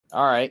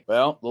All right.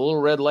 Well, the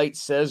little red light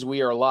says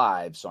we are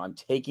live, so I'm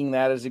taking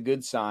that as a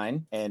good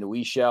sign, and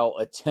we shall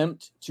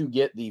attempt to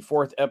get the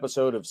 4th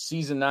episode of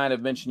Season 9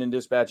 of Mention and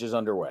Dispatches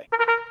underway.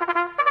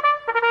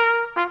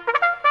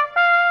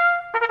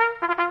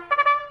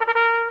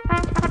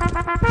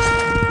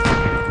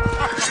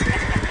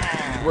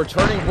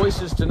 Returning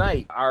voices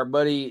tonight, our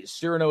buddy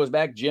Cyrano is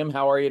back. Jim,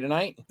 how are you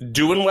tonight?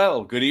 Doing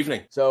well. Good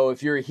evening. So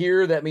if you're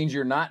here, that means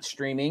you're not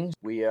streaming.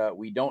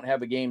 We don't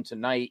have a game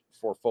tonight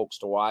for folks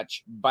to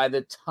watch. By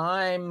the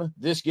time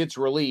this gets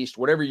released,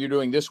 whatever you're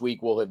doing this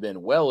week will have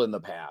been well in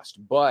the past.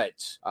 But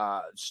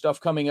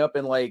stuff coming up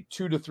in like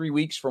 2 to 3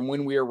 weeks from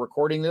when we are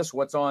recording this.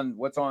 What's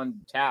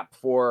on tap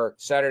for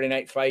Saturday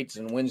Night Fights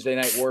and Wednesday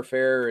Night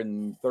Warfare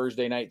and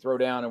Thursday Night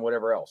Throwdown and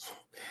whatever else?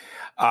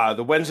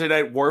 The Wednesday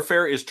Night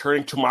Warfare is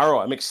turning tomorrow.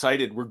 I'm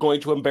excited. We're going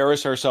to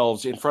embarrass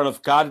ourselves in front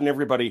of God and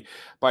everybody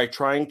by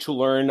trying to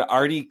learn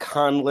Artie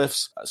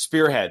Conliff's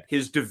Spearhead,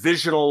 his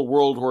divisional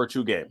World War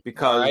II game,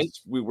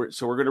 because we're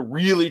going to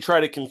really try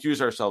to confuse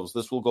ourselves.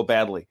 This will go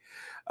badly.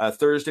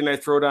 Thursday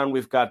Night Throwdown,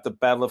 we've got the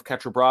Battle of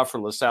Quatre Bras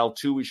for LaSalle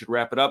 2. We should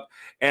wrap it up.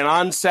 And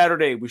on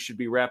Saturday, we should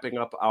be wrapping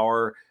up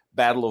our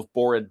Battle of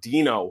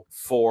Borodino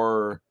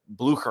for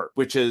Blucher,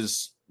 which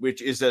is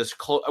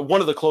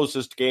one of the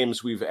closest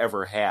games we've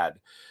ever had.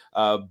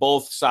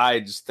 Both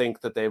sides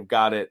think that they've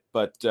got it,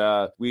 but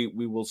we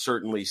will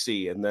certainly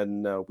see. And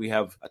then we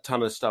have a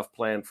ton of stuff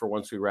planned for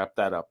once we wrap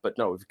that up. But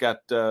no, we've got,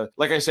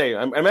 like I say,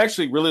 I'm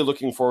actually really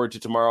looking forward to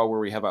tomorrow, where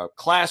we have a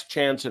class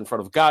chance in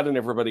front of God and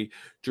everybody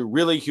to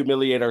really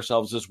humiliate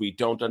ourselves as we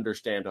don't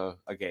understand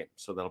a game.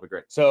 So that'll be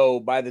great.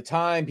 So by the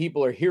time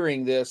people are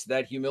hearing this,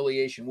 that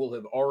humiliation will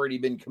have already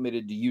been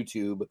committed to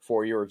YouTube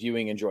for your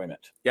viewing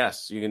enjoyment.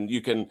 Yes,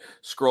 you can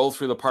scroll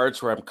through the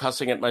parts where I'm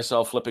cussing at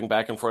myself, flipping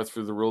back and forth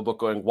through the rule book,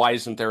 going, why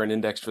isn't there an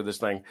index for this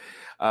thing?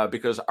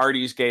 Because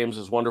Artie's games,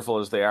 as wonderful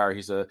as they are,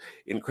 he's an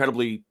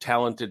incredibly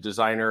talented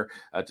designer.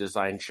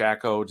 Designed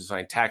Shaco,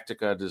 designed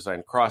Tactica,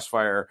 designed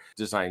Crossfire,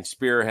 designed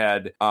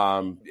Spearhead.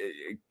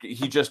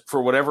 He just,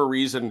 for whatever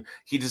reason,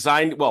 he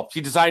designed in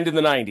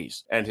the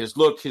 90s, and his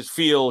look, his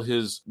feel,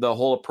 the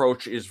whole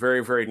approach is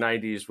very, very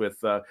 90s,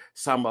 with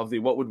some of the,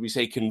 what would we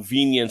say,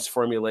 convenience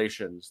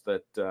formulations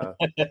that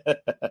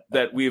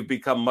that we've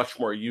become much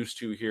more used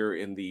to here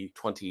in the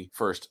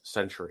 21st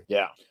century.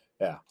 Yeah.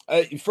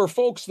 For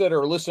folks that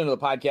are listening to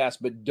the podcast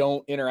but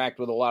don't interact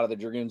with a lot of the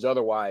Dragoons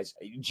otherwise,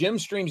 Jim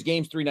streams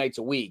games 3 nights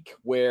a week,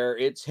 where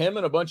it's him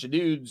and a bunch of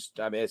dudes.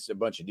 I mean, it's a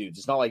bunch of dudes.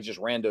 It's not like just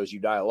randos you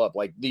dial up.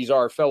 Like, these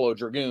are fellow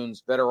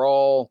Dragoons that are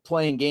all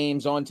playing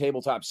games on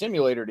Tabletop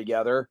Simulator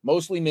together,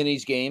 mostly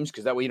minis games,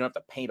 because that way you don't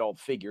have to paint all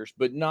the figures,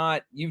 but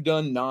you've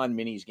done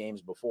non-minis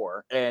games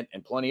before, and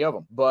plenty of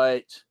them.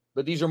 But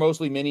these are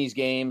mostly minis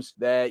games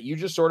that you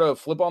just sort of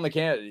flip on the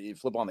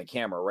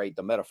camera, right?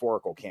 The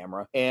metaphorical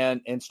camera,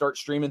 and start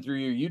streaming through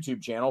your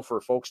YouTube channel for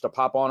folks to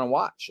pop on and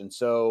watch. And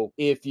so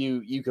if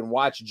you can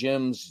watch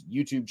Jim's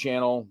YouTube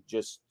channel,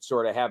 just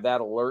sort of have that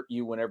alert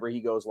you whenever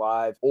he goes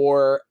live,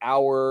 or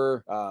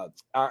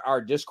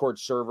our Discord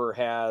server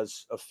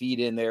has a feed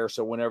in there.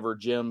 So whenever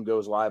Jim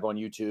goes live on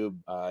YouTube,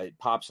 it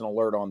pops an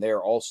alert on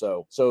there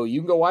also. So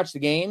you can go watch the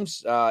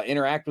games,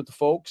 interact with the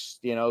folks,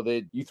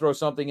 that you throw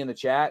something in the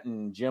chat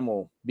and Jim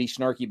will be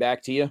snarky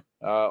back to you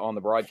on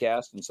the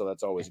broadcast, and so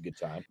that's always a good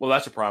time. Well,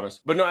 that's a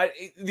promise. But no, I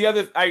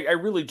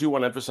really do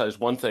want to emphasize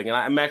one thing, and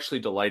I'm actually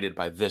delighted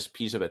by this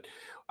piece of it.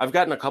 I've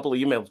gotten a couple of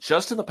emails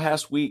just in the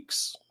past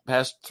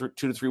 2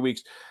 to 3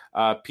 weeks,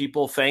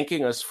 people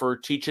thanking us for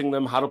teaching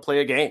them how to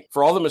play a game.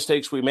 For all the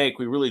mistakes we make,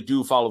 we really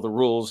do follow the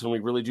rules, and we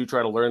really do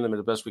try to learn them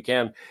as best we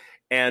can.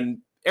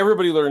 And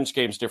everybody learns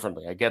games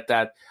differently. I get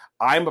that.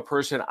 I'm a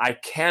person, I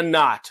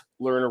cannot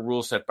learn a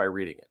rule set by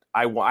reading it.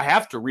 I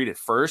have to read it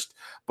first,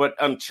 but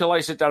until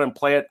I sit down and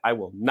play it, I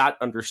will not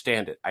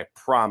understand it. I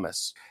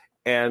promise.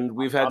 And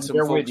we've had some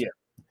folks with you.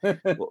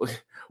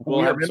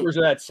 We'll have members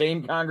of that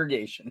same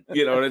congregation.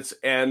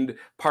 and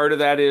part of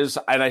that is,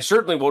 and I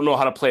certainly won't know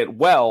how to play it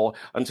well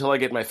until I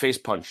get my face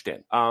punched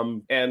in.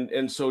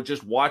 And so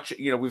just watch.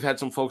 We've had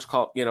some folks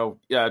call, hit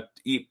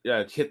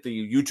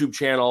the YouTube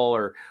channel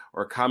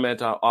or comment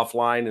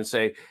offline and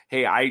say,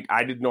 hey,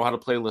 I didn't know how to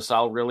play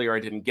LaSalle really, or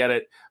I didn't get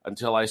it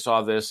until I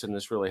saw this, and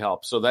this really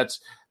helped. So that's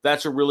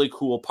a really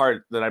cool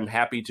part that I'm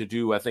happy to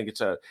do. I think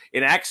it's an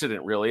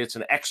accident, really. It's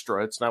an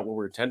extra. It's not what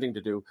we're intending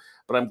to do,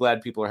 but I'm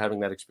glad people are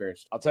having that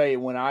experience. I'll tell you,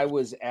 when I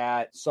was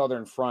at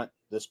Southern Front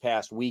this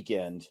past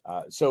weekend.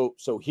 So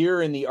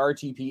here in the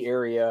RTP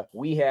area,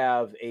 we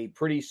have a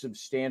pretty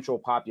substantial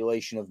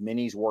population of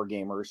minis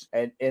wargamers,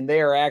 and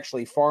they are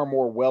actually far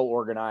more well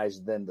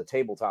organized than the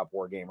tabletop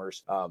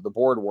wargamers, the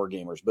board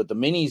wargamers. But the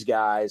minis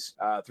guys,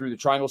 through the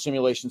Triangle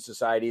Simulation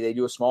Society, they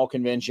do a small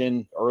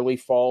convention early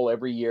fall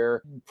every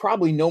year.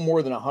 Probably no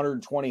more than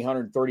 120,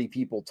 130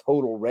 people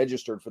total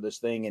registered for this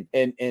thing,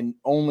 and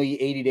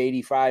only 80 to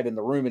 85 in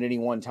the room at any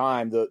one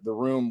time. The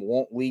room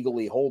won't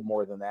legally hold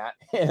more than that,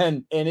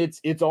 and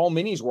it's all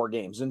minis war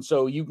games. And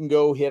so you can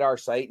go hit our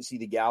site and see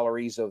the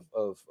galleries of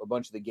a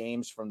bunch of the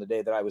games from the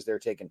day that I was there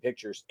taking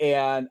pictures.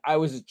 And I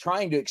was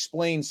trying to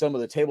explain some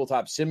of the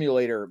tabletop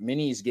simulator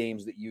minis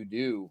games that you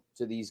do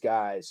to these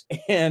guys,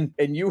 and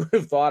you would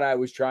have thought I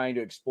was trying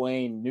to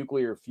explain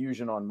nuclear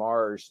fusion on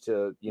Mars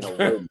to,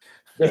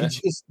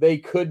 they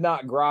could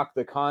not grok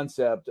the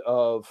concept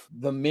of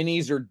the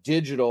minis are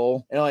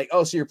digital, and like,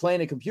 oh, so you're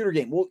playing a computer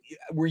game. Well,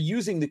 we're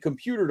using the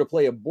computer to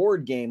play a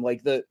board game.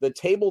 Like the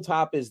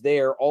tabletop is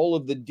there, all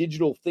of the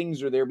digital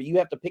things are there, but you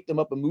have to pick them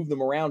up and move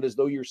them around as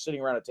though you're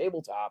sitting around a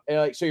tabletop. And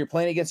like, so you're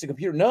playing against a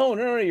computer. No,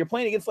 you're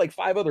playing against like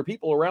 5 other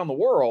people around the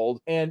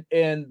world. And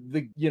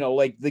the,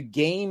 like the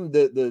game,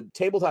 the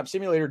tabletop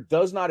simulator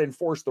does not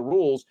enforce the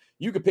rules.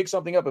 You could pick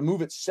something up and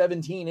move it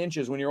 17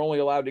 inches when you're only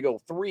allowed to go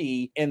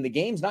 3, and the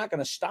game's not going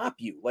to stop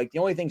you. Like the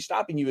only thing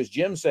stopping you is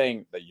Jim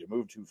saying that you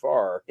moved too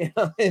far.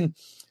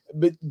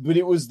 But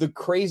it was the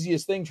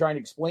craziest thing trying to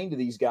explain to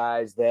these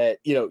guys that,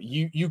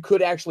 you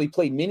could actually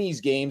play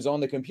minis games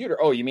on the computer.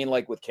 Oh, you mean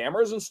like with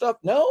cameras and stuff?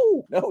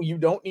 No, you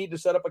don't need to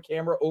set up a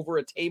camera over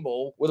a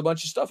table with a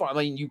bunch of stuff on. I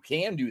mean, you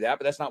can do that,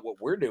 but that's not what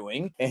we're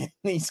doing. And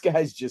these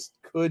guys just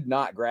could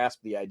not grasp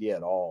the idea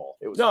at all.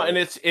 It was and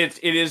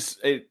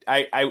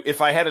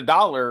if I had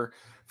 $1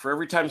 for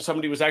every time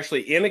somebody was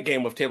actually in a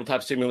game of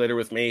Tabletop Simulator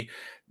with me,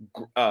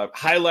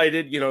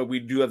 highlighted, we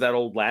do have that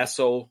old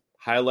lasso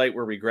highlight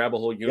where we grab a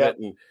whole unit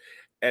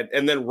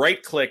and then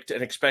right clicked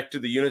and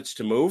expected the units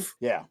to move.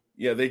 Yeah.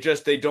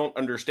 They don't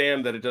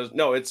understand that it does.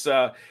 No, it's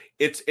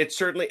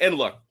certainly, and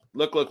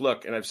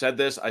look. And I said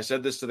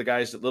this to the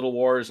guys at Little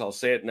Wars. I'll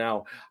say it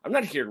now. I'm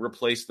not here to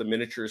replace the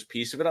miniatures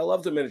piece of it. I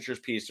love the miniatures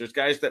piece. There's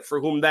guys for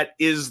whom that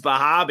is the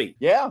hobby.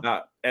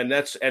 Yeah. And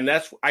that's,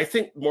 I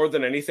think more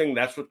than anything,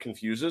 that's what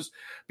confuses,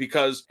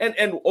 because,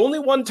 and only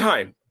one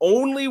time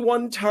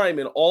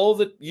in all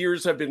the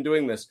years I've been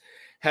doing this,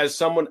 has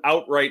someone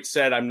outright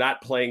said, I'm not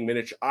playing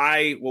miniature.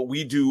 What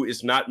we do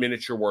is not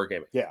miniature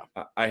wargaming. Yeah.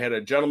 I had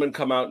a gentleman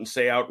come out and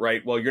say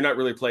outright, well, you're not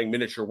really playing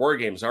miniature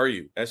wargames, are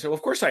you? And I said, well,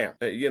 of course I am.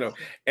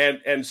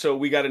 And so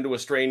we got into a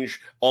strange,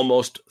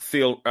 almost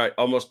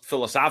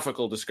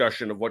philosophical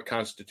discussion of what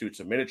constitutes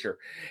a miniature.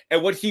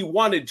 And what he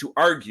wanted to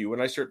argue,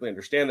 and I certainly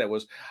understand that,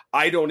 was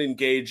I don't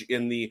engage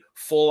in the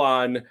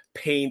full-on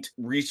paint,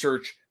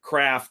 research,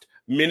 craft,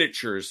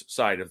 miniatures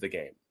side of the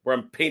game, where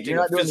I'm painting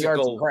You're not doing physical the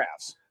arts and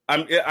crafts.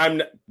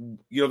 I'm,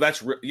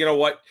 that's,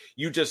 what,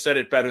 you just said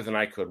it better than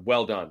I could.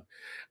 Well done.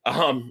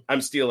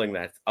 I'm stealing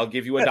that. I'll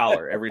give you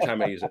 $1 every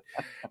time I use it.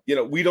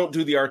 We don't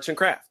do the arts and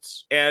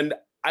crafts, and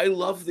I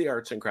love the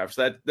arts and crafts.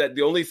 That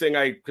the only thing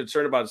I'm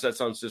concerned about is that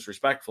sounds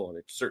disrespectful, and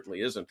it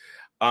certainly isn't.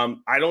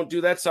 I don't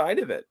do that side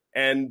of it.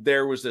 And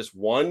there was this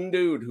one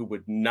dude who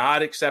would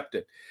not accept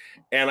it.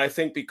 And I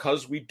think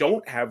because we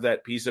don't have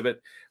that piece of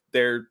it,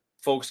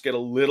 folks get a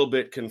little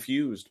bit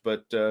confused.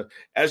 But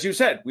as you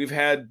said, we've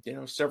had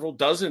several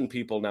dozen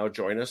people now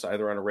join us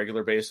either on a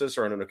regular basis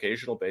or on an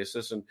occasional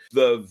basis, and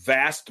the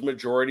vast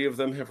majority of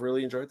them have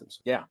really enjoyed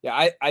themselves. Yeah.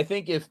 I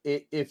think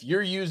if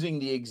you're using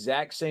the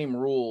exact same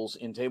rules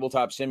in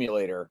Tabletop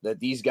Simulator that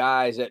these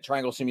guys at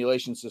Triangle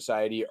Simulation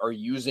Society are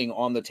using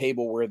on the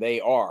table where they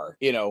are,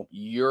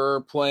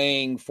 you're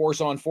playing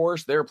Force on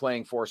Force, they're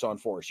playing Force on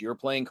Force. You're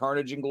playing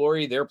Carnage and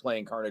Glory, they're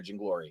playing Carnage and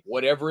Glory.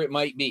 Whatever it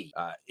might be,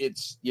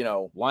 it's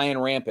Lion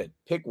Rampant.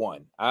 Pick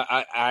one.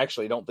 I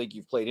actually don't think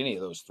you've played any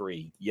of those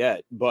 3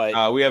 yet,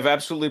 but we have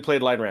absolutely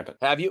played Lion Rampant.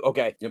 Have you?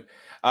 Okay. Yep.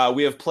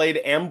 We have played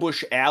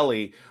Ambush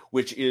Alley,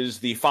 which is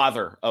the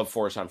father of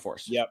Force on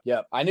Force.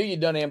 Yep. I knew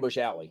you'd done Ambush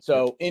Alley.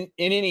 So in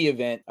any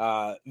event,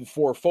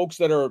 for folks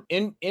that are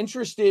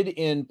interested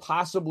in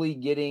possibly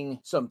getting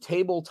some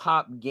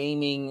tabletop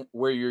gaming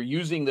where you're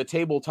using the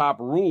tabletop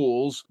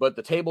rules, but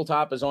the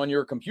tabletop is on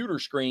your computer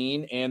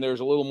screen and there's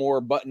a little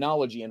more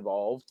buttonology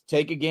involved,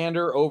 take a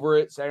gander over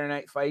at Saturday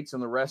Night Fights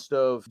and the rest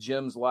of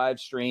Jim's live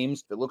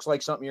streams. If it looks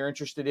like something you're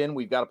interested in,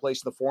 we've got a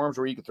place in the forums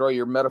where you can throw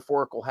your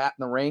metaphorical hat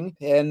in the ring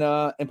and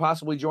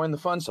possibly join the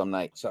fun some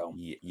night. So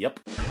Yep.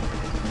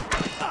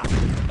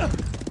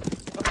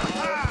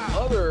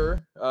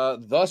 Other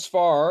thus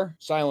far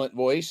silent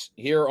voice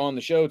here on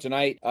the show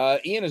tonight.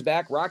 Ian is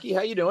back. Rocky,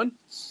 how you doing?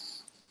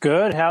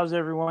 Good. How's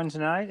everyone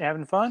tonight?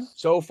 Having fun?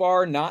 So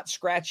far, not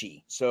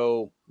scratchy.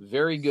 So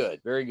very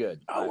good. Very good.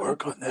 I'll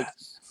work on that.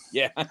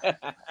 Yeah.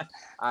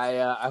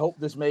 I hope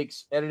this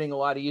makes editing a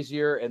lot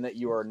easier and that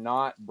you are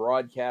not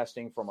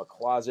broadcasting from a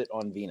closet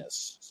on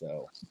Venus.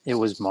 So it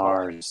was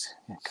Mars.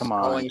 Come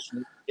on.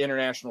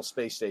 International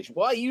Space Station.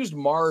 Well, I used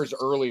Mars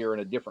earlier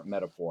in a different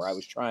metaphor. I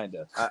was trying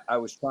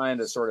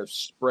to sort of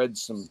spread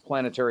some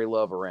planetary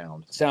love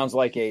around. Sounds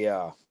like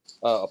a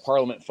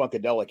Parliament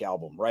Funkadelic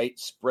album, right?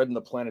 Spreading the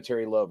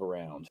planetary love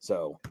around.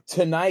 So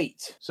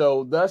tonight,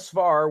 thus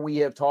far, we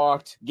have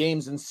talked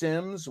games and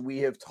sims. We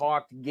have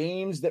talked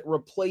games that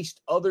replaced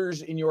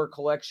others in your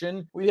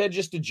collection. We've had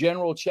just a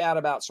general chat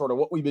about sort of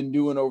what we've been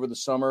doing over the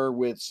summer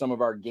with some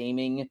of our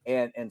gaming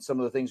and some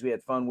of the things we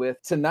had fun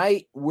with.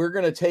 Tonight, we're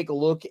going to take a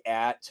look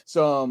at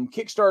some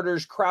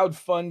Kickstarters,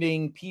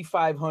 crowdfunding,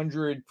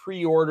 P500,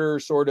 pre-order,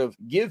 sort of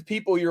give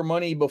people your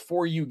money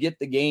before you get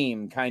the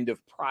game kind of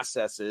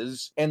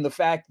processes. And the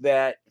fact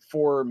that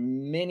for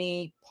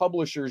many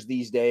publishers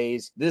these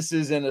days, this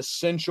is an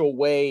essential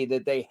way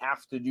that they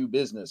have to do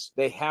business.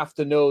 They have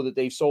to know that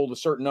they've sold a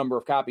certain number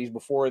of copies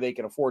before they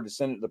can afford to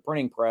send it to the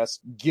printing press,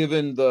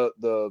 given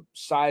the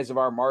size of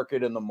our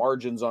market and the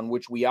margins on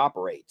which we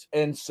operate.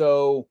 And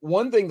so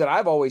one thing that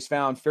I've always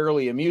found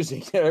fairly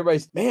amusing,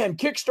 everybody's, man,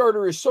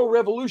 Kickstarter is so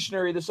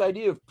revolutionary, this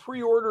idea of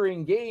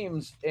pre-ordering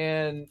games.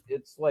 And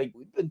it's like,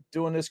 we've been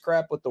doing this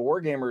crap with the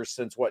Wargamers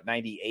since what,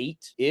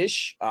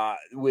 98-ish,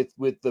 with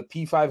the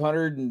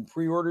P500 and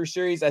pre-order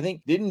series. I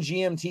think, didn't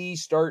GMT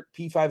start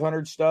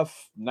P500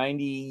 stuff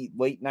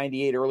late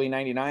 98, early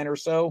 99 or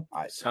so?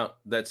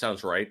 That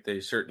sounds right. They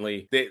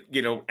certainly,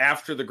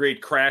 after the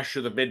great crash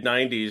of the mid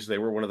 90s, they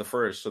were one of the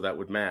first, so that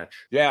would match.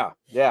 Yeah,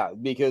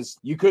 because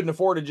you couldn't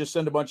afford to just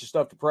send a bunch of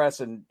stuff to press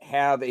and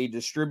have a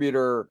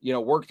distributor,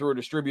 work through a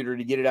distributor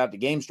to get it out to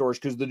game stores,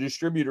 because the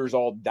distributors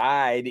all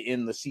died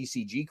in the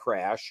CCG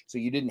crash. So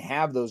you didn't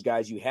have those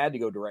guys. You had to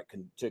go direct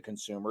to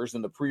consumers,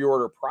 and the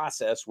pre-order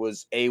process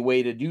was a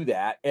way to do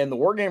that. And the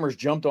Wargamers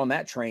jumped on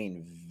that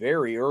train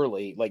very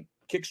early. Like,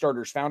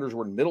 Kickstarter's founders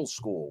were in middle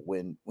school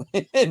when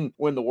the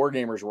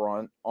Wargamers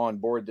were on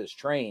board this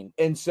train.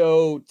 And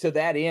so to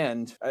that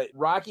end,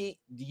 Rocky,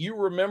 do you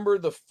remember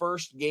the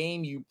first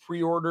game you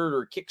pre-ordered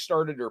or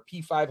kickstarted or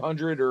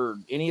P500 or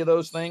any of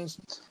those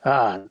things?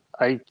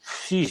 I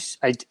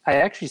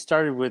actually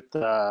started with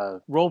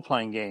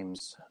role-playing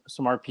games,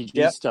 some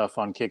RPG stuff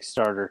on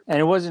Kickstarter,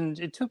 and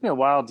it took me a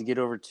while to get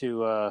over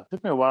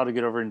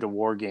into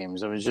war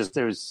games. I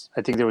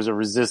think there was a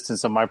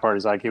resistance on my part.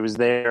 It's like, it was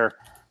there,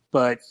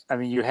 but I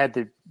mean, you had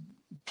the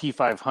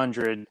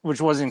P500,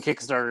 which wasn't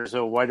Kickstarter,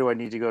 so why do I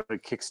need to go to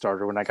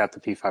Kickstarter when I got the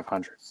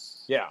P500?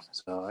 Yeah.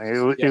 So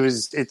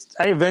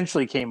I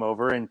eventually came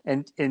over, and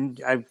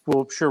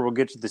we'll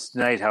get to this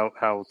tonight,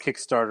 how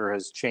Kickstarter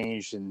has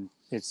changed, and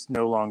it's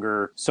no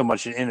longer so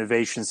much an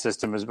innovation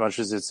system as much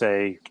as it's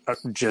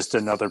just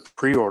another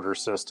pre-order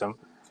system.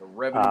 It's a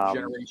revenue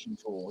generation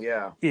tool.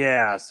 Yeah.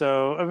 Yeah.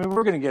 So, I mean,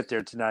 we're going to get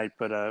there tonight,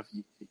 but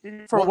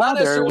for a while not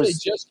necessarily there, it was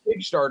just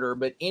Kickstarter,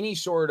 but any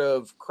sort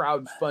of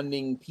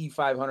crowdfunding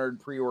P500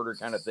 pre-order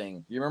kind of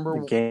thing. You remember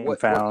what you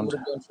would have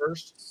done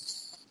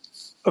first?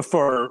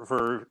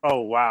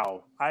 Oh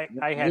wow,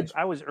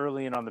 I was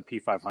early in on the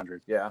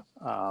P500. Yeah.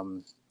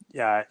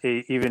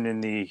 Even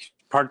in the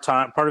part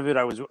of it,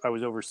 I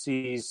was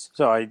overseas,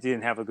 so I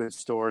didn't have a good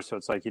store. So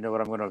it's like, you know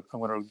what, I'm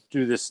gonna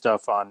do this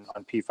stuff on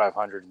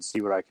P500 and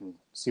see what I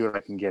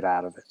can get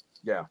out of it.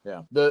 Yeah.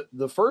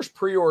 The first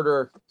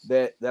pre-order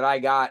that I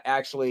got,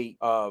 actually,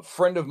 a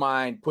friend of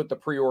mine put the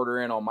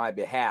pre-order in on my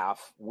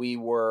behalf.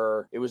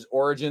 It was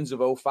Origins of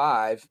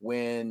 2005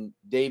 when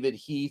David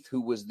Heath,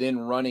 who was then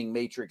running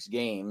Matrix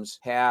Games,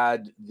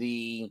 had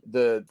the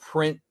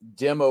print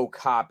demo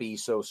copy,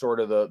 so sort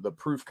of the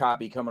proof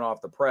copy coming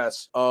off the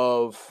press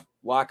of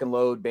Lock and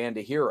Load Band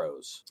of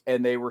Heroes,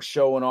 and they were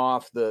showing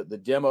off the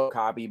demo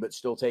copy, but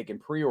still taking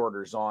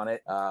pre-orders on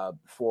it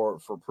for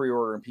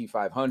pre-order in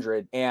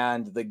P500.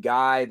 And the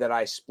guy that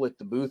I split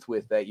the booth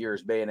with that year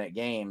is Bayonet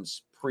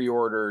Games,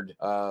 pre-ordered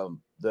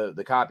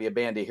the copy of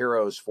Band of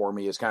Heroes for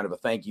me as kind of a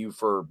thank you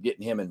for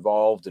getting him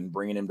involved and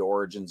bringing him to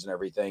Origins and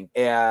everything.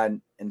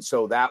 And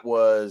so that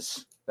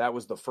was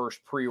the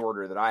first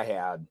pre-order that I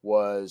had,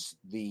 was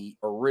the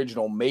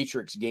original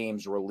Matrix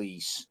Games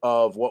release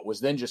of what was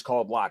then just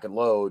called Lock and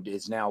Load,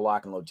 is now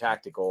Lock and Load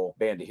Tactical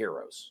Band of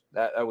Heroes.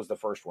 That was the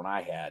first one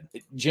I had.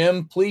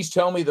 Jim, please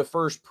tell me the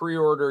first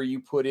pre-order you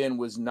put in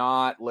was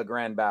not Le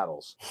Grand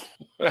Battles.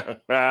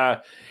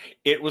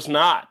 It was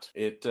not.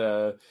 It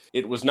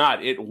was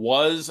not. It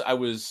was, I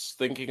was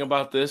thinking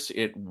about this,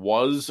 it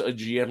was a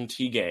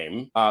GMT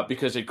game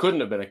because it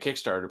couldn't have been a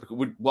Kickstarter.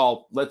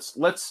 Well,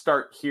 let's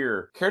start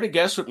here. Care to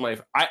guess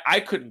what I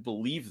couldn't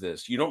believe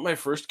this. You know what my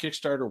first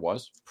Kickstarter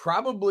was?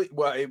 Probably,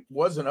 well, it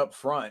wasn't up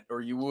front,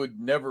 or you would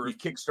never have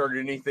Kickstarted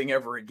anything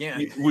ever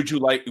again. Would you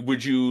like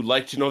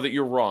to know that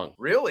you're wrong?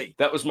 Really?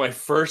 That was my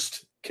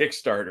first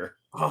Kickstarter.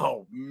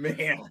 Oh,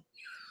 man.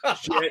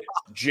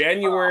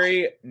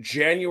 January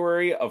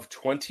of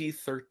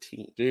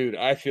 2013. Dude,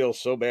 I feel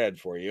so bad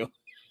for you.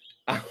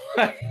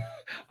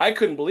 I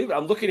couldn't believe it.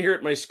 I'm looking here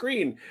at my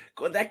screen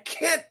going, that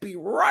can't be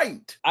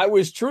right. I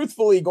was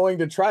truthfully going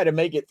to try to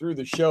make it through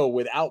the show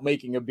without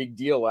making a big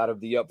deal out of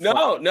the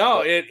upfront.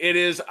 No, it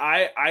is.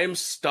 I am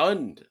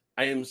stunned.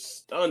 I am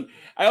stunned.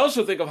 I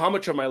also think of how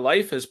much of my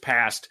life has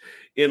passed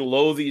in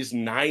these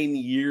 9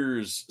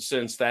 years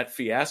since that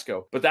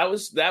fiasco. But that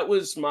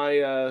was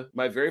my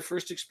my very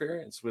first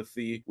experience with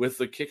the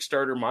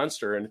Kickstarter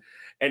monster.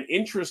 And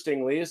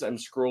interestingly, as I'm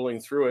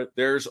scrolling through it,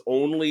 there's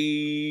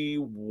only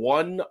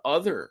one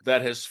other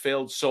that has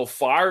failed so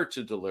far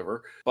to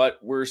deliver, but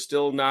we're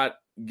still not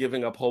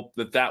giving up hope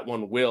that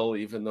one will,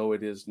 even though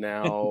it is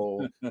now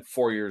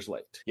 4 years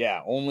late.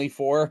 Yeah, only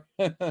 4.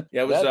 Yeah,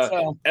 it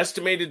was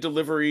estimated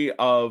delivery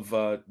of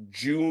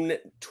June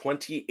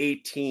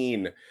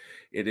 2018.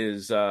 It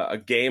is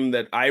a game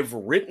that I've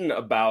written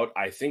about,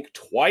 I think,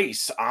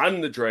 twice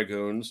on the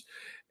Dragoons,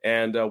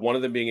 And one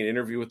of them being an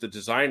interview with the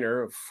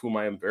designer, of whom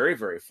I am very,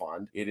 very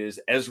fond. It is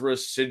Ezra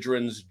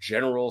Sidran's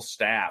general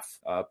staff.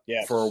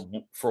 Yes.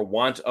 For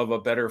want of a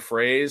better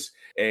phrase,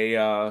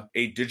 a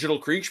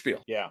digital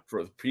Kriegspiel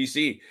for the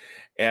PC.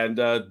 And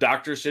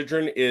Dr.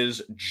 Sidran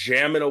is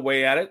jamming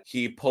away at it.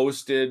 He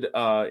posted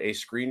a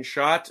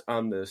screenshot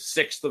on the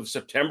 6th of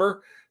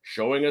September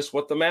showing us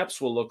what the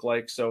maps will look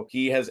like. So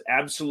he has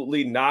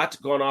absolutely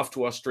not gone off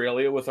to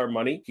Australia with our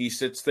money. He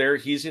sits there.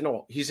 He's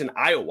in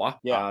Iowa,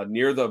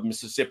 near the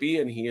Mississippi,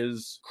 and he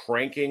is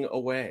cranking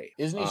away.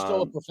 Isn't he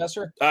still a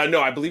professor?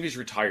 No, I believe he's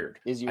retired.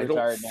 Is he retired?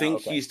 I don't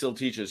think he still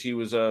teaches. He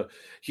was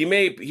he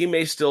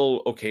may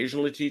still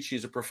occasionally teach.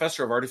 He's a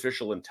professor of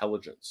artificial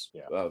intelligence.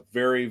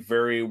 Very,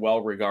 very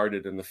well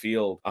regarded in the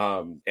field.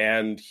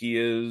 And he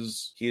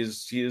is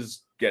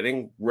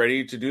getting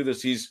ready to do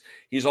this.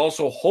 He's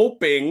also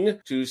hoping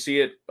to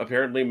see it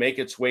apparently make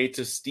its way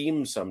to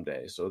Steam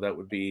someday. So that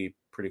would be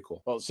pretty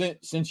cool. Well,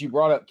 since you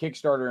brought up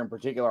Kickstarter in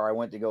particular, I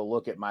went to go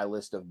look at my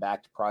list of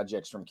backed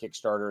projects from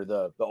Kickstarter.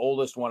 The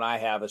oldest one I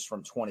have is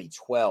from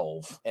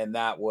 2012, and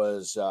that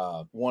was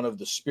one of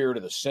the Spirit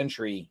of the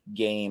Century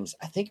games.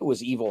 I think it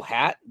was Evil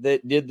Hat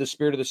that did the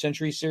Spirit of the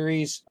Century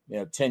series,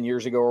 10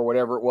 years ago or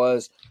whatever it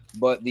was.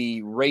 But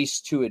the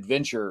Race to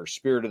Adventure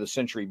Spirit of the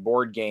Century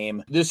board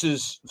game, this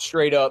is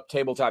straight up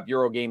tabletop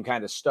Euro game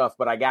kind of stuff,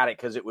 but I got it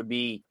because it would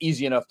be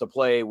easy enough to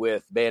play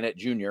with Bayonet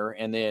Jr.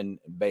 and then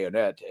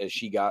Bayonet as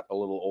she got a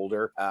little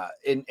older.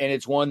 And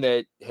it's one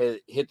that has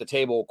hit the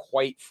table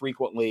quite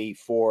frequently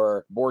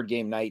for board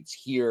game nights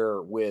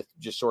here with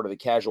just sort of the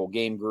casual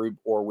game group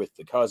or with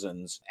the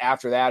cousins.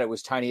 After that, it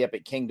was Tiny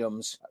Epic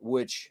Kingdoms,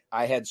 which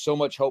I had so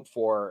much hope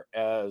for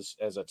as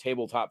a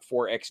tabletop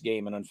 4X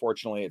game. And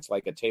unfortunately, it's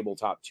like a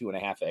tabletop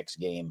 2.5X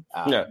game.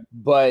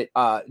 But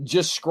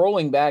just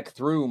scrolling back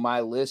through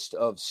my list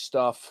of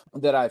stuff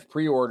that I've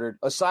pre-ordered,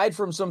 aside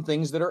from some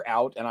things that are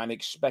out and I'm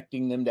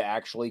expecting them to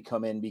actually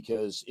come in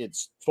because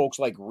it's folks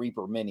like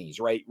Reaper Minis,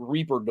 right?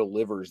 Reaper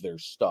delivers their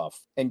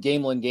stuff. And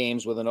Gamelin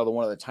Games with another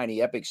one of the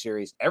Tiny Epic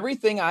series.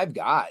 Everything I've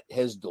got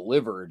has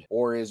delivered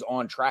or is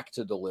on track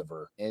to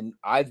deliver. And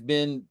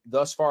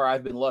thus far,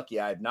 I've been lucky.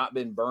 I've not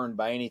been burned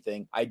by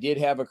anything. I did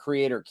have a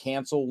creator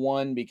cancel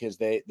one because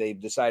they've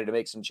decided to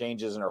make some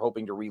changes and are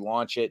hoping to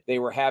relaunch it. They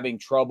were having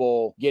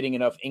trouble getting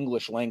enough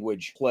English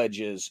language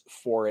pledges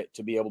for it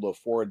to be able to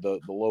afford the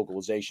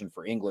localization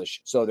for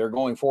English. So they're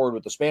going forward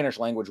with the Spanish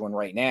language one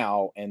right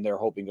now, and they're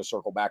hoping to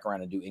circle back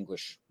around and do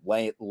English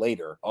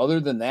later. Other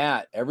than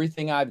that,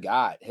 everything I've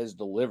got has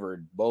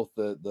delivered, both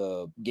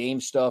the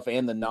game stuff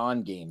and the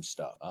non-game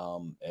stuff.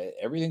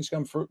 Everything's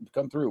come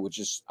through, which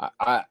is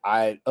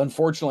I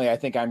unfortunately I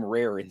think I'm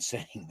rare in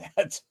saying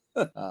that.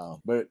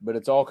 But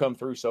it's all come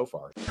through so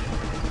far.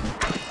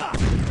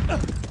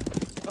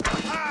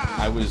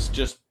 I was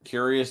just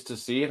curious to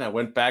see, and I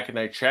went back and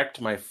I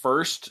checked. My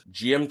first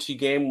GMT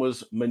game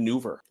was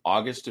Maneuver,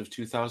 August of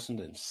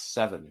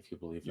 2007, if you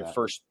believe that. Your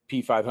first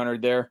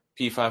P500 there?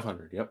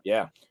 P500, yep.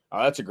 Yeah.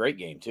 Oh, that's a great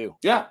game, too.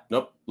 Yeah,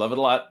 nope, love it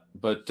a lot.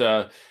 But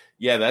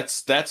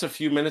that's a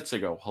few minutes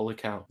ago. Holy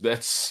cow.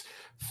 That's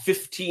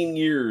 15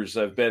 years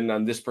I've been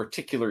on this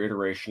particular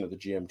iteration of the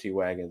GMT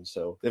wagon.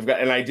 So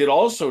and I did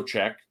also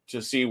check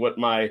to see what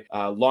my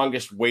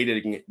longest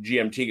waiting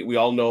GMT. We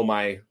all know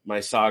my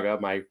saga,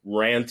 my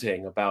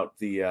ranting about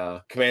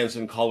the Commands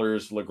and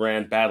Colors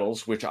Legrand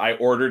battles, which I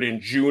ordered in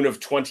June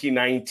of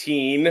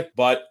 2019.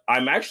 But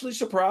I'm actually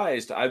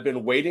surprised. I've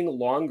been waiting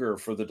longer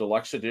for the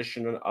deluxe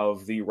edition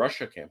of the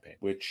Russia campaign,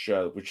 which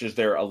is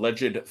their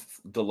alleged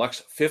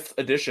deluxe 5th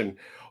edition,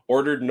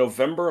 ordered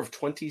November of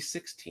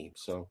 2016.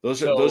 So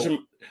those are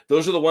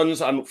the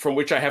ones from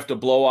which I have to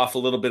blow off a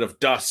little bit of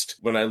dust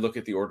when I look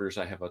at the orders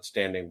I have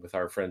outstanding with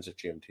our friends at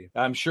GMT.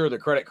 I'm sure the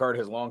credit card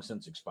has long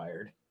since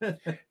expired. When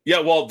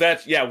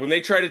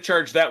they try to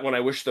charge that one, I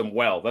wish them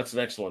well. That's an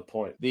excellent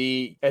point.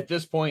 At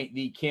this point,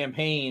 the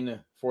campaign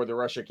for the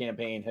Russia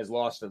campaign has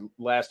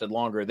lasted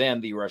longer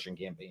than the Russian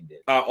campaign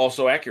did.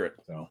 Also accurate.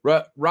 So,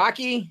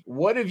 Rocky,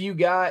 what have you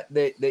got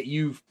that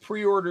you've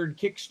pre-ordered,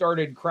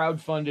 kickstarted,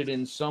 crowdfunded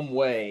in some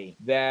way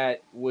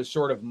that was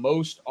sort of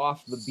most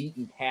off the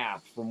beaten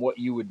path from what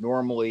you would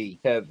normally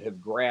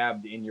have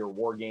grabbed in your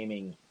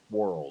wargaming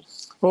world?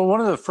 Well, one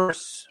of the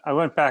first, I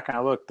went back and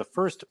I looked, the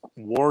first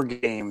war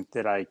game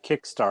that I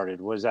kickstarted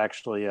was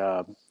actually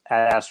Ad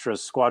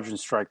Astra's Squadron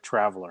Strike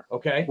Traveler.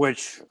 Okay.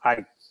 Which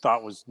I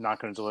thought was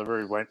not going to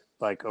deliver. It went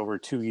like over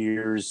 2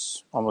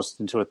 years, almost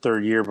into a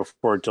third year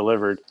before it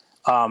delivered.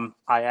 I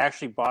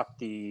actually bought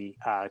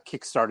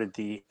kickstarted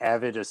the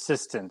Avid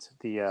Assistant,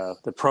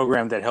 the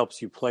program that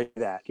helps you play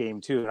that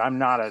game too. And I'm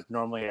not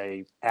normally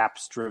a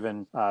apps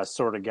driven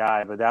sort of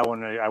guy, but that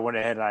one I went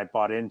ahead and I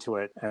bought into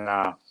it, and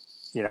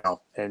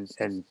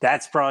and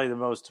that's probably the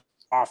most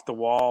off the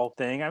wall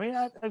thing. I mean,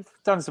 I've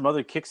done some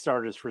other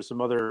Kickstarters for some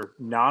other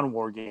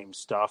non-war game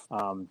stuff,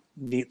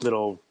 neat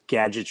little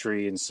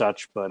gadgetry and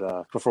such,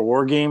 but for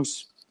war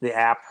games, the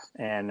app.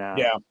 And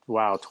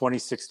wow,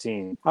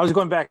 2016. I was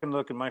going back and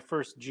looking. My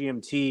first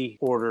GMT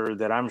order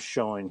that I'm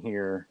showing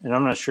here, and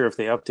I'm not sure if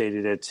they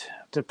updated it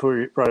to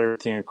brought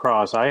everything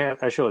across.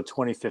 I show a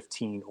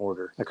 2015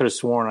 order. I could have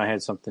sworn I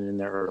had something in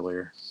there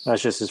earlier.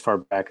 That's just as far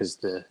back as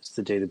the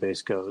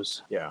database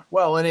goes. Yeah.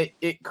 Well, and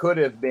it could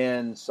have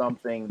been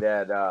something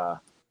that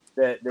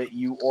that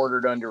you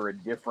ordered under a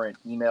different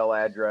email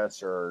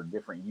address or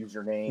different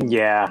username.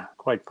 Yeah,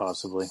 quite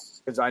possibly.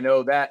 Because I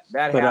know that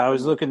But I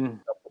was looking.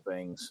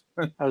 Things.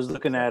 I was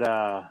looking at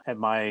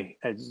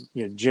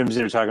Jim's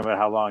there talking about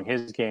how long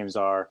his games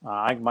are.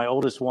 My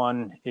oldest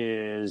one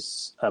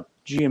is a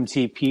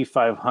GMT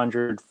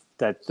P500.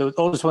 The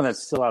oldest one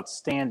that's still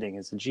outstanding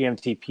is a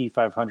GMT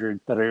P500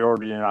 that I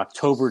ordered in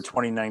October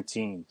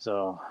 2019.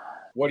 So,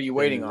 what are you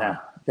waiting on?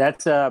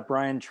 That's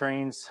Brian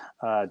Train's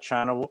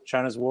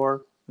China's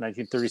War.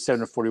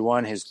 1937 to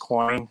 41, his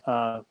coin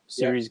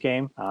series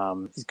game.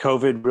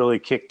 COVID really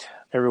kicked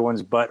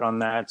everyone's butt on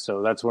that,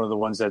 so that's one of the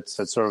ones that's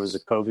sort of as a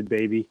COVID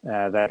baby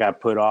that got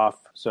put off.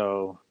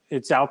 So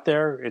it's out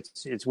there,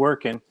 it's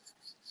working.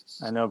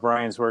 I know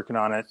Brian's working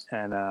on it,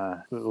 and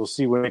we'll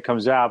see when it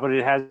comes out. But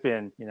it has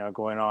been,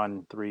 going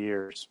on 3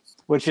 years,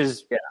 which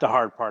is the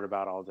hard part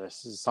about all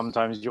this. Is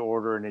sometimes you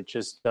order and it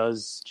just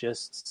does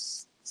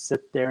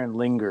sit there and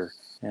linger,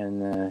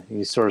 and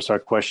you sort of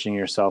start questioning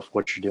yourself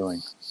what you're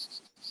doing.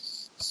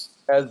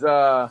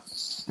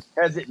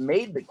 Has it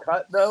made the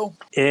cut though?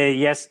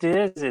 Yes,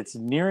 it is. It's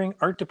nearing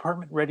art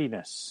department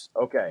readiness.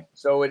 Okay,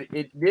 so it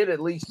did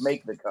at least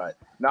make the cut.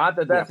 Not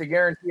that that's a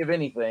guarantee of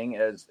anything,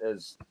 as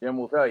Jim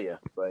will tell you,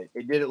 but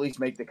it did at least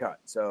make the cut.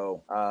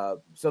 So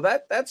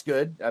that's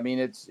good. I mean,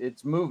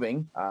 it's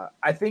moving.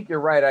 I think you're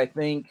right. I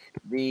think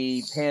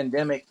the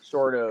pandemic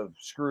sort of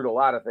screwed a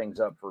lot of things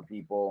up for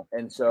people,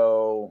 and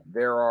so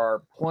there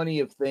are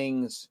plenty of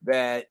things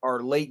that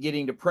are late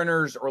getting to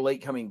printers or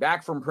late coming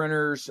back from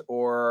printers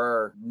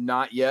or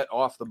not yet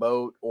off the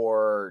boat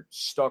or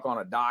stuck on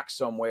a dock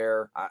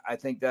somewhere. I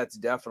think that's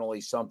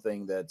definitely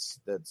something that's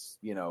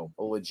a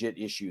legit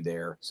issue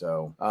there.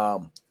 So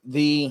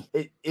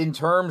in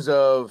terms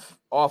of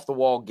off the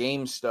wall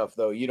game stuff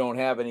though, you don't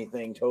have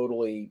anything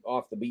totally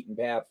off the beaten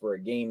path for a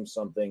game,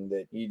 something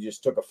that you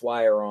just took a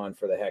flyer on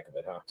for the heck of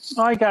it, huh?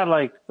 I got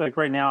like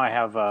right now I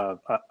have a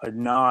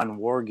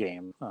non-war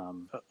game,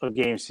 a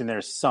game sitting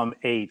there, Sum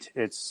 8.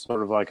 It's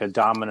sort of like a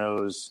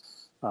dominoes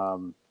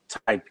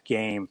type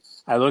game.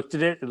 I looked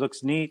at it. It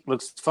looks neat,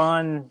 looks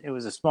fun. It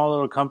was a small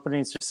little company.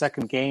 It's their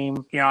second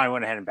game. I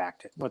went ahead and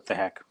backed it. What the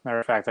heck? Matter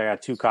of fact, I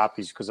got 2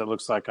 copies because it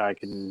looks like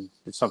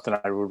it's something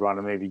I would want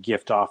to maybe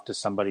gift off to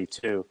somebody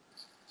too.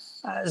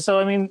 So,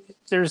 I mean,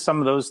 there's some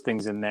of those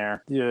things in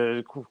there.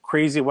 The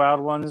crazy wild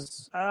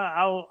ones,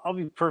 I'll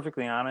be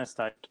perfectly honest.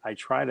 I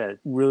try to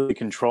really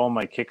control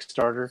my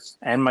Kickstarter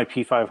and my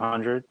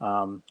P500.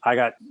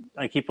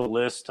 I keep a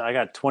list. I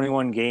got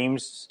 21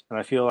 games, and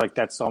I feel like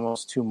that's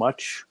almost too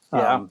much.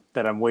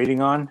 That I'm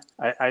waiting on.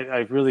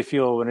 I really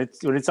feel when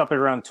it's up at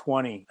around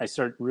 20, I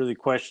start really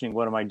questioning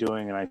what am I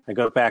doing, and I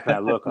go back and I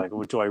look like,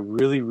 well, do I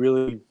really,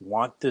 really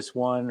want this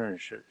one, or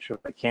should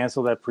I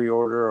cancel that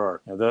pre-order,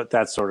 or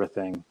that sort of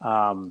thing.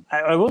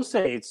 I will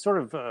say it's sort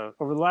of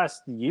over the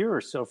last year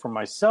or so for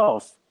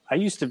myself. I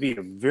used to be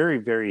a very,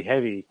 very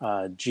heavy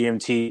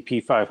GMT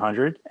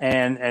P500,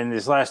 and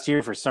this last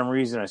year, for some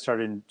reason, I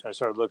started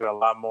looking a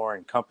lot more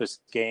in Compass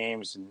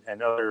Games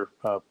and other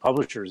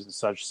publishers and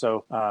such.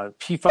 So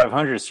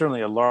P500 is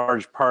certainly a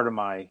large part of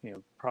my,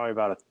 probably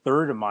about a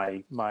third of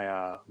my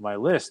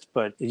list.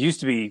 But it used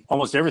to be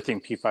almost everything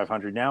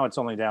P500. Now it's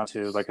only down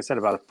to, like I said,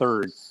 about a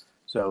third.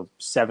 So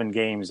 7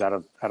 games out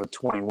of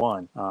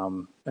 21,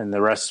 and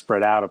the rest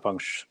spread out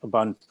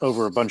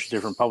over a bunch of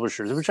different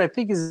publishers, which I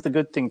think is the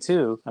good thing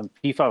too.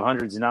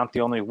 P500 is not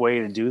the only way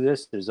to do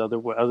this. There's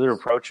other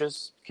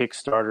approaches: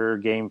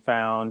 Kickstarter,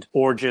 GameFound,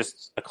 or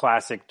just a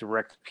classic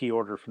direct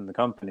pre-order from the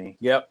company.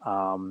 Yep.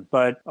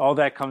 But all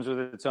that comes with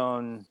its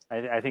own.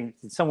 I think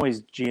in some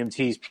ways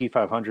GMT's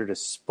P500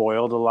 has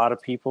spoiled a lot of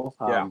people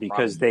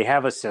because they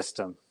have a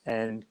system.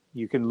 And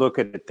you can look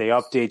at it. They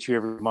update you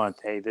every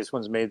month. Hey, this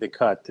one's made the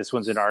cut. This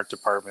one's in art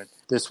department.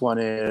 This one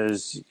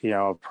is,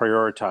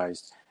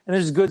 prioritized. And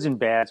there's goods and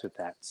bads with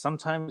that.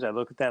 Sometimes I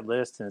look at that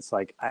list and it's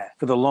like,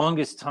 for the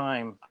longest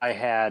time, I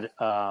had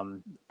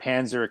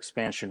Panzer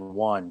Expansion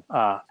 1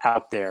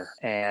 out there,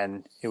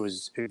 and it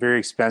was very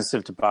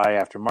expensive to buy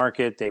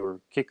aftermarket. They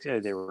were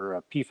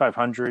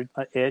P500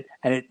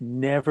 and it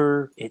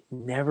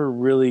never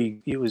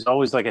really. It was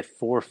always like at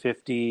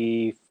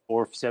 450.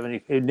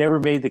 470. It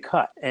never made the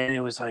cut, and it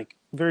was like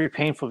very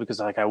painful because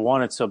I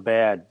want it so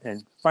bad.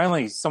 And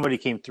finally, somebody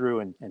came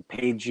through and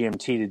paid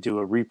GMT to do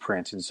a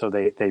reprint, and so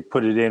they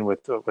put it in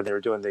with when they were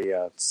doing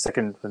the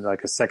second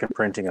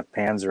printing of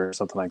Panzer or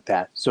something like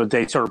that. So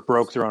they sort of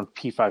broke their own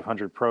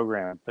P500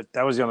 program, but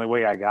that was the only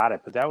way I got it.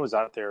 But that was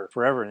out there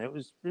forever, and it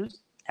was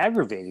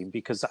aggravating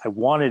because I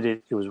wanted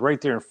it. It was right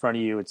there in front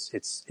of you. It's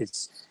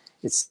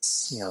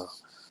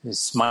is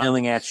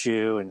smiling at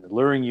you and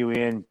luring you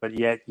in, but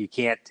yet you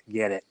can't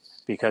get it.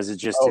 because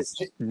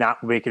it's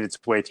not making its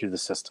way through the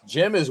system.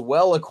 Jim is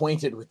well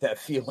acquainted with that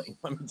feeling,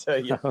 let me tell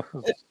you.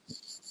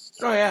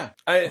 Oh yeah,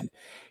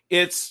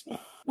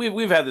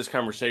 we've had this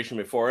conversation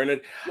before,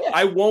 and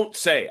I will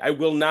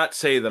not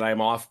say that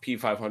I'm off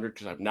P500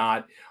 because I'm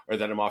not, or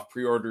that I'm off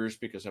pre-orders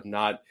because I'm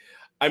not.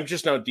 I'm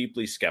just now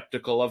deeply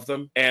skeptical of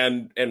them,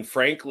 and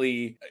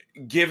frankly,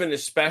 given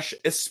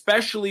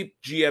especially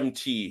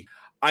GMT,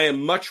 I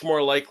am much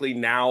more likely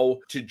now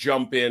to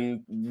jump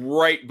in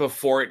right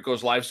before it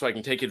goes live so I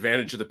can take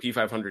advantage of the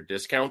P500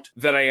 discount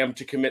than I am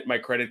to commit my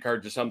credit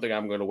card to something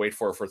I'm going to wait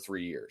for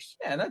 3 years.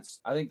 Yeah,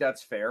 I think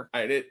that's fair.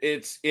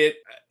 That's a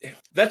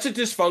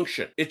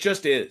dysfunction. It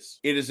just is.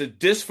 It is a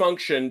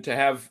dysfunction to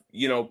have,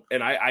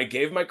 and I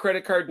gave my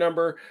credit card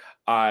number.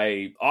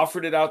 I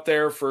offered it out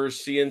there for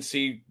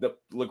CNC, the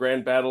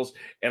Legrand battles,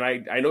 and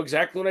I know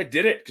exactly when I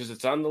did it because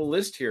it's on the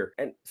list here.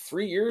 And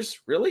 3 years?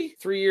 Really?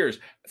 3 years.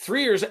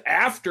 3 years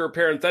after,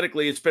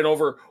 parenthetically, it's been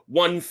over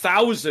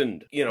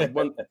 1,000,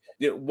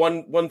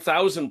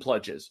 1,000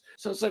 pledges.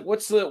 So it's like,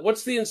 what's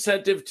the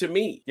incentive to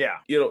me? Yeah.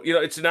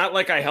 It's not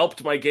like I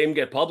helped my game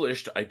get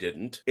published. I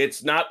didn't.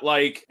 It's not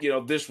like,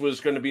 this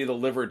was going to be the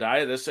live or die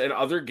of this, and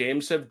other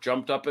games have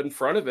jumped up in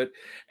front of it.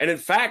 And in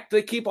fact,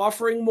 they keep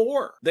offering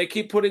more. They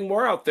keep putting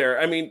more out there.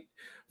 I mean,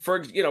 for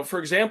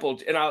example,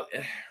 and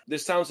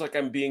this sounds like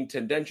I'm being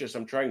tendentious.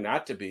 I'm trying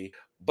not to be,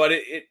 but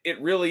it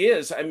really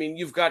is. I mean,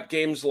 you've got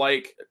games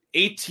like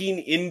 18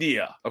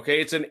 India.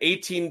 Okay. It's an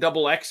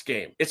 18XX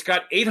game. It's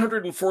got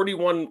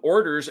 841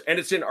 orders and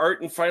it's in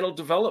art and final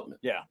development.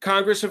 Yeah.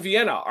 Congress of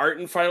Vienna, art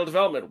and final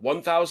development,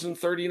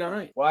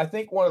 1,039. Well, I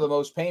think one of the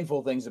most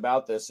painful things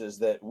about this is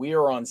that we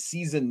are on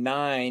season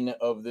 9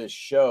 of this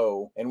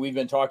show and we've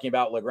been talking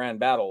about Legrand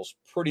battles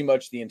pretty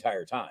much the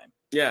entire time.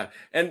 Yeah.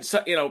 And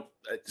so,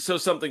 so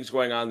something's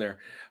going on there.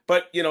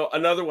 But,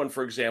 another one,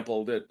 for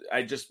example, that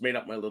I just made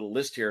up my little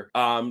list here,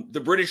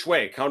 the British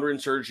Way,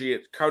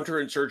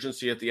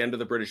 counterinsurgency at the end of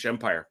the British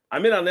Empire.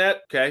 I'm in on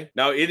that. Okay.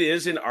 Now it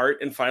is in art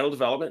and final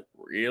development.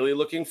 Really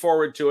looking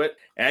forward to it.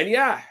 And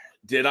yeah,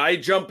 did I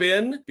jump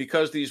in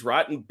because these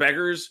rotten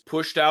beggars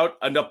pushed out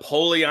a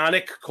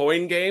Napoleonic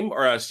coin game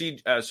or not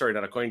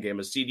a coin game,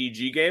 a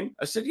CDG game?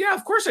 I said, yeah,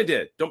 of course I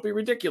did. Don't be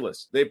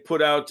ridiculous. They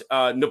put out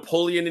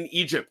Napoleon in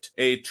Egypt,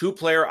 a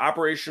 2-player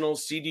operational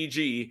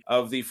CDG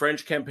of the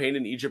French campaign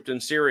in Egypt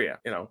and Syria.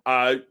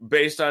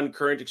 Based on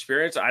current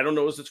experience, I don't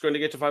know if it's going to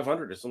get to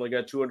 500. It's only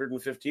got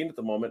 215 at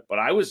the moment, but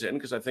I was in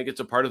because I think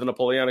it's a part of the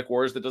Napoleonic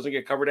Wars that doesn't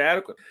get covered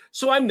adequately.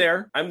 So I'm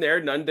there.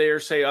 None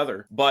dare say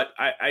other. But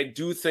I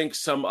do think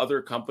some other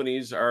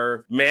companies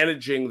are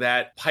managing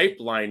that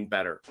pipeline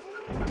better.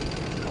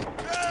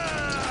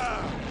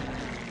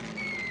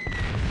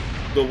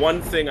 The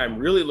one thing I'm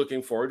really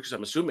looking forward, because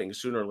I'm assuming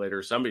sooner or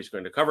later somebody's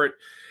going to cover it,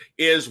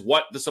 is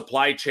what the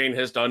supply chain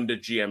has done to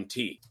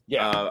GMT.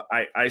 Yeah,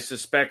 I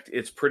suspect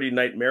it's pretty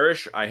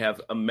nightmarish. I have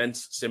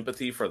immense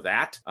sympathy for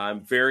that.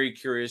 I'm very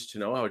curious to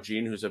know how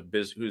Gene,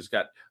 who's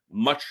got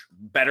much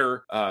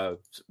better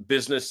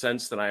business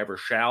sense than I ever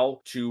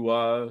shall,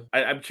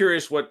 I'm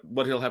curious what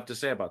he'll have to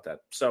say about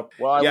that. So,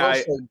 well, I will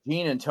say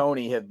Gene and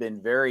Tony have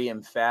been very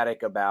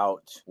emphatic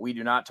about we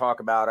do not talk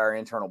about our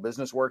internal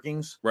business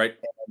workings. Right.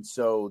 And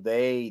so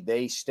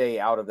they stay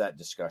out of that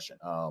discussion,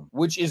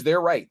 which is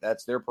their right.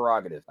 That's their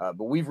prerogative.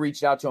 But we've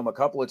reached out to them a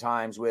couple of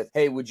times with,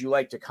 hey, would you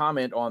like to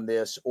comment on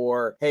this?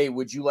 Or, hey,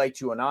 would you like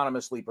to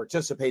anonymously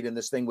participate in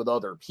this thing with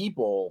other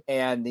people?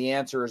 And the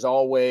answer is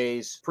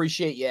always,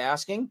 appreciate you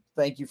asking.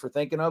 Thank you for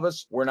thinking of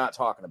us. We're not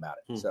talking about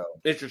it. So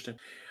interesting.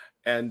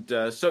 And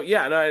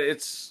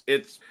it's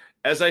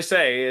as I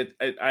say,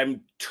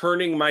 I'm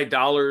turning my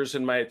dollars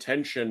and my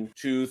attention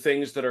to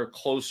things that are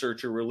closer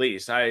to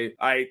release. I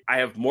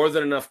have more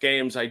than enough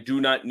games. I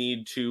do not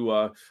need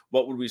to,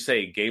 what would we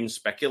say, game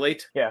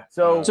speculate? Yeah.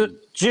 So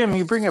Jim,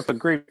 you bring up a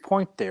great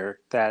point there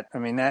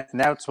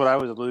that's what I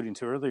was alluding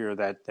to earlier,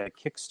 that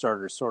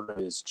Kickstarter sort of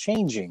is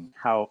changing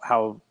how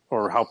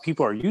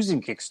people are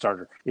using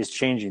Kickstarter is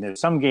changing. There's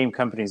some game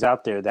companies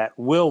out there that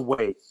will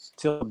wait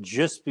till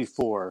just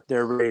before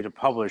they're ready to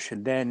publish,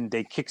 and then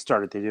they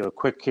kickstart it. They do a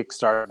quick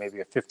Kickstart, maybe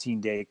a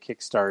 15-day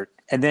Kickstart,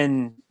 and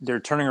then they're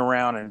turning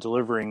around and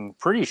delivering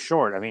pretty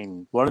short. I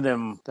mean, one of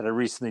them that I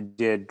recently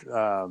did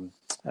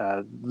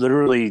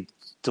literally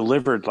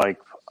delivered like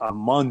a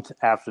month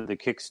after the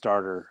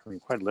Kickstarter, I mean,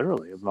 quite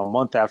literally, a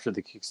month after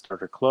the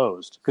Kickstarter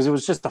closed, because it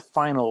was just a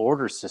final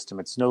order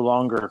system. It's no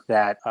longer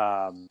that,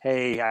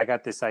 hey, I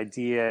got this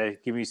idea,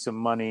 give me some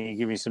money,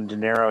 give me some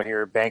dinero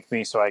here, bank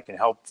me so I can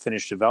help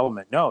finish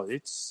development. No,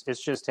 it's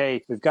just,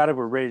 hey, we've got it,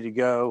 we're ready to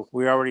go.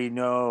 We already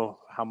know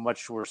how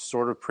much we're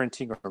sort of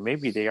printing, or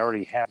maybe they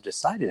already have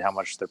decided how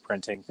much they're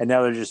printing, and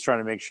now they're just trying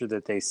to make sure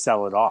that they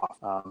sell it off,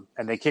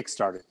 and they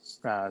kickstarted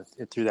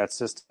through that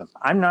system.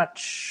 I'm not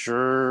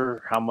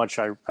sure how much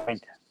I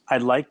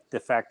like the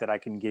fact that I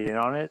can get in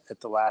on it at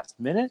the last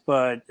minute,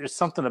 but there's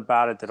something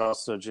about it that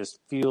also just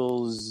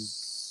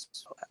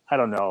feels, I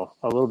don't know,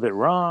 a little bit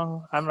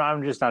wrong.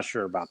 I'm just not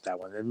sure about that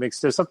one.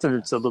 There's something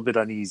that's a little bit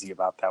uneasy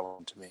about that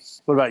one to me.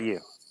 What about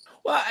you?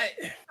 Well,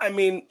 I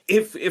mean,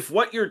 if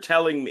what you're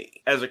telling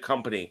me as a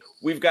company,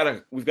 we've got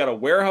a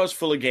warehouse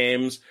full of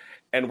games,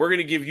 and we're going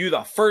to give you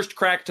the first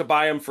crack to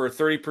buy them for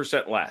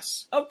 30%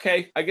 less.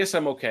 Okay, I guess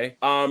I'm okay.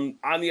 On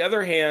the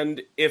other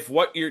hand, if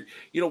what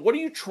what are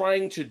you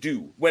trying to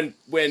do? When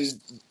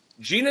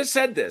Gina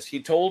said this,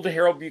 he told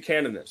Harold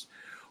Buchanan this.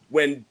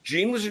 When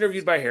Gene was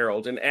interviewed by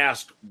Harold and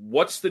asked,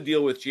 what's the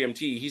deal with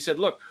GMT? He said,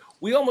 look,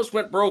 we almost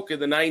went broke in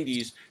the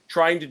 90s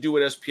trying to do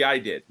what SPI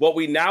did. What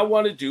we now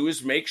want to do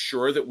is make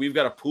sure that we've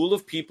got a pool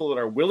of people that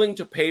are willing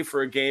to pay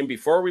for a game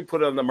before we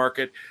put it on the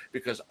market,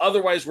 because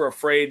otherwise we're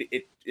afraid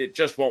it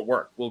just won't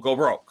work. We'll go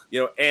broke.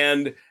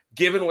 And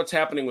given what's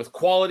happening with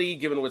quality,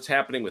 given what's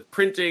happening with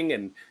printing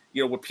and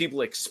what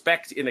people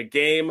expect in a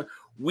game,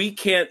 we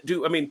can't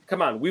do. I mean,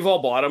 come on. We've all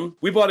bought them.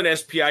 We bought an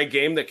SPI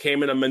game that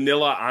came in a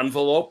manila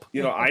envelope.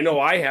 I know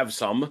I have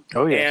some.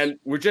 Oh, yes. And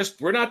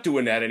we're not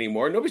doing that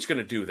anymore. Nobody's going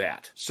to do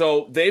that.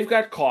 So they've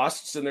got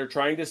costs, and they're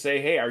trying to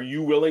say, hey, are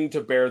you willing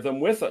to bear them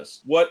with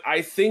us? What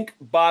I think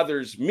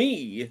bothers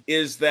me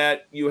is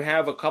that you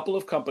have a couple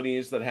of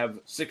companies that have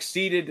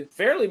succeeded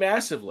fairly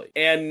massively.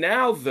 And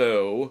now,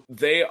 though,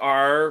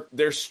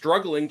 they're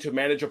struggling to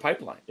manage a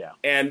pipeline. Yeah.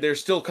 And they're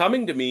still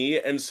coming to me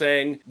and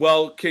saying,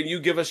 well, can you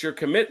give us your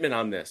commitment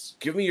on this?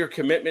 Give me your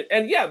commitment.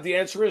 And yeah, the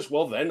answer is,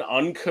 well, then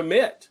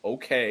uncommit.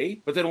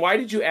 Okay. But then why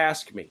did you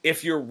ask me?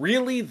 If you're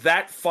really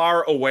that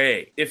far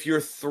away, if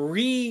you're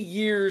 3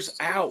 years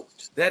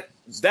out,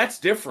 that's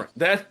different.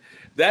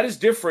 That is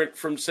different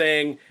from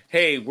saying,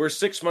 hey, we're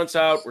 6 months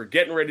out, we're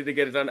getting ready to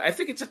get it done. I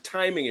think it's a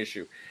timing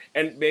issue.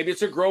 And maybe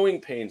it's a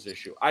growing pains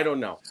issue. I don't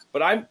know.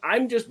 But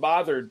I'm just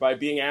bothered by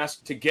being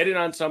asked to get in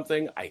on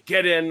something. I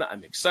get in,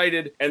 I'm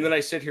excited, and then I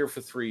sit here for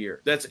 3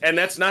 years.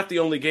 That's not the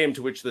only game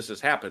to which this has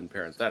happened,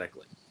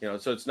 parenthetically.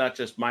 So it's not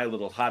just my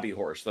little hobby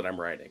horse that I'm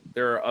riding.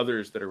 There are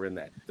others that are in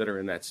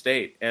that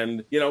state.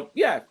 And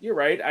yeah, you're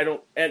right. I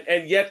don't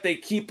and yet they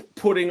keep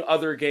putting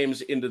other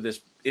games into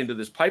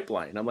this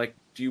pipeline. I'm like,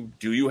 do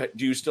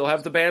you still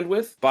have the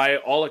bandwidth? By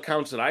all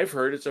accounts that I've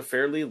heard, it's a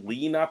fairly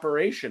lean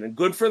operation, and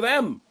good for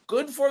them.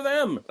 Good for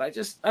them. But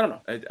I don't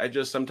know. I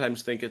just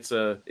sometimes think it's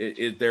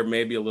there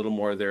may be a little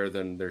more there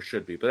than there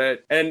should be.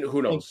 But and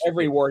who knows?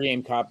 Every war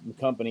game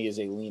company is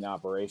a lean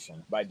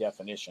operation by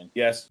definition.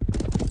 Yes.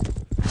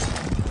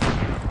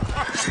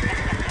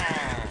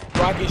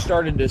 Rocky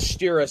started to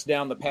steer us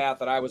down the path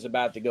that I was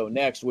about to go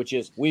next, which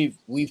is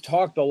we've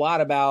talked a lot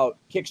about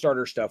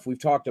Kickstarter stuff. We've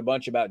talked a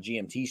bunch about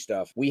GMT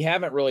stuff. We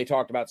haven't really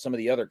talked about some of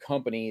the other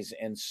companies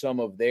and some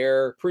of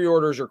their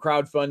pre-orders or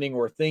crowdfunding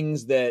or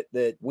things that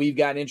we've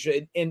gotten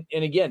interested in.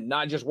 And again,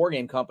 not just war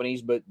game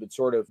companies, but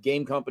sort of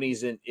game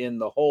companies in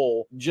the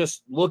whole.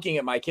 Just looking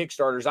at my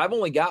Kickstarters, I've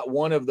only got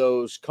one of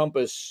those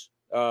Compass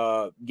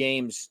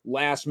games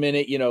last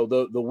minute.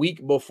 The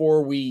week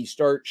before we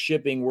start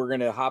shipping, we're going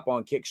to hop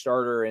on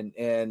Kickstarter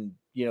and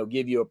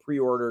give you a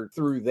pre-order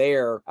through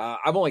there.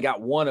 I've only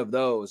got one of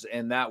those,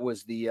 and that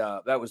was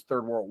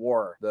Third World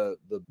War, the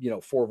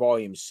 4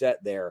 volume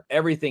set there.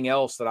 Everything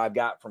else that I've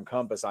got from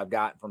Compass, I've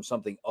got from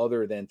something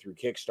other than through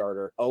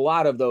Kickstarter. A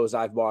lot of those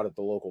I've bought at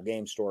the local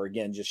game store.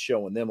 Again, just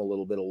showing them a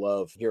little bit of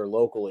love here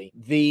locally.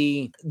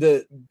 The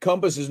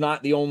Compass is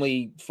not the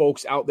only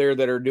folks out there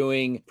that are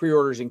doing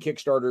pre-orders and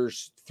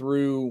Kickstarters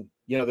through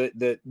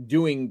the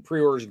doing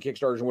pre-orders and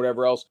Kickstarters and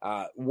whatever else.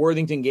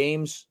 Worthington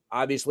Games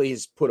obviously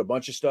has put a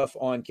bunch of stuff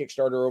on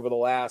Kickstarter over the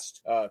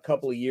last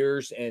couple of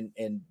years, and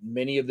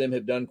many of them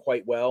have done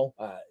quite well.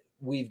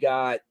 We've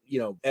got,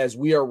 as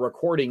we are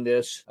recording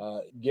this,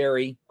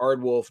 Gary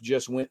Ardwolf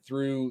just went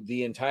through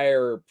the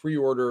entire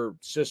pre-order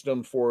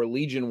system for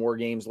Legion War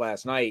Games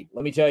last night.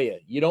 Let me tell you,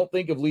 you don't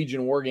think of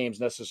Legion War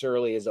Games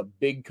necessarily as a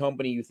big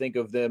company. You think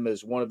of them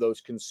as one of those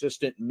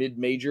consistent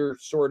mid-major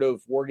sort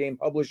of war game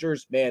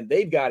publishers. Man,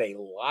 they've got a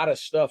lot of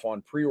stuff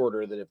on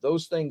pre-order that if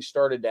those things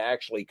started to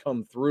actually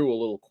come through a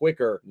little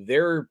quicker,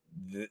 their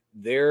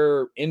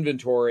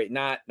inventory,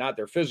 not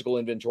their physical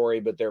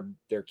inventory, but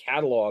their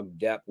catalog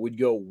depth would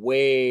go way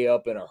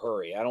up in a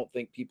hurry. I don't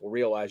think people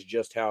realize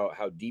just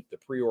how deep the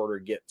pre-order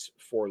gets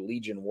for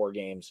Legion War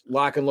Games.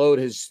 Lock and Load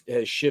has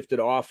shifted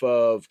off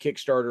of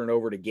Kickstarter and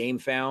over to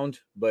GameFound,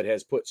 but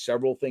has put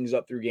several things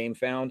up through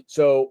GameFound.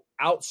 So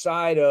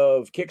outside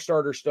of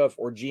Kickstarter stuff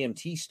or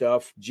GMT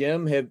stuff,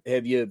 Jim,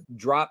 have you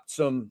dropped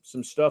some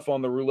stuff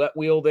on the roulette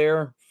wheel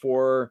there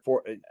for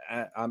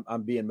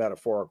I'm being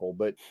metaphorical,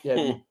 but have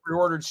you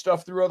pre-ordered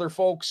stuff through other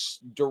folks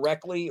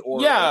directly?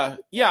 Or yeah.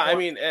 I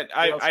mean,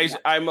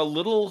 I'm a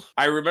little.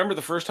 I remember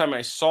the first time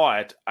I saw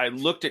it, I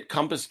looked at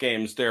Compass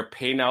Games, their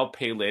pay now,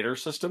 pay later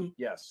system.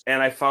 Yes,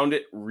 and I found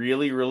it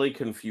really, really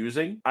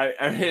confusing. I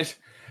mean.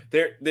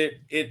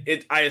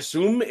 I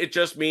assume it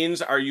just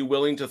means, are you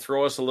willing to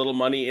throw us a little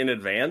money in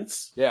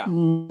advance? Yeah.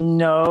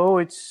 No,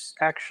 it's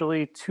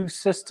actually 2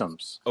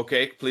 systems.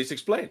 Okay, please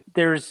explain.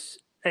 There's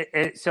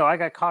So I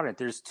got caught in it.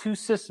 There's two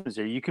systems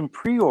there. You can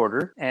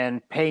pre-order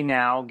and pay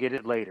now, get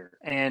it later.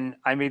 And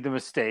I made the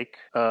mistake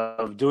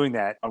of doing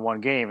that on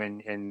one game,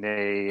 and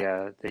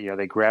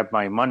they grabbed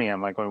my money.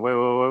 I'm like, going,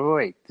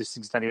 wait, this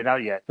thing's not even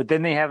out yet. But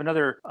then they have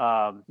another,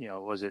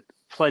 was it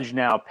Pledge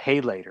Now, Pay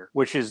Later,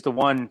 which is the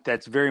one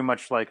that's very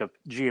much like a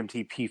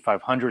GMT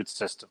P500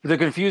 system. The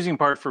confusing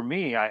part for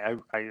me, I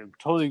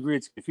totally agree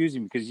it's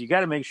confusing because you got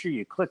to make sure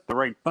you click the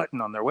right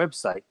button on their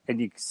website and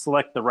you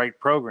select the right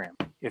program.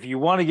 If you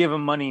want to give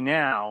them money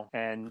now,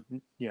 and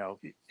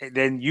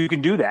then you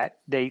can do that.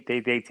 They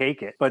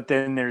take it. But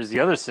then there's the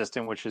other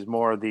system, which is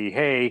more the,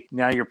 hey,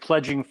 now you're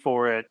pledging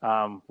for it.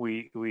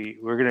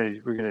 We're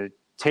gonna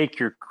take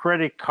your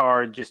credit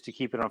card just to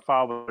keep it on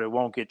file, but it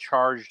won't get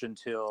charged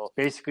until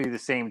basically the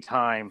same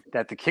time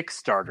that the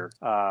Kickstarter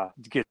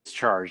gets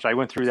charged. I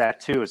went through that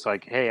too. It's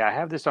like, hey, I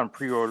have this on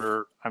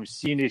pre-order. I'm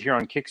seeing it here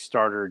on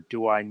Kickstarter.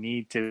 Do I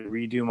need to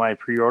redo my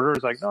pre-order?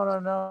 It's like,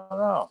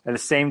 no. And the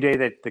same day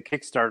that the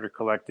Kickstarter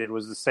collected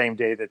was the same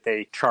day that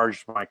they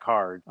charged my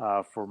card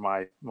for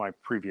my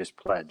previous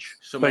pledge.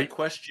 So my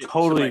question,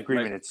 totally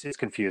agreement. It's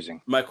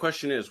confusing. My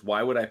question is,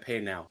 why would I pay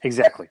now?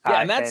 Exactly.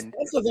 Yeah, and that's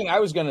the thing I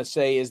was going to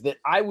say is that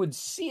I would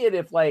see it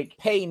if like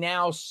pay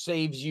now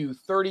saves you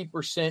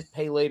 30%,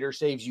 pay later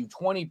saves you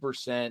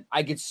 20%.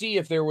 I could see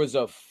if there was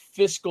a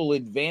fiscal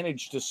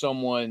advantage to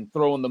someone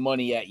throwing the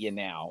money at you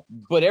now.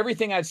 But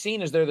everything I've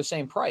seen is they're the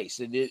same price.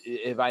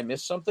 If I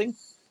missed something?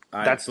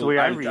 That's the way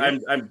I read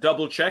it. I'm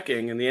double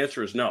checking, and the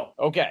answer is no.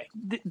 Okay.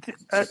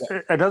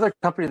 Another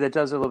company that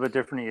does it a little bit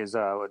differently is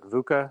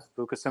VUCA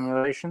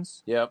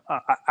Simulations. Yep.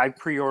 I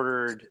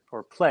pre-ordered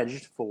or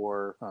pledged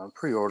for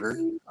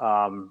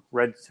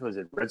Red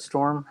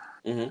Storm.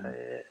 Mm-hmm.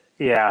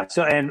 Yeah.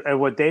 So and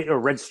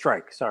Red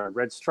Strike. Sorry,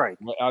 Red Strike.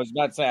 I was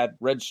about to say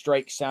Red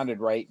Strike sounded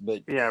right,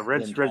 but yeah,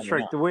 Red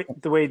Strike.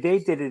 The way they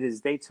did it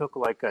is they took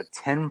like a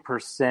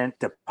 10%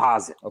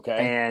 deposit.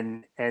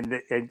 Okay.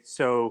 And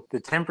so the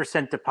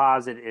 10%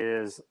 deposit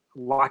is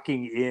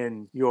locking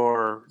in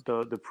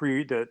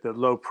the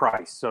low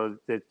price. So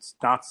it's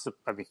not,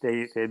 I mean,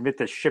 they admit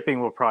the shipping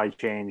will probably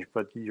change,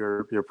 but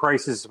your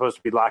price is supposed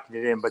to be locking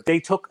it in. But they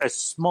took a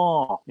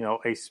small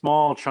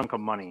chunk of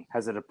money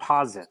as a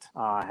deposit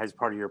as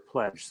part of your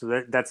pledge.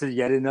 So that's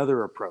yet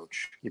another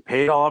approach. You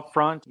pay it all up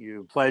front,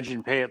 you pledge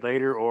and pay it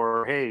later,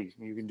 or hey,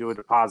 you can do a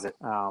deposit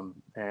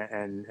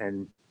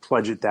and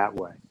pledge it that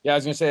way. Yeah, I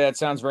was going to say that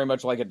sounds very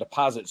much like a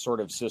deposit sort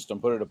of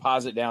system. Put a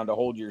deposit down to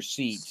hold your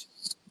seat.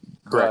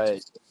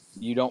 Correct.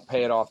 But you don't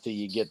pay it off till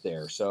you get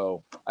there.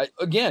 So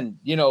again,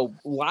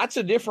 lots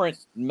of different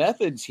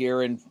methods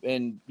here. And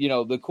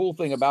the cool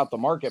thing about the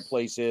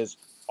marketplace is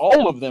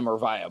all of them are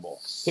viable.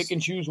 Pick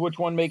and choose which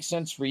one makes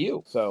sense for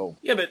you. So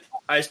yeah, but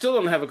I still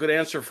don't have a good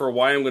answer for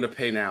why I'm going to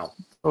pay now.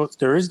 Oh,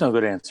 there is no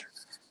good answer.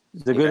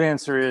 The good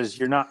answer is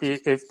you're not,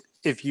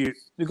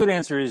 the good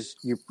answer is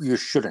you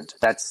shouldn't.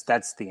 That's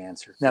the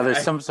answer. Now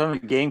there's some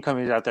game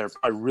companies out there that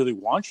probably really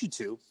want you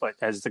to, but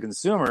as the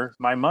consumer,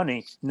 my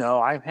money,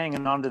 no, I'm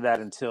hanging on to that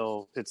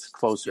until it's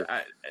closer.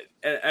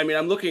 I mean,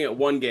 I'm looking at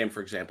one game,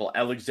 for example,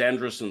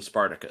 Alexandros and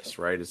Spartacus,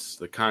 right? It's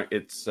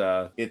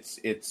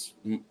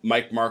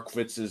Mike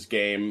Markowitz's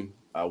game.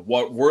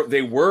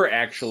 They were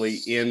actually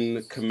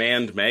in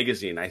Command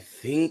Magazine. I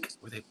think,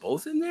 were they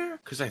both in there?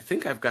 Because I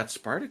think I've got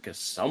Spartacus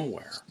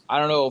somewhere. I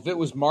don't know if it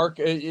was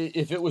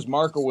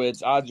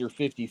Markowitz, odds are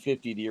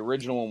 50-50. The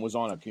original one was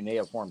on a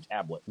cuneiform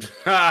tablet.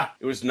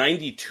 It was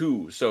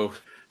 92. So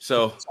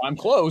I'm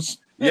close.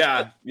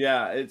 yeah.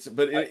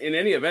 But in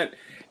any event,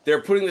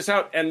 they're putting this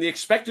out, and the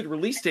expected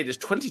release date is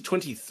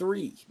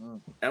 2023.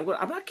 And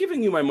I'm not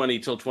giving you my money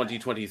till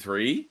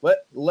 2023.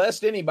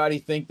 Lest anybody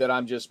think that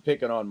I'm just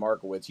picking on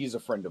Markowitz. He's a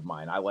friend of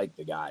mine. I like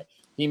the guy.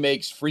 He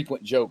makes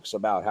frequent jokes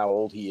about how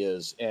old he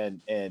is,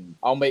 and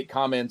I'll make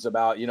comments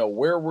about,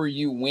 where were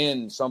you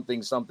when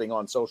something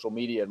on social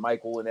media, and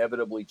Mike will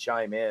inevitably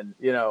chime in.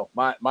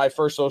 My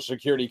first Social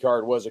Security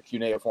card was a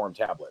cuneiform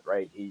tablet,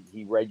 right?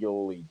 He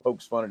regularly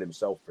pokes fun at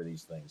himself for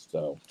these things.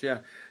 So yeah.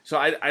 So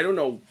I don't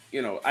know,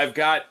 I've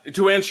got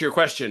to answer your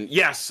question.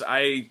 Yes,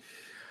 I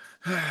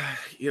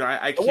can't.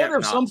 I wonder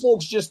if some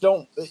folks just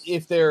don't,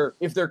 if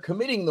they're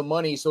committing the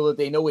money so that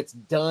they know it's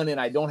done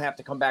and I don't have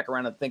to come back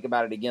around and think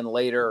about it again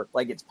later.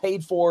 Like it's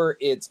paid for.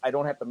 I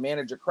don't have to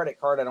manage a credit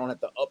card. I don't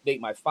have to update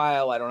my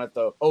file. I don't have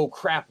to, oh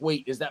crap,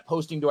 wait, is that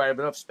posting? Do I have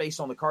enough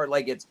space on the card?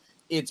 Like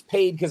it's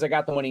paid because I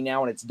got the money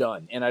now and it's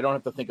done. And I don't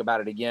have to think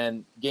about it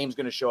again. Game's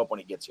going to show up when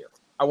it gets here.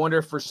 I wonder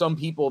if for some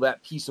people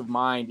that peace of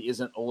mind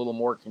isn't a little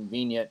more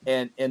convenient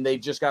and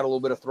they've just got a little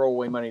bit of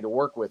throwaway money to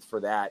work with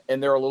for that.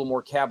 And they're a little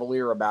more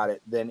cavalier about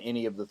it than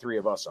any of the three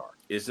of us are.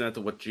 Isn't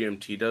that what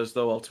GMT does,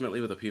 though,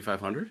 ultimately with a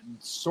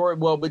P500?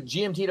 Well, but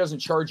GMT doesn't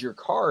charge your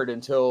card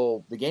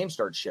until the game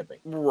starts shipping.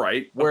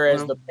 Right.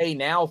 Whereas the pay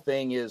now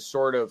thing is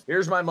sort of,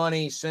 here's my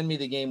money, send me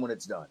the game when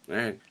it's done. All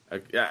right.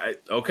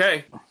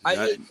 Okay.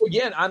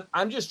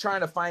 I'm just trying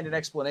to find an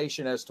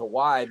explanation as to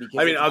why. Because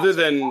I mean, other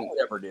than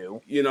ever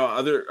do,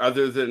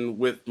 other than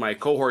with my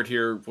cohort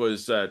here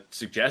was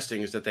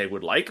suggesting is that they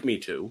would like me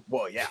to.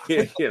 Well, yeah.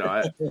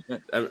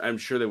 I'm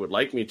sure they would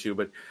like me to,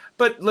 but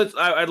but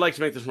I'd like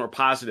to make this more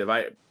positive.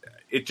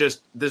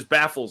 This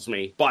baffles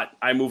me, but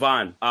I move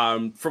on.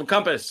 From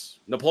Compass,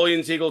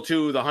 Napoleon's Eagle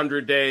 2, The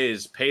 100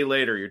 Days, pay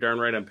later. You're darn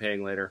right I'm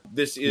paying later.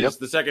 This is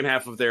the second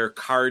half of their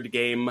card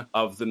game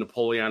of the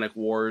Napoleonic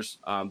Wars.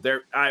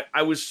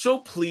 I was so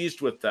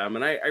pleased with them,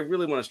 and I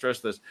really want to stress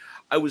this.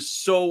 I was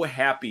so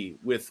happy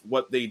with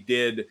what they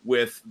did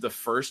with the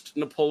first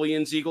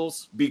Napoleon's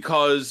Eagles,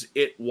 because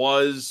it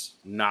was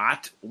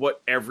not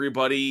what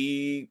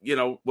everybody,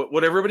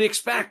 what everybody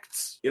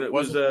expects. It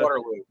was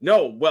Waterloo.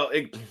 No, well,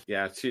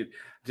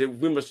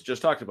 we must have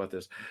just talked about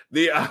this.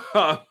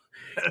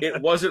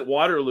 It wasn't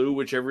Waterloo,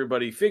 which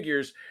everybody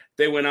figures.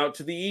 They went out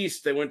to the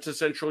east. They went to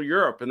Central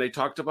Europe, and they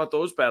talked about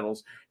those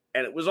battles,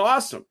 and it was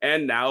awesome.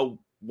 And now,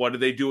 what do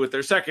they do with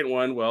their second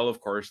one? Well, of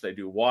course, they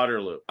do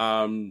Waterloo.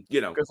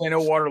 Because they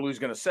know Waterloo's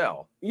going to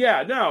sell.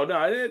 Yeah, no,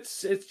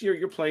 it's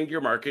you're playing to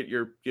your market.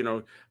 You're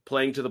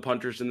playing to the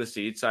punters in the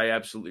seats. I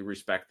absolutely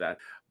respect that.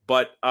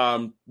 But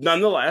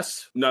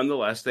nonetheless,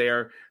 they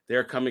are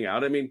coming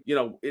out. I mean,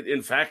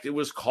 in fact, it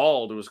was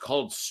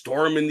called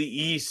Storm in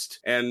the East.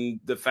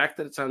 And the fact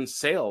that it's on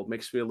sale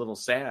makes me a little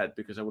sad,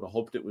 because I would have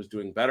hoped it was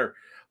doing better.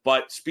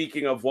 But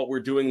speaking of what we're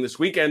doing this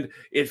weekend,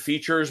 it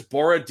features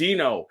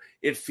Borodino.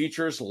 It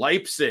features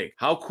Leipzig.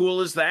 How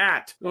cool is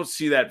that? I don't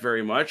see that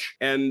very much.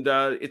 And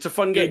it's a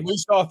fun game. We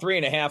saw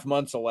 3.5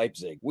 months of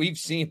Leipzig. We've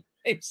seen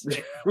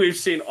We've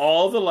seen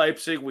all the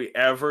Leipzig we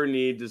ever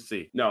need to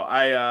see. No,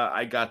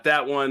 I got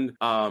that one.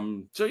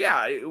 So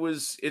yeah,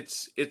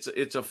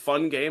 it's a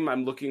fun game.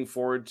 I'm looking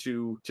forward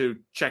to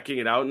checking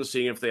it out and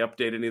seeing if they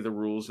update any of the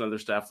rules and other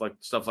stuff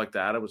like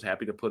that. I was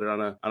happy to put it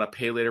on a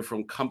pay later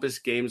from Compass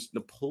Games,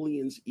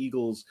 Napoleon's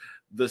Eagles,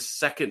 the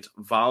second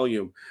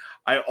volume.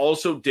 I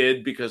also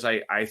did, because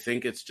I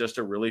think it's just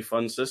a really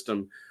fun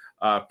system,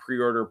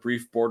 pre-order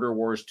Brief Border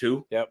Wars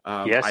 2. Yep.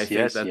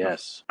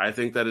 Yes. I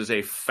think that is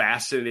a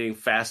fascinating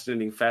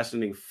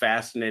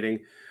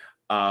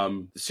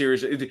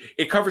series.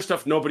 It covers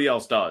stuff nobody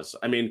else does.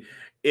 I mean,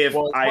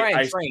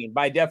 Brian Train,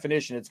 by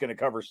definition, it's going to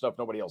cover stuff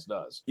nobody else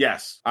does.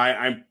 Yes,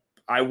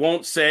 I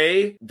won't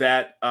say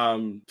that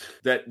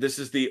that this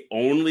is the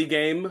only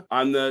game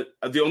on the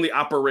only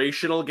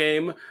operational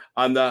game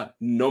on the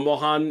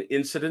Nomonhan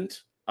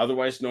incident,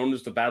 otherwise known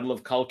as the Battle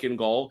of Khalkhin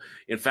Gol.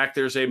 In fact,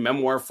 there's a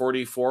Memoir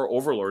 44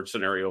 Overlord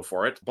scenario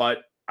for it,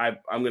 but I'm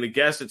going to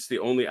guess it's the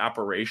only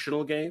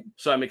operational game.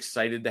 So I'm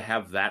excited to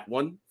have that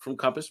one from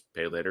Compass.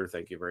 Pay later.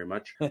 Thank you very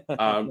much.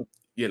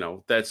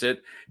 That's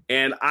it.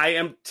 And I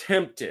am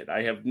tempted.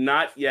 I have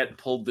not yet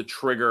pulled the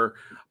trigger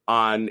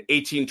on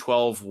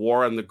 1812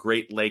 War on the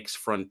Great Lakes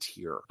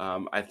Frontier.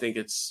 I think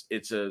it's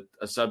a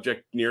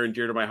subject near and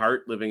dear to my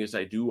heart, living as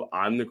I do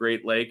on the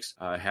Great Lakes,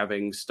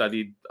 having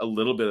studied a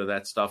little bit of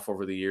that stuff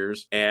over the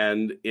years.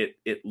 And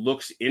it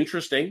looks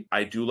interesting.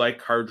 I do like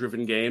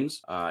card-driven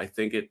games. I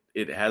think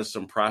it has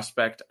some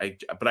prospect,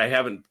 but I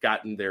haven't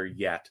gotten there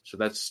yet. So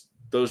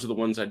those are the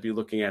ones I'd be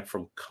looking at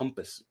from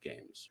Compass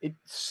Games. It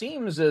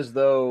seems as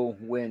though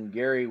when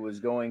Gary was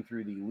going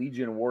through the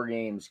Legion War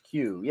Games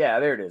queue,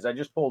 there it is. I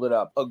just pulled it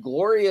up. A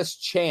Glorious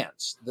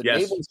Chance, the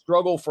naval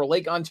struggle for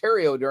Lake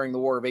Ontario during the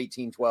War of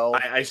 1812.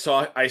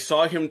 I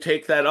saw him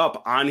take that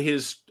up on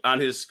his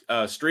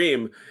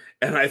stream.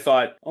 And I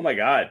thought, oh my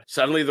God,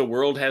 suddenly the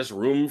world has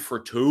room for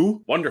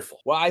two? Wonderful.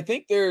 Well, I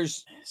think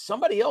there's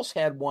somebody else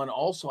had one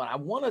also. And I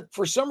want to,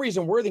 for some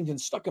reason, Worthington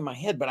stuck in my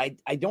head, but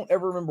I don't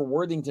ever remember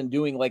Worthington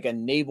doing like a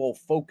naval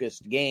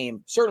focused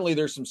game. Certainly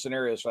there's some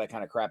scenarios for that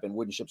kind of crap in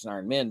Wooden Ships and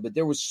Iron Men, but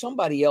there was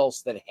somebody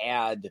else that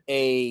had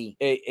a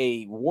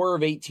War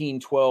of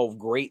 1812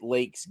 Great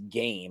Lakes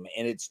game,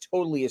 and it's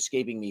totally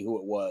escaping me who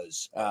it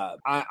was.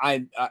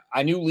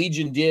 I knew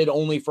Legion did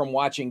only from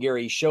watching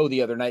Gary's show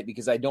the other night,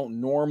 because I don't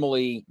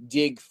normally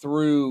dig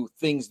through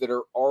things that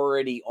are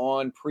already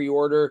on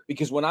pre-order,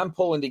 because when I'm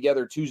pulling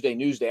together Tuesday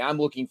Newsday, I'm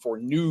looking for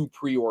new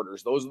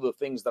pre-orders. Those are the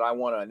things that I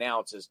want to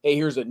announce is, hey,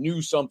 here's a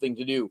new something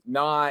to do,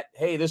 not,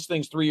 hey, this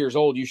thing's 3 years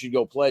old, you should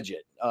go pledge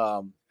it.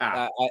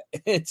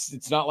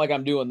 It's not like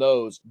I'm doing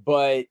those,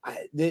 but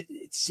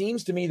it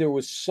seems to me there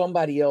was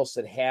somebody else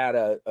that had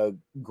a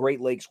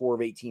Great Lakes War of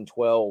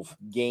 1812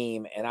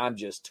 game, and I'm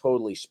just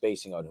totally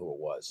spacing on who it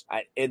was.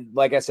 And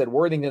like I said,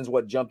 Worthington's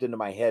what jumped into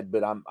my head,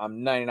 but I'm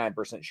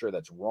 99% sure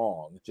that's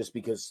wrong, just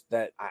because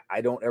that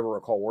I don't ever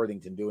recall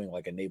Worthington doing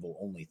like a naval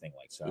only thing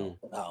like so.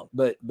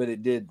 But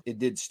it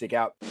did stick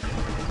out.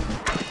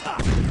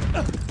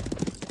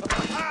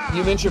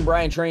 You mentioned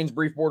Brian Train's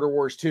Brief Border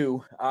Wars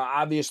 2.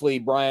 Obviously,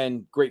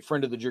 Brian, great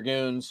friend of the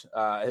Dragoons,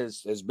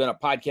 has been a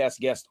podcast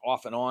guest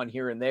off and on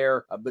here and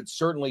there, but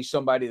certainly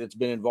somebody that's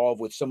been involved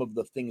with some of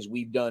the things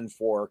we've done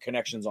for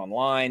Connections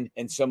Online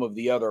and some of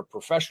the other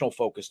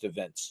professional-focused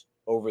events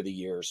over the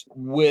years.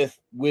 With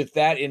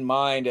that in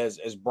mind,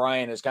 as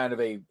Brian is kind of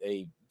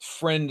a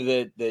friend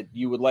that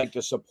you would like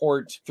to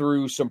support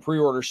through some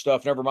pre-order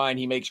stuff, never mind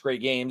he makes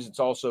great games, it's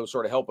also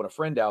sort of helping a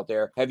friend out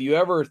there. Have you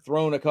ever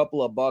thrown a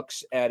couple of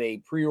bucks at a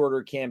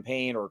pre-order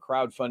campaign or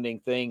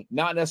crowdfunding thing,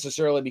 not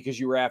necessarily because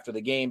you were after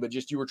the game, but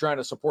just you were trying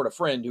to support a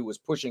friend who was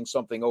pushing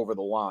something over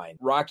the line?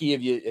 Rocky,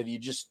 have you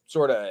just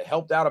sort of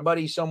helped out a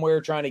buddy somewhere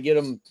trying to get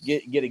him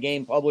get a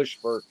game published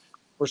for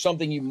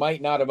something you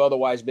might not have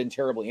otherwise been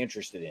terribly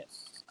interested in?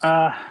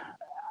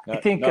 I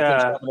think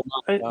I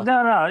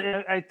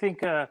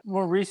think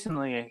more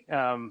recently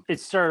it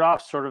started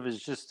off sort of as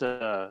just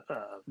when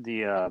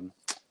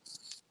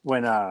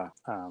what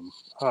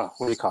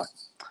do you call it?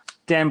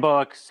 Dan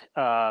Buck's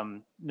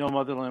No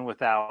Motherland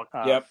Without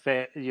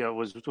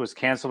was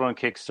canceled on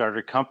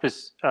Kickstarter.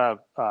 Compass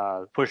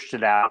pushed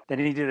it out. Then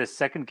he did a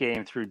second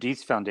game through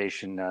Dietz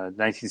Foundation,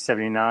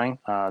 1979,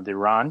 the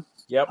Iran.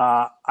 Yep.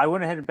 I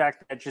went ahead and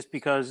backed that just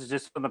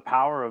from the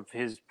power of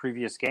his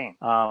previous game.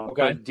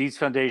 But Dietz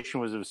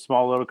Foundation was a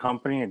small little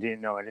company. I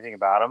didn't know anything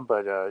about him,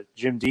 but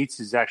Jim Dietz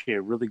is actually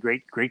a really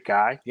great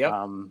guy. Yep.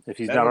 If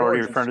he's not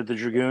already a friend of the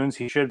Dragoons,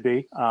 he should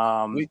be.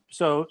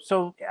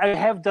 So I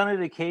have done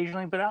it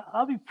occasionally, but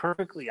I'll be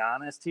perfectly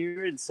honest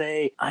here and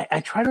say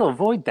I try to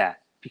avoid that.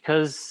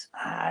 Because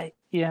I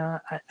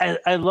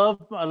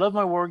love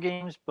my war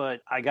games,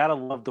 but I gotta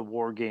love the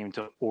war game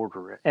to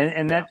order it,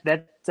 and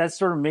that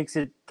sort of makes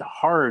it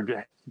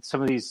hard. Some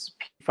of these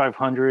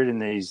P500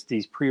 and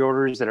these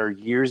pre-orders that are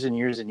years and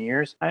years and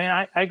years. I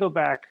mean, I go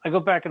back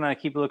and I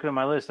keep looking at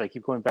my list. I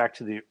keep going back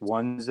to the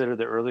ones that are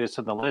the earliest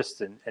on the list,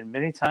 and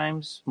many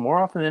times, more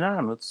often than not,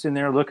 I'm sitting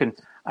there looking.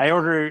 I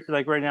order,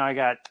 like right now, I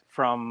got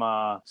from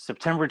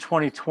September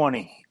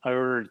 2020. I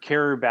ordered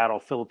Carrier Battle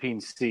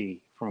Philippine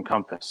Sea from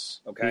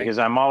Compass. Okay. Because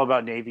I'm all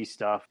about Navy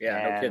stuff. Yeah,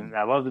 and no kidding.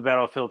 I love the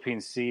Battle of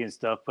Philippine Sea and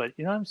stuff. But,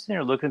 I'm sitting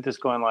there looking at this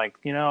going like,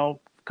 a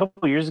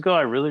couple of years ago,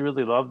 I really,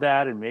 really loved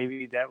that. And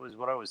maybe that was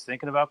what I was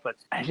thinking about. But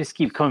I just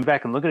keep coming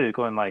back and looking at it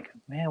going like,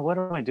 man, what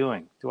am I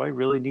doing? Do I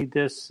really need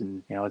this?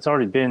 And, it's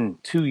already been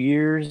 2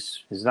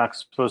 years. It was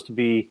supposed to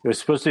be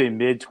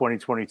mid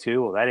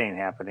 2022. Well, that ain't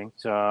happening.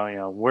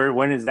 So,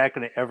 when is that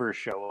going to ever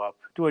show up?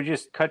 Do I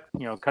just cut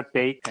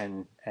bait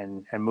and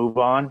move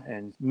on?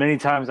 And many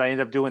times I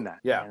end up doing that.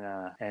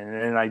 Yeah. And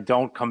then I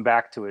don't come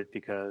back to it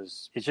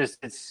because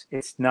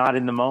it's not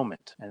in the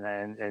moment.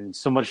 And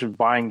so much of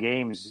buying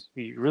games,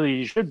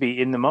 you should be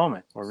in the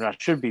moment, or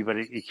not should be, but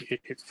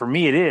it for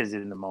me, it is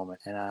in the moment.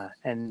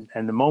 And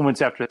the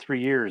moments after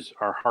 3 years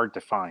are hard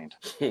to find.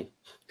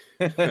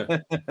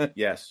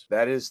 Yes,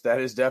 that is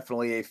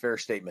definitely a fair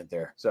statement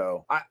there.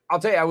 So I'll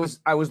tell you,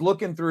 I was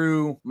looking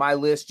through my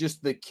list,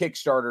 just the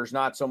Kickstarters,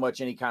 not so much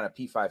any kind of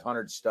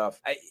P500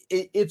 stuff.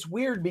 It's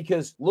weird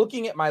because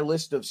looking at my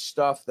list of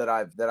stuff that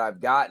I've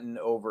gotten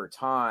over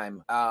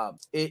time,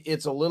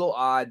 it's a little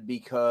odd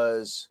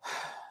because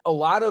a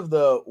lot of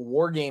the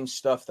war game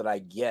stuff that I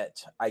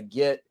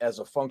get as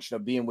a function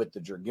of being with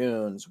the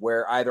Dragoons,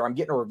 where either I'm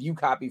getting a review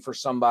copy for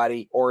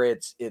somebody, or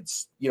it's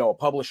a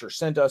publisher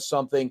sent us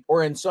something,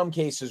 or in some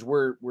cases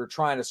we're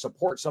trying to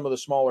support some of the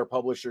smaller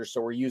publishers,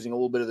 so we're using a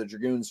little bit of the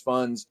Dragoons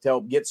funds to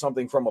help get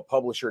something from a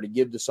publisher to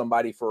give to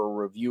somebody for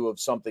a review of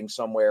something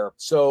somewhere.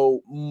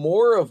 So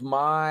more of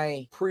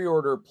my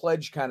pre-order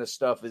pledge kind of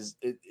stuff is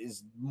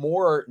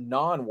more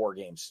non-war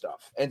game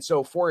stuff. And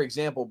so, for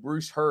example,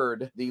 Bruce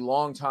Hurd, the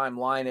longtime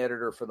line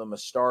editor for the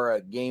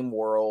Mystara game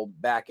world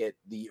back at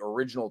the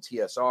original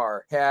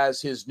TSR,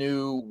 has his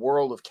new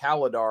World of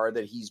Kaladar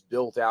that he's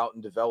built out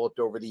and developed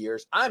over the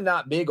years. I'm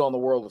not big on the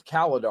World of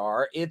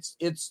Kaladar.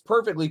 It's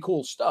perfectly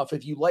cool stuff.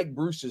 If you like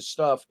Bruce's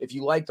stuff, if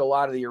you liked a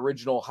lot of the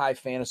original high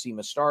fantasy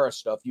Mystara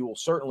stuff, you will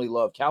certainly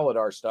love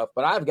Kaladar stuff.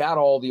 But I've got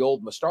all the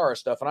old Mystara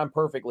stuff, and I'm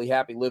perfectly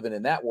happy living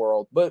in that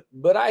world. But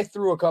I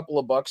threw a couple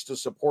of bucks to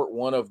support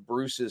one of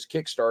Bruce's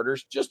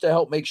Kickstarters just to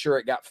help make sure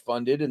it got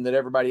funded and that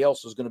everybody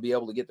else was going to be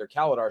able to get their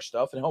Kaladar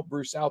stuff and help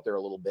Bruce out there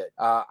a little bit.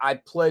 I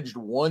pledged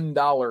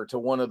 $1 to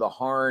one of the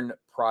Harn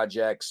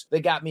projects.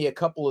 They got me a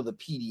couple of the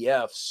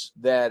PDFs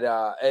that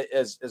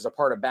as a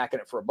part of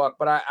backing it for $1,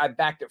 but I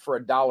backed it for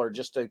 $1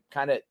 just to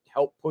kind of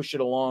help push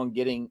it along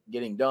getting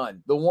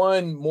done. The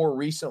one more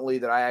recently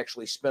that I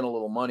actually spent a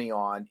little money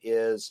on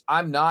is,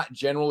 I'm not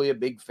generally a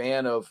big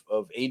fan of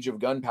Age of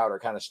Gunpowder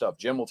kind of stuff.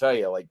 Jim will tell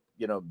you, like,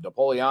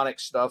 Napoleonic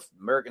stuff,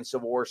 American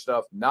Civil War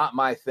stuff, not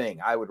my thing.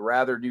 I would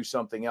rather do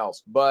something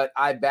else. But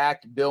I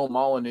backed Bill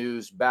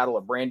Molyneux's Battle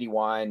of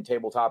Brandywine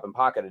Tabletop and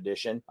Pocket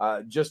Edition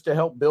just to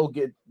help Bill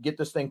get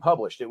this thing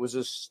published. It was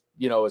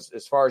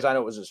as far as I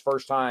know, it was his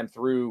first time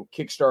through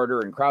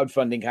Kickstarter and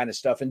crowdfunding kind of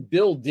stuff. And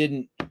Bill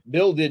didn't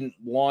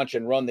launch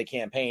and run the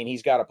campaign.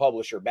 He's got a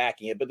publisher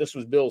backing it, but this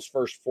was Bill's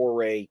first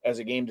foray as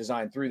a game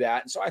design through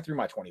that. And so I threw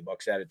my $20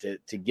 at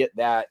it to get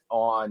that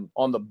on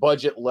the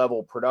budget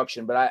level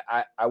production. But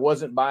I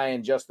wasn't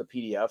buying just the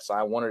PDFs.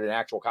 I wanted an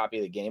actual copy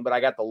of the game, but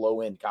I got the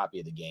low end copy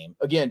of the game.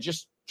 Again,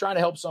 just trying to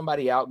help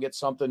somebody out, get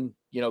something,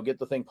 get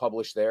the thing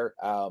published there.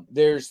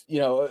 There's,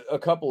 a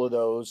couple of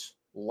those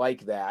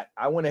like that.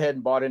 I went ahead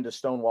and bought into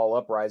Stonewall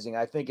Uprising.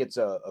 I think it's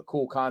a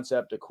cool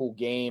concept, a cool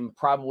game.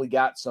 Probably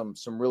got some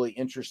really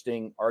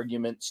interesting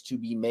arguments to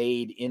be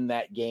made in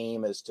that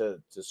game as to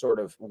sort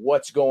of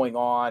what's going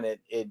on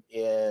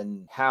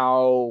and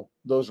how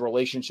those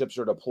relationships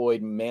are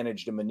deployed and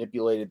managed and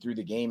manipulated through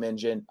the game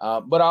engine.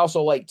 But I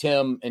also like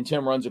Tim, and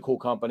Tim runs a cool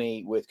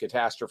company with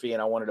Catastrophe,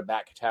 and I wanted to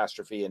back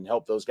Catastrophe and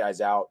help those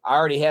guys out. I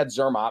already had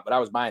Zermatt, but I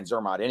was buying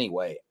Zermatt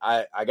anyway.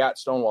 I got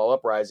Stonewall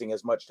Uprising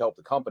as much to help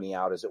the company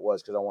out as it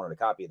was because I wanted a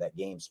copy of that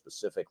game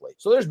specifically.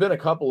 So there's been a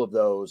couple of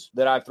those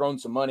that I've thrown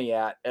some money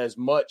at, as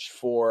much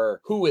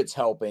for who it's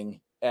helping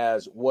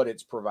as what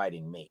it's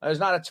providing me. There's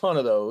not a ton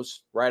of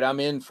those, right? I'm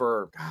in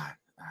for, God,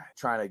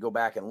 trying to go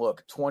back and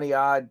look, 20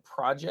 odd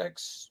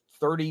projects,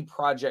 30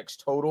 projects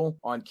total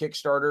on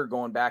Kickstarter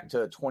going back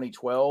to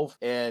 2012.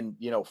 And,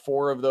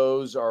 4 of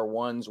those are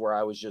ones where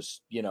I was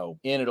just,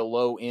 in at a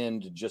low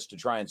end just to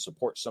try and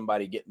support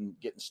somebody getting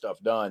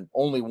stuff done.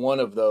 Only one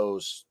of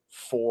those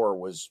 4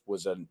 was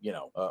a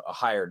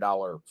higher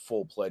dollar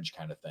full pledge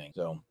kind of thing.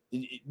 So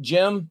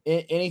Jim,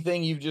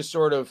 anything you've just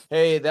sort of,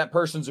 hey, that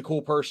person's a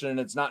cool person and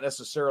it's not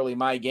necessarily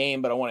my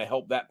game, but I want to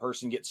help that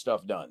person get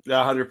stuff done?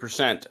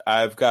 100%.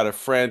 I've got a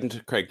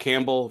friend, Craig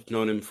Campbell,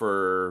 known him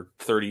for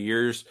 30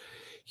 years.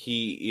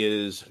 He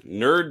is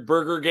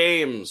Nerdburger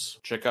Games.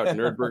 Check out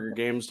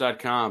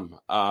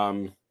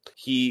nerdburgergames.com.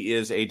 He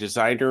is a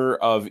designer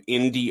of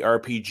indie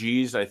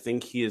RPGs. I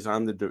think he's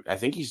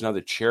now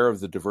the chair of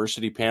the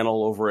diversity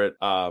panel over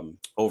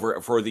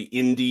for the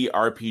indie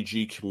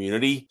RPG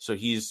community. So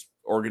he's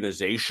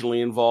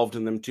organizationally involved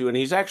in them too, and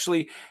he's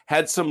actually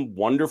had some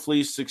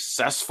wonderfully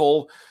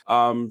successful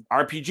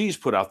RPGs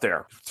put out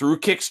there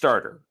through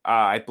Kickstarter.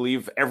 I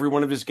believe every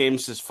one of his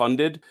games is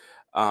funded.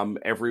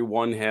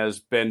 Everyone has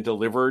been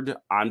delivered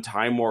on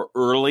time or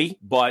early,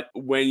 but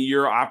when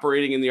you're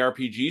operating in the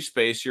RPG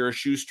space, you're a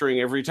shoestring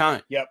every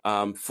time. Yep.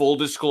 Full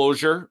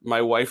disclosure,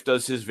 my wife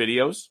does his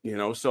videos,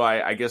 so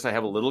I guess I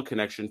have a little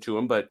connection to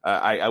him, but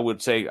I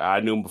would say I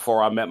knew him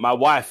before I met my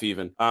wife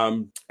even.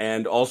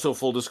 And also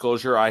full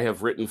disclosure, I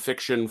have written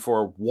fiction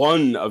for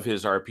one of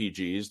his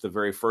RPGs, the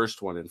very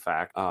first one, in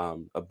fact,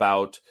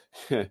 about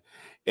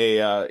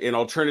an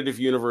alternative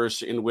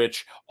universe in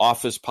which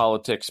office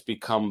politics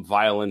become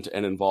violent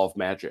and involve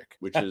magic,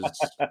 which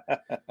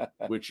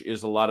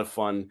is a lot of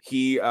fun.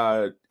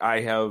 I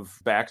have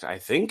backed, I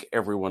think,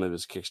 every one of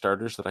his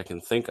Kickstarters that I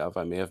can think of.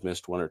 I may have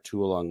missed 1 or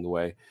 2 along the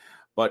way,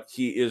 but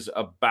he is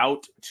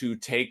about to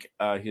take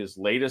his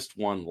latest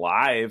one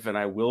live, and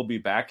I will be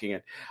backing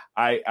it.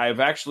 I've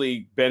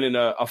actually been in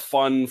a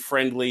fun,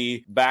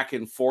 friendly back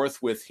and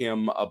forth with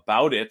him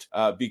about it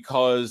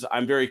because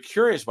I'm very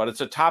curious about it.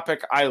 It's a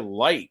topic I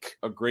like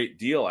a great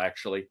deal,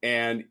 actually,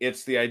 and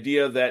it's the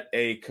idea that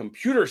a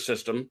computer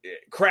system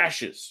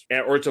crashes,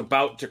 or it's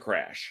about to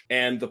crash,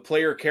 and the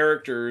player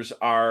characters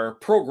are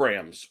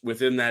programs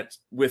within that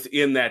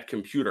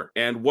computer.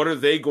 And what are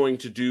they going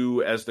to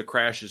do as the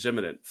crash is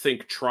imminent?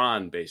 Think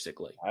Tron,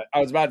 basically.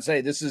 I was about to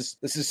say, this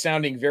is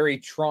sounding very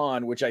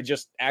Tron, which I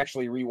just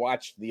actually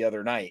rewatched the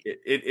other night.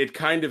 It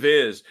kind of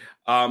is,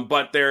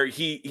 but there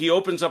he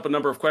opens up a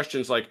number of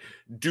questions like,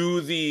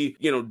 do the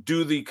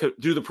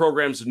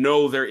programs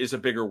know there is a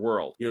bigger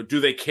world? Do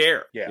they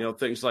care? Yeah.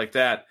 Things like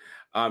that.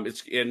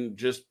 It's in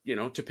just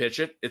to pitch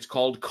it. It's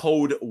called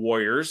Code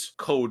Warriors.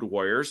 Code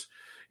Warriors.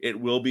 It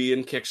will be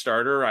in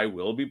Kickstarter. I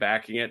will be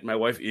backing it. My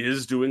wife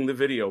is doing the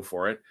video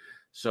for it,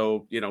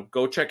 so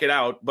go check it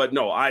out. But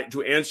no,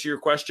 to answer your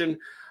question.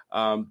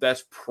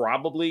 That's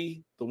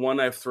probably the one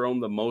I've thrown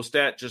the most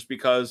at, just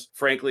because,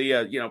 frankly,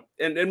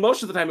 and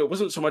most of the time it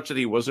wasn't so much that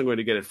he wasn't going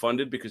to get it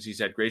funded, because he's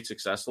had great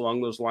success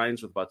along those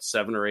lines with about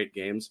 7 or 8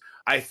 games.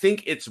 I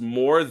think it's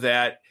more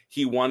that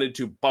he wanted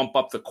to bump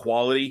up the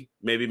quality,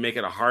 maybe make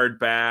it a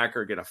hardback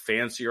or get a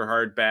fancier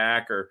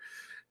hardback, or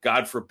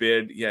God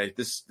forbid,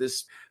 this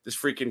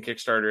freaking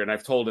Kickstarter. And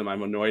I've told him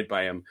I'm annoyed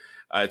by him.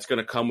 It's going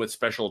to come with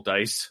special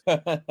dice.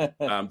 They're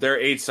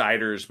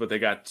 8-siders, but they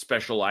got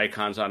special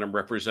icons on them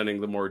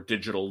representing the more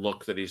digital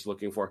look that he's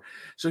looking for.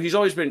 So he's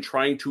always been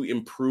trying to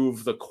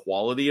improve the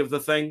quality of the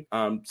thing.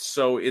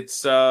 So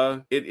it's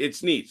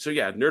neat. So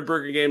yeah,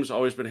 Nerdburger Games,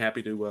 always been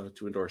happy to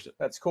endorse it.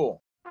 That's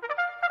cool.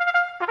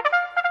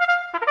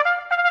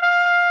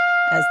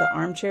 As the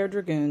Armchair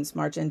Dragoons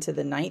march into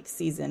the 9th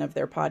season of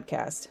their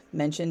podcast,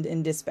 mentioned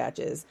in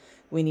dispatches,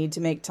 we need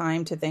to make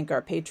time to thank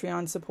our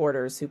Patreon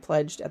supporters who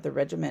pledged at the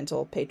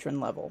regimental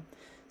patron level.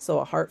 So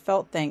a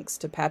heartfelt thanks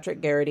to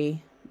Patrick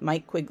Garrity,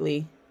 Mike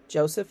Quigley,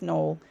 Joseph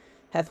Knoll,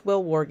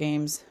 Hethwill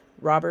Wargames,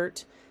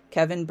 Robert,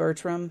 Kevin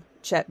Bertram,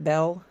 Chet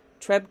Bell,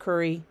 Treb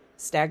Curry,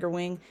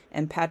 Staggerwing,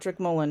 and Patrick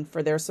Mullen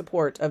for their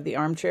support of the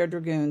Armchair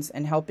Dragoons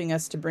and helping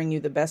us to bring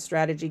you the best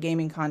strategy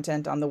gaming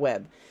content on the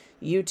web.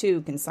 You too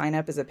can sign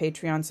up as a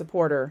Patreon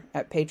supporter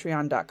at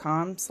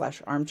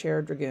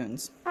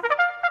patreon.com/armchairdragoons.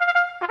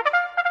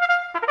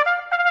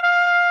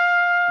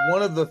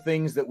 One of the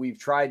things that we've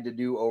tried to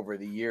do over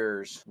the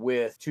years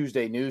with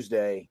Tuesday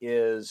Newsday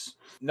is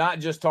not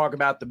just talk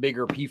about the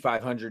bigger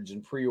P500s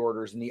and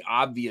pre-orders and the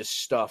obvious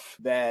stuff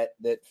that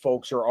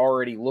folks are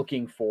already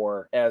looking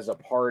for as a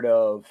part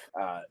of,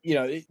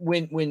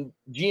 when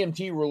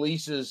GMT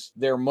releases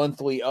their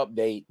monthly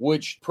update,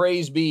 which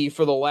praise be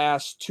for the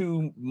last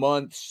 2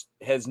 months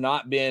has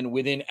not been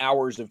within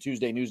hours of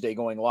Tuesday Newsday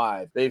going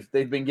live. They've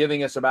been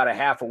giving us about a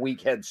half a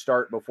week head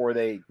start before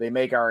they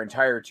make our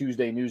entire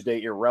Tuesday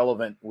Newsday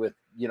irrelevant with,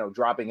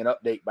 dropping an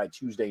update by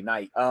Tuesday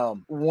night.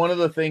 One of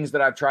the things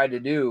that I've tried to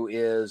do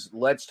is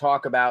let's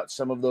talk about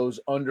some of those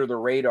under the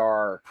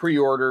radar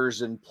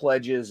pre-orders and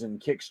pledges and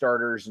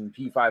Kickstarters and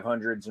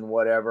P500s and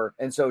whatever.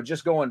 And so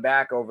just going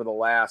back over the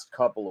last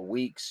couple of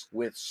weeks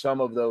with some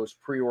of those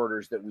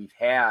pre-orders that we've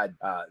had,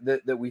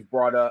 that we've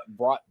brought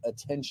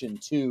attention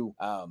to,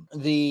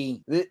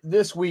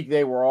 this week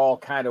they were all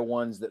kind of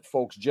ones that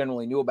folks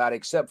generally knew about,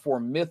 except for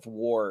Myth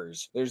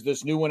Wars. There's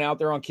this new one out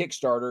there on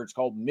Kickstarter. It's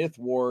called Myth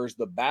Wars: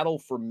 The Battle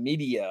for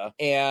Media.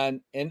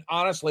 And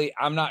honestly,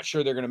 I'm not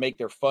sure they're going to make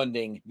their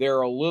funding. They're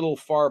a little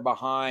far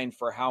behind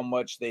for how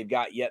much they've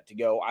got yet to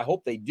go. I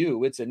hope they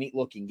do. It's a neat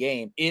looking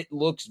game. It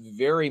looks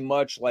very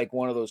much like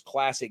one of those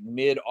classic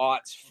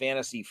mid-aughts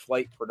Fantasy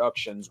Flight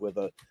productions with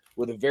a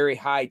very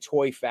high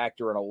toy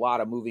factor and a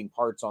lot of moving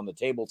parts on the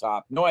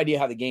tabletop. No idea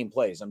how the game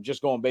plays. I'm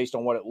just going based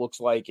on what it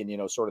looks like and,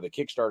 sort of the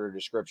Kickstarter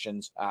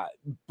descriptions.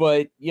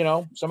 But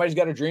somebody's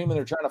got a dream and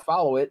they're trying to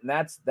follow it. And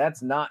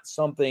that's not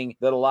something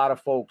that a lot of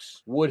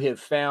folks would have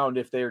found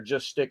if they're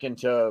just sticking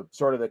to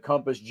sort of the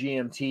Compass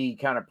GMT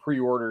kind of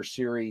pre-order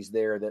series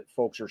there that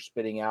folks are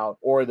spitting out,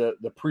 or the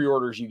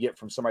pre-orders you get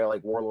from somebody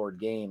like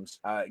Warlord Games.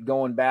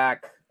 Going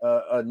back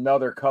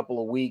another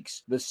couple of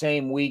weeks, the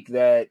same week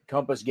that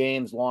Compass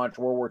Games launched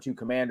World War II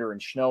Commander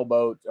and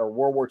Schnellboat, or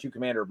World War II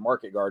Commander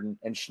Market Garden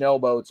and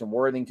Schnellboats, and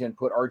Worthington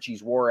put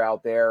Archie's War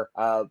out there.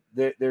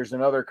 There's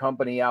another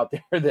company out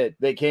there that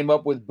they came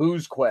up with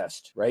Booze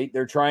Quest, right?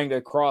 They're trying to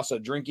cross a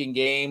drinking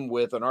game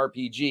with an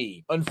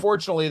RPG.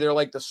 Unfortunately, they're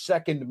like the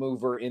second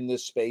mover in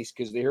this space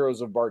because the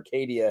Heroes of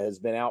Barcadia has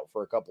been out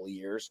for a couple of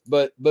years.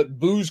 But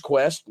Booze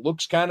Quest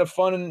looks kind of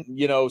fun,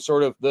 and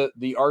sort of the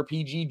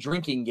RPG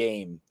drinking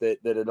game that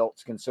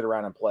adults can sit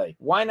around and play.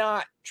 Why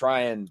not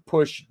try and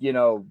push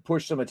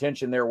some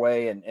attention their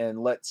way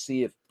and let's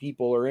see if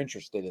people are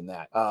interested in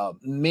that.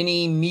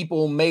 Mini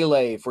Meeple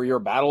Melee for your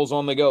battles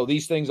on the go.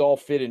 These things all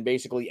fit in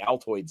basically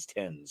Altoids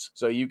tins.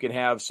 So you can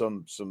have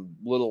some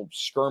little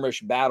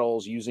skirmish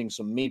battles using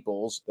some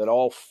meeples that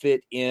all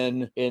fit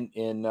in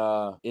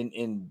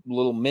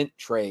little mint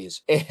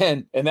trays.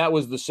 And that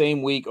was the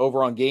same week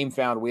over on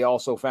GameFound. We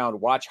also found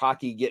Watch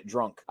Hockey Get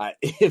Drunk.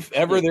 If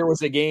ever there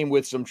was a game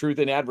with some truth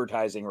in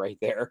advertising right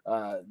there,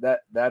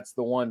 that's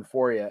the one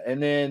for you.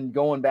 And then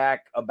going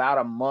back about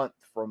a month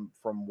from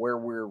where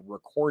we're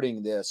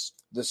recording this,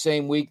 the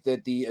same week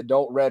that the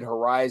Adult Red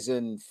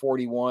Horizon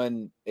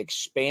 41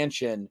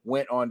 expansion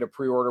went on to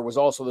pre-order was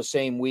also the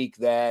same week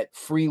that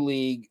Free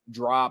League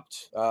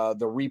dropped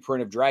the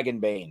reprint of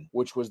Dragonbane,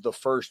 which was the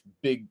first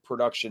big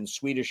production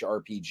Swedish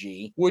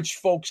RPG, which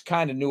folks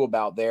kind of knew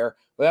about there.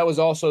 But that was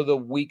also the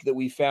week that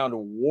we found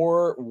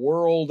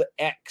World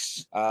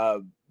X,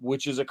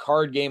 which is a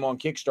card game on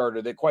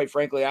Kickstarter that, quite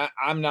frankly,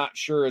 I'm not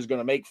sure is going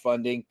to make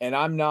funding. And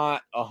I'm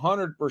not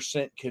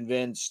 100%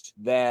 convinced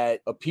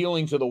that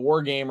appealing to the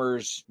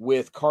wargamers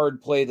with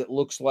card play that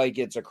looks like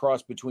it's a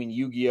cross between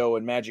Yu-Gi-Oh!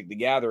 And Magic the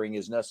Gathering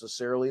is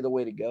necessarily the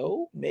way to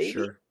go. Maybe.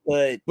 Sure.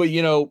 But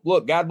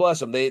look, God bless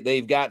them.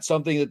 They've got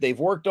something that they've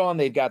worked on.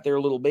 They've got their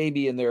little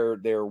baby, and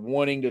they're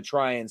wanting to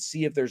try and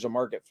see if there's a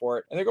market for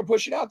it, and they're going to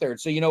push it out there. And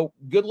so,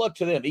 good luck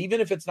to them. Even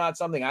if it's not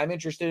something I'm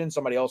interested in,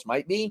 somebody else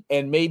might be,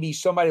 and maybe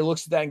somebody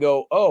looks at that and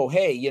go, "Oh,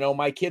 hey,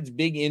 my kid's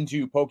big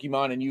into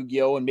Pokemon and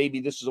Yu-Gi-Oh, and maybe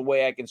this is a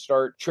way I can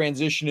start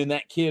transitioning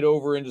that kid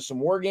over into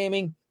some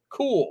wargaming."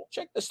 Cool.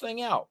 Check this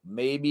thing out.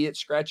 Maybe it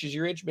scratches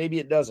your itch. Maybe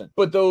it doesn't.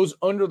 But those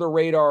under the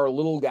radar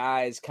little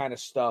guys kind of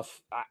stuff,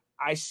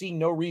 I see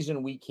no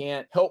reason we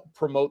can't help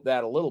promote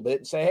that a little bit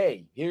and say,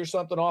 hey, here's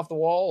something off the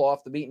wall,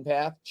 off the beaten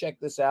path. Check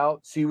this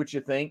out. See what you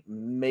think.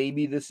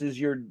 Maybe this is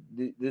your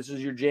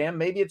jam.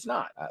 Maybe it's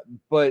not.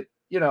 But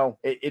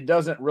it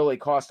doesn't really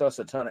cost us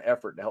a ton of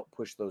effort to help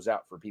push those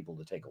out for people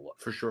to take a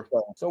look. For sure.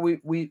 So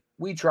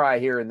we try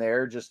here and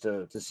there just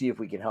to see if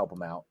we can help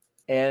them out.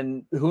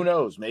 And who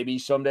knows, maybe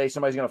someday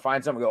somebody's going to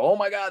find something and go, oh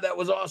my God, that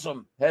was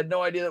awesome. Had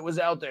no idea that was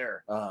out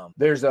there.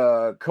 There's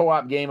a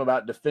co-op game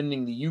about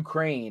defending the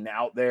Ukraine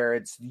out there.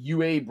 It's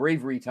UA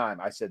Bravery Time.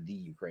 I said the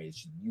Ukraine.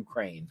 It's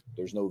Ukraine.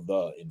 There's no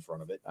the in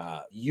front of it.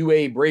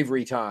 UA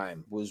Bravery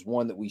Time was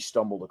one that we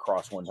stumbled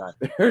across one time.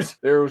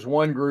 There was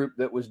one group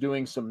that was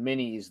doing some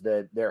minis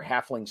that they're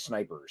halfling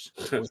snipers,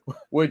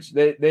 which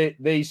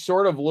they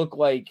sort of look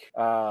like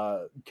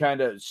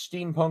kind of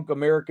steampunk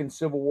American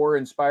Civil War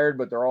inspired,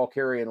 but they're all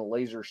carrying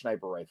laser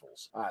sniper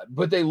rifles.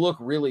 But they look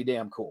really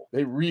damn cool.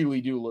 They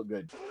really do look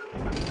good.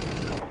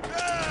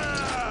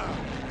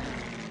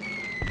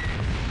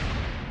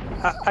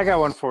 I got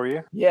one for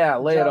you. Yeah,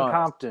 lay it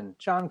on.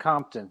 John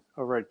Compton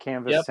over at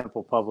Canvas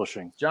Temple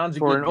Publishing. John's a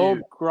for good an dude. old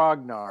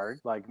grognard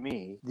like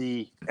me.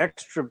 The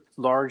extra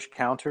large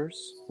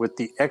counters with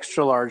the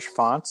extra large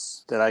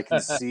fonts that I can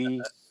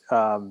see.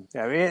 I mean,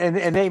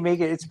 and they make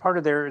it. It's part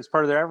of their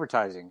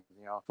advertising.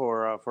 You know,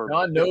 for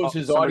John knows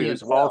his somebody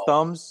audience who's well.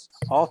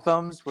 all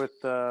thumbs with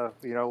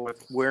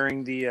with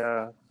wearing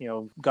the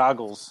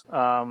goggles.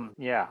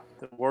 The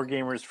War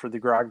Gamers for the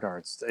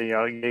grognards.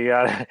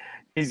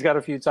 He's got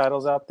a few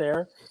titles out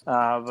there,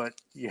 but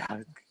yeah,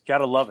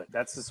 gotta love it.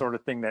 That's the sort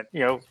of thing that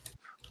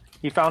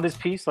he found his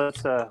piece.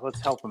 Let's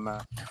help him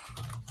out.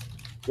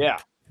 Yeah.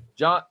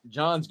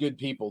 John's good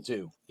people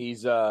too.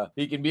 He's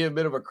he can be a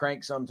bit of a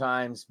crank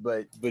sometimes,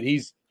 but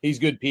he's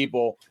good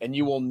people, and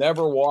you will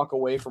never walk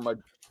away from a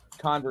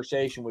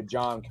conversation with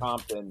John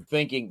Compton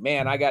thinking,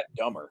 man, I got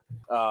dumber.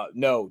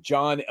 No,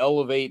 John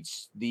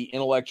elevates the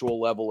intellectual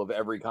level of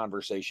every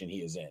conversation he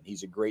is in.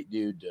 He's a great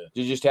dude to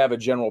just have a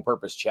general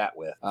purpose chat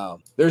with.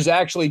 There's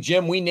actually,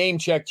 Jim, we name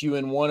checked you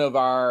in one of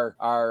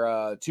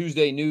our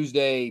Tuesday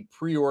Newsday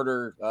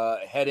pre-order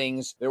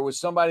headings. There was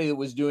somebody that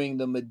was doing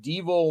the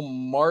medieval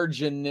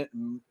marginery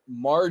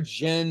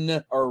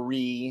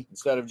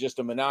instead of just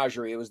a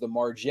menagerie. It was the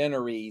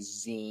marginery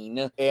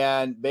zine,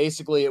 and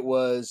basically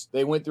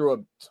they went through a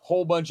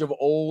whole bunch of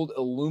old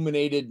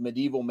illuminated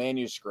medieval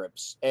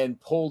manuscripts and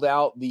pulled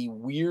out the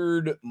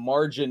weird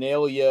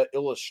marginalia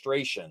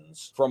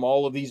illustrations from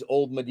all of these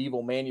old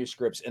medieval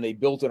manuscripts, and they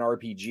built an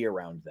RPG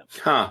around them.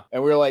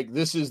 And we were like,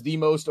 this is the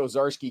most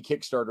Ozarski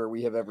Kickstarter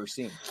we have ever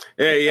seen.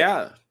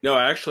 Yeah. No,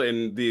 actually,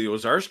 in the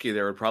Ozarski,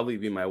 there would probably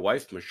be my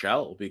wife,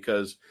 Michelle,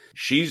 because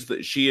she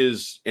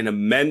is an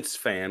immense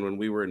fan. When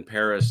we were in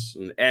Paris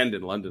and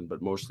in London,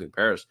 but mostly in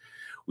Paris,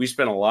 we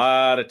spent a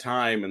lot of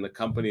time in the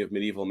company of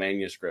medieval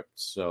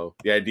manuscripts. So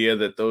the idea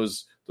that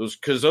those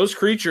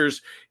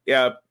creatures,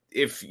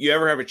 if you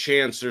ever have a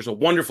chance, there's a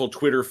wonderful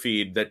Twitter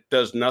feed that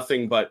does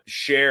nothing but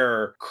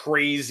share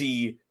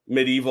crazy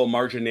medieval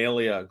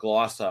marginalia,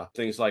 glossa,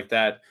 things like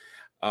that.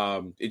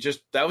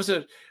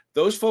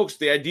 Those folks,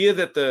 the idea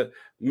that the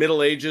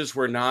Middle Ages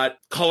were not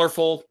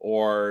colorful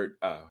or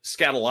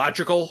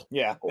scatological,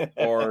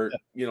 or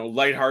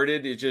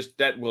lighthearted,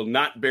 that will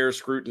not bear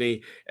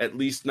scrutiny, at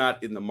least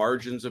not in the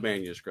margins of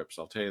manuscripts.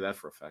 I'll tell you that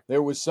for a fact.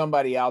 There was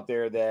somebody out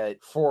there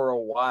that for a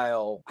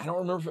while, I don't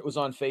remember if it was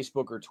on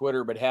Facebook or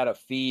Twitter, but had a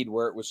feed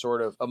where it was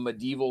sort of a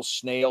medieval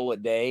snail a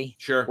day.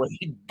 Sure. Where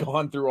he'd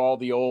gone through all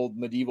the old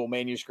medieval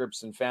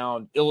manuscripts and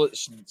found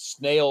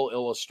snail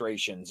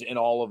illustrations in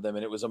all of them.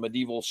 And it was a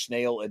medieval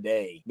snail a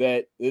day.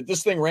 That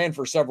this thing ran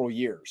for several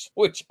years,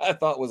 which I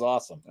thought was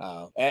awesome.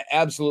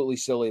 Absolutely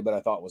silly, but I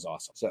thought was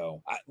awesome.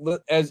 So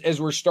as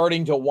we're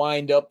starting to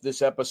wind up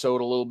this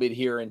episode a little bit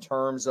here in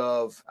terms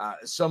of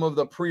some of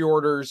the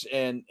pre-orders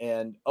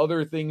and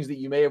other things that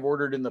you may have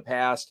ordered in the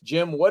past,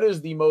 Jim, what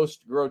is the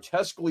most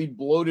grotesquely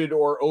bloated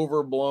or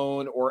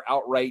overblown or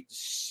outright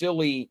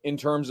silly in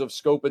terms of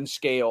scope and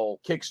scale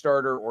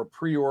Kickstarter or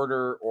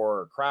pre-order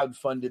or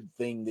crowdfunded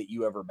thing that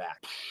you ever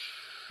backed?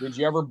 Did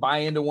you ever buy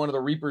into one of the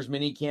Reaper's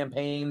mini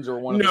campaigns or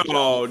one of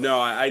No,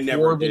 I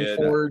never Dwarven did.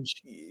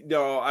 Forge?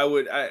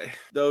 No,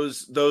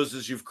 those,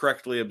 as you've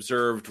correctly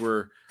observed,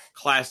 were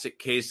classic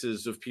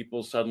cases of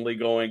people suddenly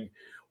going,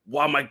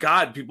 wow, my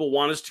God, people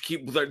want us to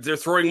keep, they're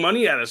throwing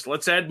money at us.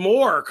 Let's add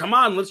more. Come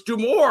on, let's do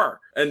more.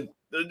 And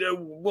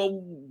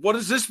well, what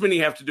does this mini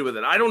have to do with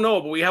it? I don't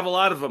know, but we have a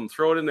lot of them.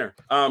 Throw it in there.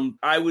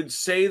 I would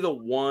say the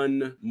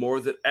one more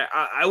that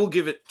I will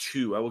give it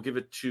two. I will give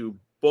it two,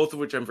 both of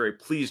which I'm very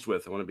pleased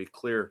with. I want to be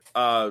clear.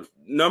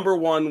 Number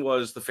one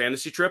was the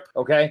Fantasy Trip.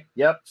 Okay.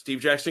 Yep. Steve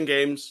Jackson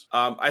Games.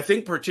 I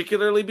think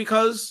particularly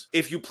because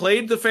if you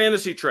played the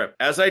Fantasy Trip,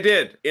 as I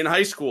did in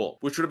high school,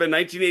 which would have been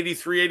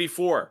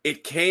 1983-84,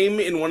 it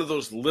came in one of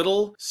those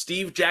little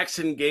Steve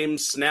Jackson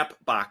Games snap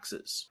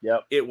boxes.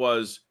 Yep. It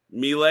was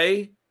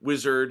Melee,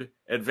 Wizard,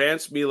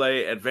 Advanced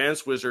Melee,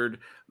 Advanced Wizard,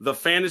 the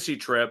Fantasy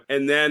Trip,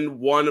 and then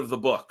one of the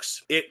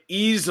books. It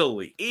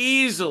easily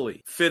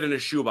fit in a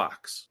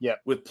shoebox. Yeah.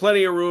 With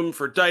plenty of room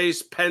for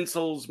dice,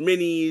 pencils,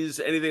 minis,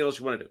 anything else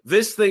you want to do.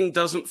 This thing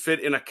doesn't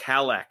fit in a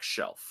Kallax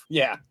shelf.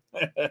 Yeah.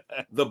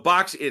 The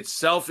box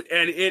itself,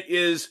 and it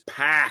is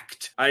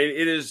packed.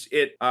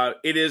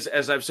 It is,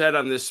 as I've said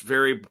on this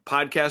very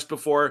podcast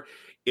before,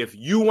 if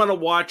you want to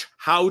watch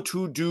how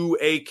to do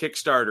a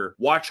Kickstarter,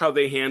 watch how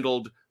they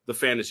handled the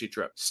Fantasy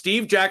Trip.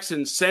 Steve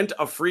Jackson sent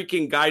a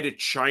freaking guy to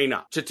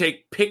China to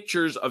take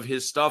pictures of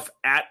his stuff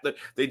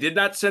they did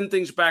not send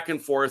things back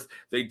and forth.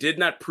 They did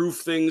not proof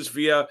things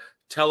via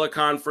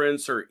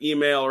teleconference or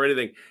email or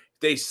anything.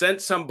 They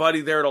sent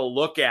somebody there to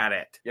look at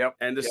it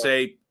and to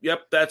say,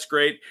 yep, that's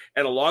great.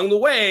 And along the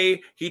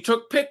way, he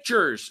took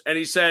pictures and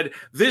he said,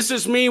 this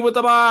is me with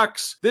the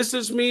box. This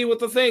is me with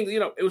the thing.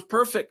 It was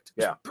perfect.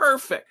 Yeah.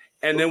 Perfect.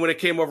 And then when it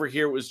came over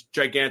here, it was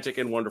gigantic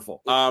and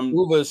wonderful.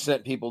 Uva's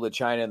sent people to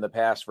China in the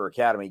past for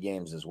Academy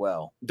games as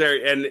well.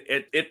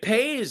 It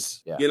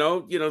pays. Yeah.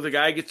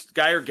 The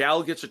guy or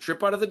gal gets a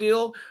trip out of the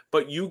deal,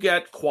 but you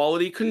get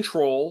quality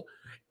control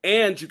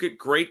and you get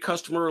great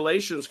customer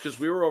relations because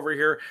we were over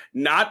here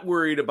not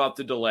worried about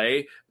the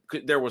delay.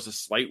 there was a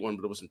slight one,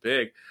 but it wasn't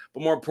big.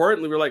 But more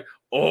importantly, we're like,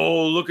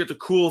 oh, look at the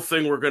cool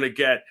thing we're going to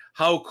get.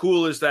 How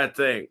cool is that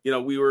thing? You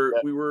know, we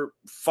were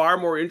far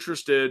more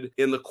interested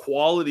in the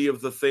quality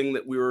of the thing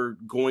that we were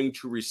going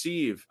to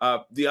receive.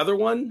 The other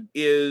one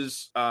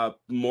is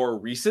more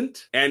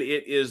recent, and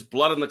it is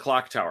Blood on the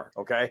Clock Tower.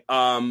 Okay.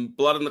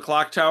 Blood on the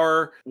Clock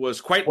Tower was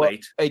quite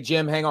late. Hey,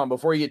 Jim, hang on.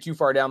 Before you get too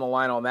far down the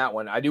line on that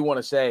one, I do want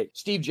to say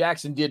Steve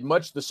Jackson did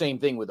much the same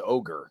thing with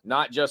Ogre,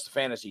 not just the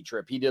Fantasy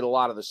Trip. He did a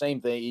lot of the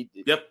same thing.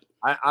 Yep.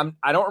 I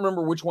don't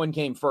remember which one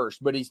came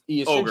first, but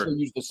he essentially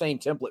used the same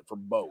template for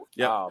both.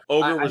 Yeah,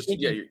 Ogre was.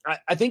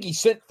 I think he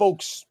sent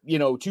folks,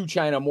 to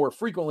China more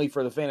frequently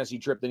for the Fantasy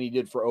Trip than he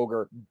did for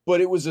Ogre,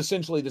 but it was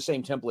essentially the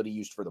same template he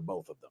used for the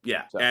both of them.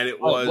 Yeah, so, and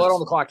it was Blood on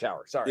the Clock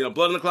Tower. Sorry,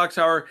 Blood on the Clock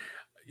Tower.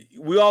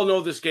 We all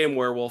know this game,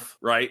 Werewolf,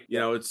 right? You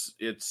know,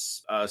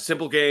 it's a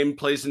simple game,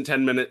 plays in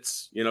 10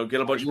 minutes. Get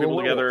a bunch of people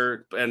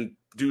together and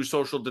do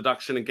social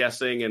deduction and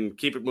guessing and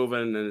keep it moving,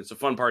 and it's a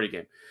fun party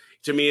game.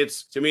 To me,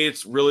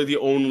 it's really the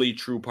only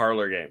true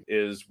parlor game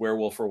is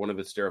Werewolf or one of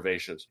its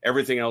derivations.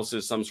 Everything else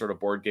is some sort of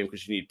board game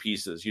because you need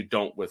pieces. You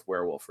don't with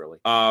Werewolf, really.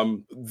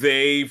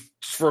 They,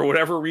 for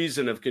whatever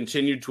reason, have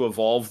continued to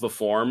evolve the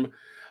form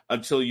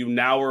until you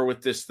now are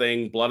with this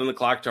thing, Blood on the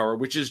Clock Tower,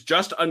 which is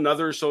just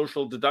another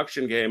social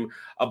deduction game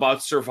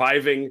about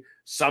surviving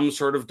some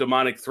sort of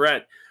demonic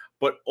threat.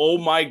 But oh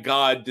my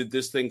God, did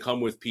this thing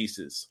come with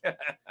pieces?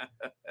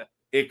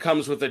 It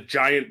comes with a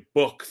giant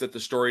book that the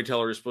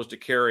storyteller is supposed to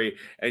carry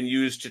and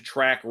use to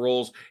track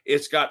rolls.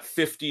 It's got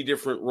 50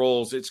 different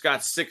rolls. It's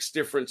got 6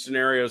 different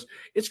scenarios.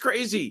 It's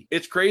crazy.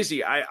 It's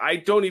crazy. I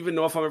don't even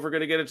know if I'm ever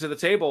going to get it to the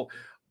table.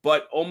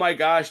 But oh my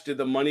gosh, did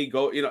the money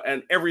go,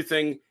 and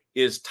everything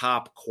is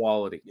top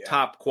quality. Yeah.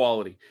 Top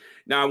quality.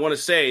 Now, I want to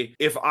say,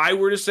 if I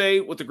were to say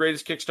what the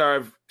greatest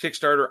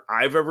Kickstarter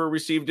I've ever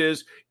received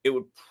is, it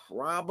would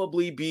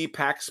probably be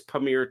Pax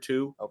Pamir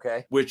 2.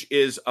 Okay. Which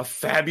is a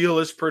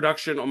fabulous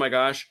production. Oh my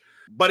gosh.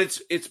 But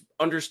it's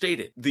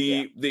understated.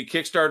 The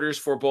Kickstarters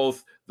for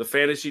both the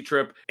Fantasy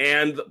Trip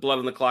and Blood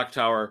on the Clock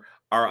Tower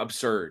are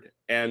absurd.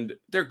 And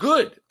they're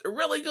good. They're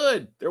really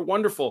good. They're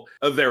wonderful.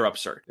 They're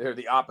absurd. They're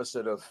the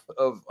opposite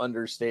of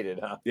understated,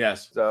 huh?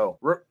 Yes. So,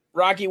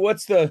 Rocky,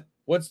 what's the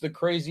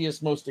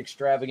craziest, most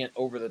extravagant,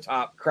 over the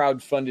top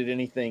crowd-funded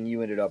anything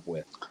you ended up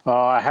with?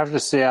 I have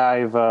to say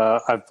I've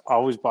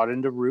always bought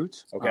into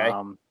Root. Okay.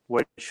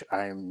 Which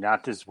I'm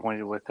not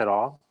disappointed with at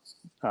all.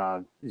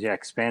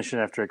 Expansion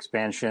after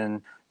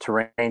expansion,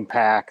 terrain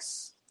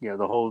packs, the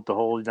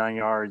whole 9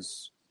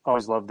 yards.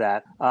 Always loved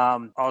that.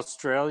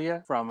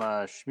 Australia from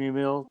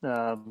Shmuel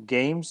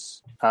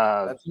Games.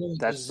 That's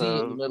the Z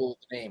in the middle of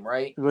the name,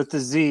 right? With the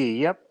Z,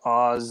 yep.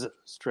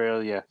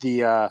 Australia.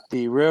 The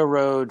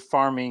railroad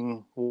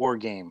farming war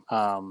game.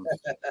 I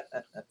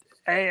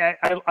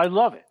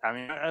love it. I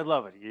mean, I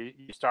love it.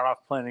 You start off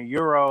playing a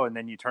Euro and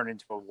then you turn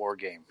into a war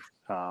game.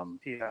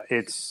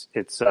 It's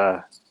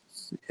a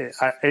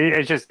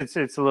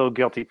little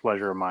guilty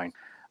pleasure of mine.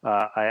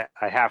 I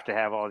have to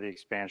have all the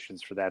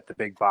expansions for that, the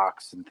big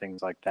box and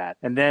things like that.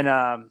 And then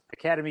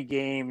Academy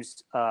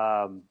Games,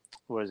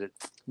 what is it?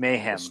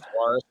 Mayhem. The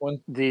Stellaris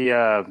one?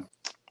 The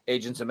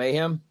Agents of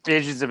Mayhem?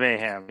 Agents of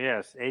Mayhem,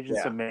 yes.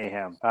 Agents of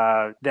Mayhem.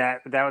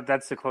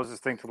 That's the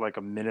closest thing to like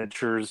a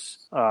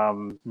miniatures,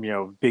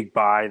 big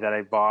buy that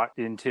I bought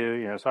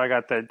into. So I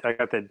got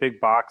that big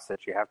box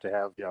that you have to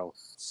have,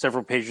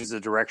 several pages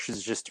of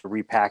directions just to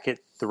repack it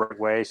the right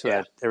way so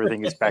that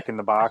everything is back in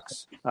the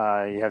box.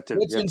 What's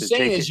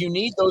insane is you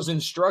need those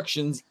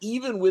instructions,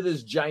 even with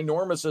as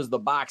ginormous as the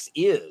box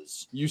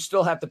is. You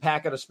still have to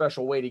pack it a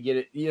special way to get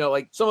it.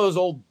 Like some of those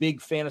old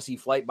big Fantasy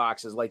Flight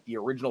boxes, like the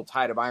original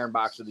Tide of Iron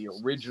box or the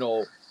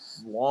original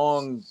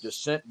long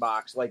Descent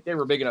box, like they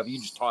were big enough you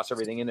just toss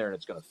everything in there and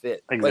it's going to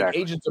fit. Exactly. Like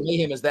Agents of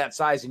Mayhem is that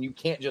size and you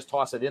can't just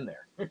toss it in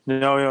there.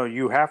 No,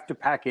 you have to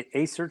pack it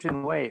a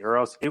certain way or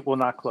else it will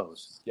not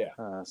close.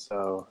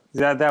 So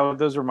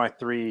those are my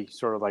 3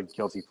 sort of like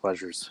guilty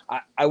pleasures.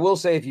 I will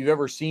say, if you've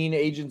ever seen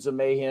Agents of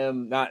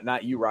Mayhem,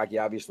 not you, Rocky,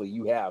 obviously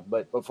you have,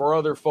 but for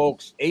other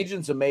folks,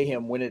 Agents of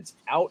Mayhem, when it's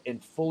out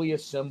and fully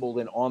assembled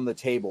and on the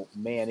table,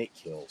 man, it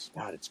kills.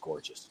 God, it's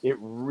gorgeous. It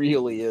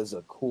really is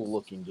a cool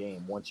looking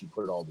game once you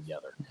put it all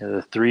together.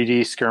 The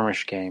 3D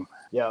skirmish game.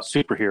 Yeah.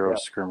 Superhero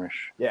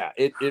skirmish. Yeah,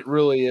 it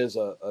really is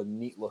a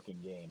neat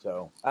looking game.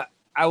 So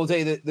I will tell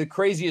you that the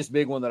craziest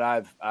big one that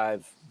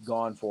I've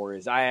gone for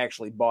is I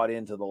actually bought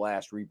into the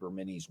last Reaper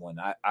Minis one.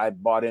 I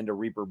bought into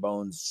Reaper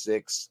Bones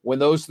 6 when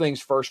those things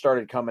first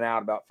started coming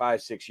out about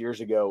 5-6 years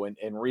ago,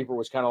 and Reaper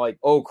was kind of like,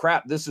 oh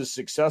crap, this is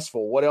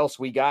successful. What else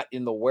we got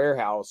in the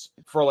warehouse?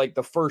 For like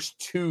the first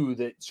 2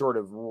 that sort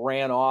of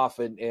ran off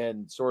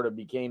and sort of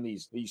became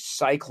these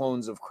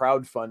cyclones of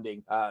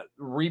crowdfunding.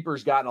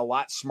 Reaper's gotten a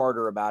lot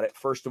smarter about it.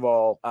 First of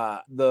all,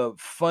 the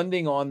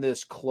funding on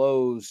this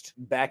closed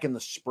back in the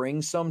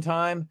spring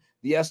sometime.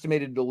 the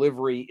estimated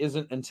delivery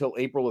isn't until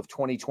April of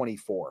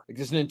 2024. Like,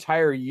 it's an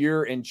entire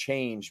year and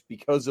change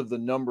because of the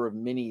number of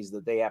minis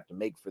that they have to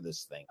make for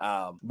this thing.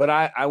 But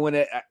I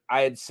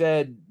had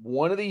said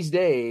one of these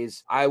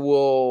days I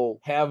will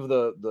have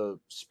the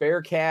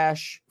spare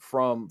cash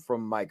from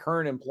my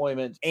current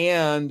employment,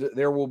 and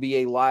there will be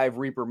a live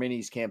Reaper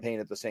Minis campaign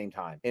at the same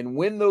time. And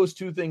when those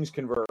two things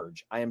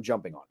converge, I am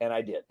jumping on, and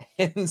I did.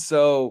 And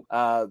so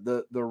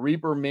the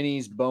Reaper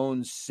Minis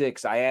Bones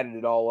 6, I added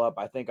it all up.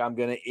 I think I'm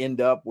going to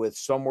end up with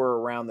somewhere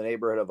around the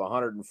neighborhood of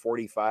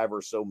 145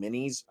 or so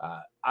minis.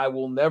 I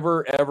will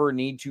never, ever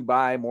need to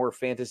buy more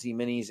fantasy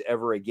minis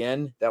ever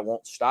again. That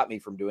won't stop me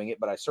from doing it,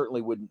 but I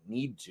certainly wouldn't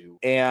need to.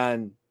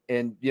 And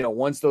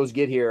once those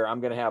get here, I'm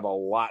going to have a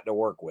lot to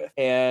work with.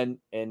 And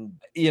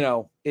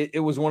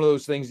it was one of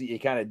those things that you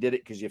kind of did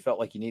it because you felt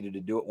like you needed to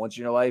do it once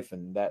in your life.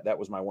 And that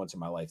was my once in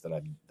my life that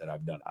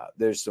I've done.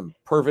 There's some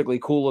perfectly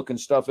cool looking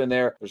stuff in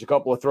there. There's a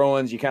couple of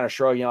throw-ins. You kind of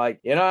shrug, you're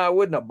like, I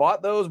wouldn't have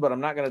bought those, but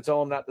I'm not going to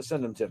tell them not to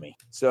send them to me.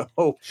 So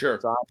sure.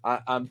 So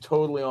I'm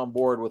totally on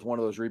board with one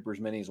of those Reapers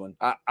Minis one.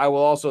 I will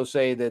also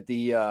say that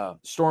the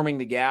Storming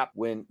the Gap,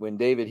 when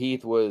David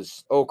Heath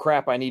was, oh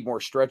crap, I need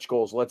more stretch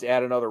goals, let's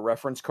add another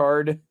reference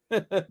card.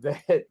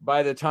 That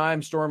by the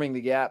time Storming the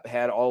Gap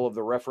had all of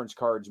the reference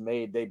cards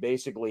made, they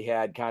basically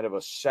had kind of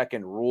a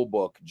second rule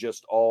book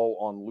just all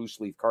on loose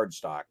leaf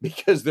cardstock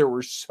because there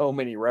were so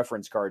many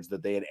reference cards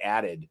that they had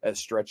added as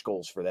stretch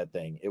goals for that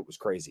thing. It was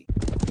crazy.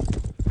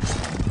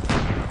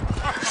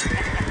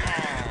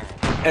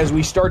 As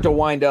we start to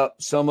wind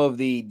up some of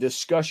the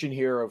discussion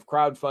here of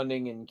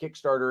crowdfunding and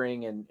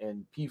Kickstartering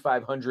and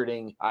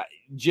P500ing,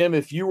 Jim,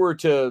 if you were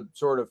to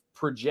sort of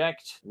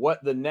project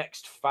what the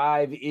next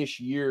 5-ish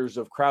years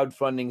of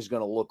crowdfunding is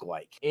going to look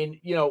like. And,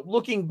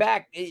 looking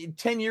back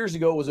 10 years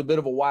ago, it was a bit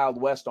of a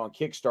Wild West on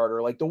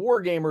Kickstarter. Like the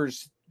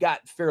Wargamers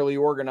got fairly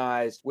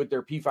organized with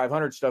their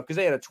P500 stuff because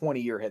they had a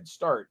 20-year head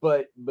start.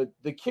 But the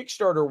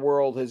Kickstarter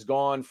world has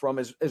gone from,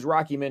 as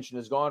Rocky mentioned,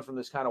 has gone from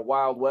this kind of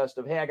Wild West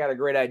of, hey, I got a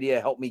great idea,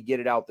 help me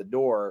get it out the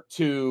door,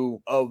 to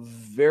a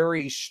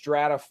very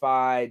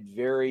stratified,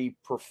 very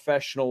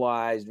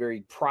professionalized,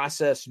 very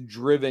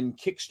process-driven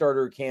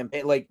Kickstarter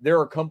campaign. Like there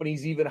are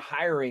companies even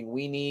hiring,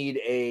 we need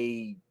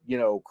a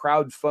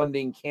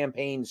crowdfunding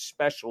campaign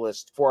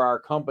specialist for our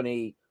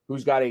company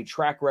who's got a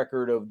track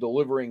record of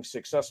delivering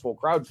successful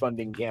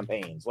crowdfunding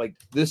campaigns. Like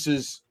this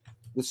has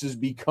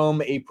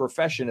become a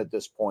profession at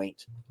this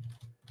point.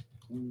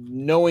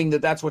 Knowing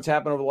that that's what's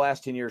happened over the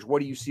last 10 years,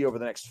 what do you see over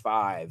the next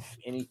 5?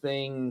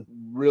 Anything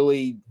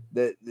really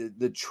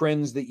the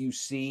trends that you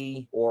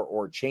see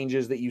or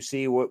changes that you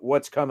see?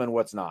 What's coming,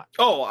 what's not?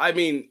 Oh, I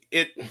mean,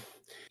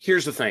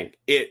 here's the thing.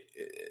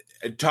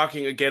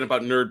 Talking again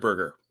about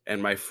Nerdburger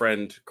and my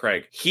friend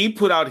Craig, he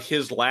put out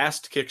his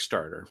last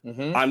Kickstarter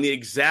on the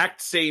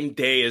exact same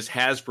day as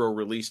Hasbro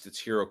released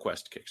its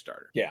HeroQuest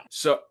Kickstarter. Yeah.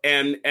 So,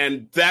 and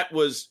that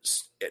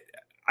was,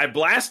 I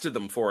blasted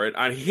them for it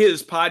on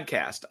his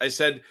podcast. I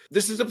said,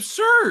 this is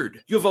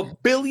absurd. You have $1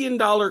 billion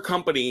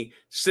company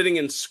sitting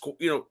in,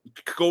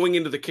 going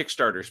into the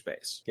Kickstarter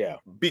space. Yeah.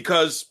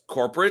 Because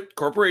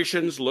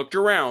corporations looked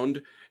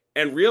around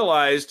and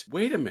realized,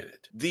 wait a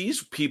minute,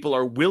 these people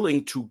are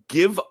willing to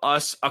give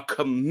us a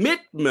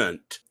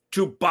commitment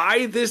to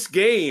buy this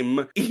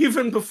game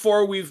even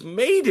before we've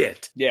made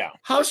it. Yeah.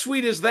 How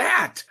sweet is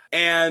that?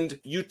 And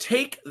you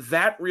take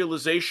that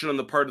realization on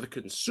the part of the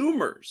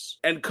consumers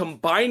and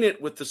combine it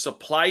with the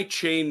supply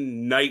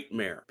chain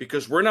nightmare,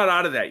 because we're not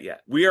out of that yet.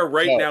 We are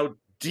right now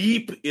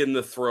deep in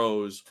the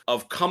throes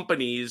of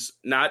companies,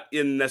 not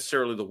in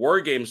necessarily the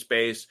war game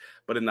space,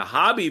 but in the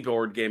hobby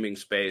board gaming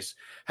space,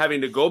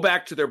 having to go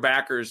back to their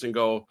backers and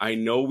go, I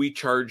know we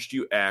charged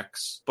you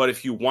X, but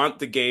if you want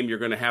the game, you're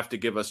going to have to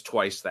give us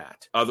twice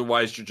that.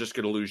 Otherwise, you're just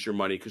going to lose your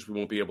money because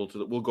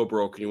we'll go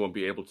broke and you won't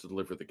be able to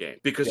deliver the game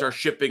because our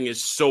shipping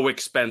is so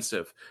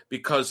expensive,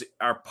 because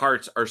our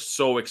parts are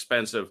so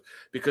expensive,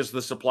 because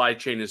the supply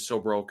chain is so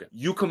broken.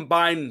 You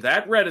combine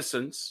that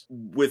reticence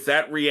with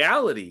that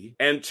reality,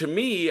 and to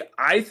me,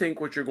 I think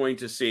what you're going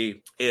to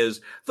see is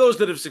those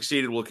that have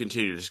succeeded will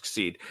continue to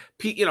succeed.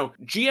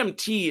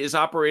 GMT is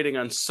operating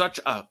on such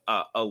a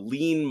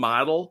lean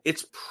model.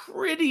 It's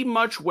pretty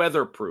much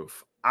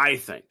weatherproof, I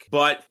think.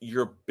 But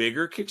your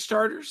bigger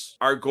Kickstarters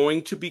are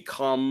going to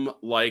become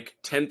like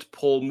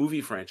tentpole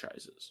movie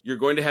franchises. You're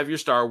going to have your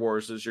Star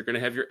Warses, you're going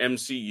to have your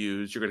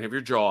MCUs, you're going to have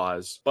your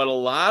Jaws, but a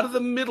lot of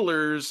the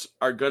middlers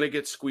are going to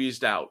get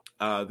squeezed out.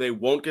 They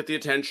won't get the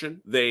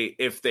attention.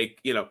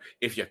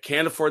 If you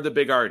can't afford the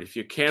big art, if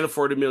you can't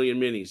afford 1 million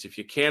minis, if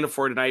you can't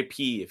afford an IP,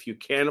 if you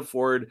can't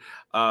afford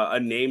a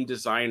name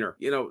designer,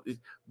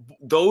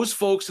 those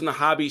folks in the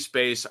hobby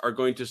space are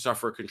going to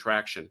suffer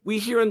contraction. We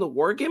here in the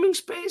wargaming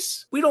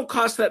space, we don't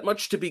cost that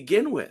much to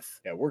begin with.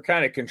 Yeah, we're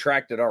kind of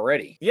contracted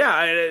already.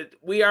 Yeah,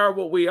 we are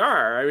what we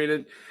are. I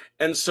mean,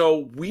 and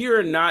so we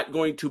are not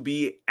going to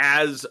be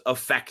as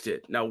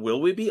affected. Now,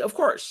 will we be? Of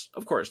course.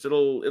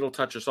 It'll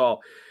touch us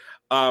all.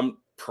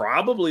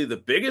 probably the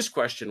biggest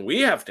question we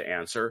have to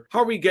answer, how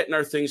are we getting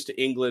our things to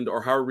England,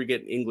 or how are we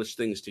getting English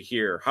things to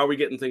here? How are we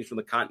getting things from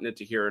the continent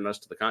to here and us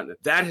to the continent?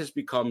 That has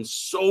become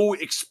so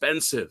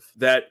expensive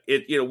that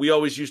we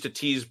always used to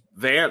tease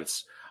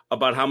Vance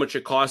about how much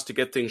it costs to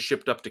get things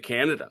shipped up to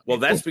Canada. Well,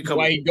 that's become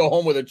why you go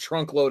home with a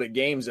trunk load of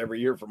games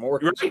every year from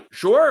Oregon. Right,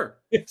 sure.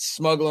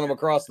 Smuggling them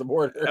across the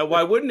border. And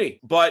why wouldn't he?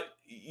 But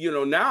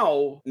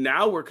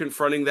now we're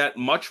confronting that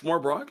much more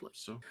broadly.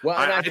 So well,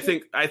 I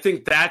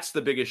think that's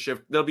the biggest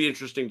shift. It'll be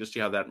interesting to see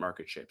how that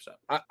market shapes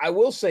up. I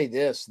will say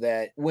this,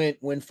 that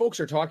when folks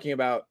are talking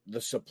about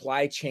the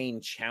supply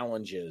chain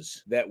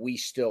challenges that we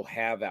still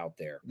have out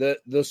there,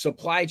 the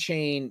supply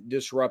chain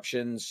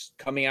disruptions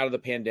coming out of the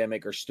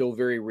pandemic are still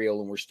very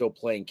real, and we're still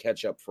playing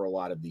catch up for a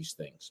lot of these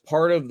things.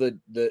 Part of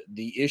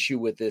the issue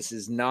with this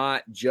is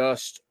not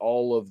just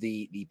all of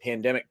the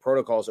pandemic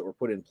protocols that were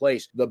put in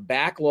place. The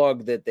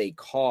backlog that they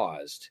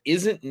caused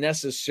isn't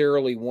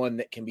necessarily one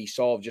that can be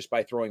solved just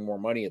by throwing more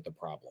money at the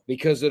problem,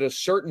 because at a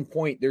certain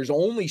point there's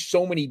only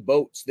so many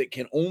boats that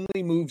can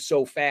only move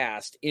so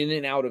fast in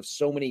and out of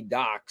so many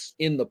docks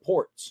in the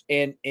ports,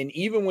 and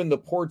even when the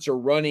ports are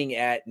running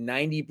at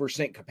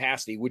 90%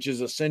 capacity, which is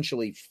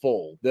essentially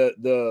full,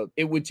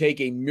 it would take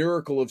a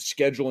miracle of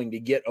scheduling to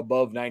get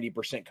above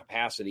 90%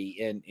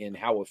 capacity in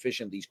how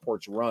efficient these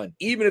ports run.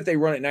 Even if they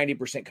run at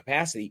 90%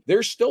 capacity,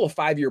 there's still a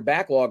 5-year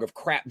backlog of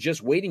crap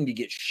just waiting to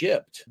get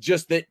shipped,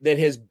 just that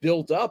has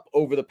built up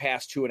over the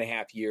past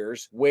 2.5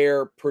 years,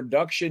 where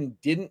production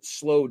didn't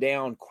slow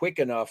down quick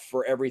enough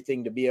for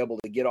everything to be able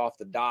to get off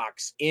the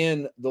docks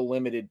in the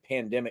limited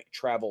pandemic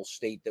travel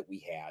state that we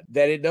had.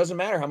 That it doesn't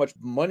matter how much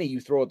money you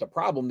throw at the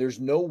problem, there's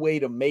no way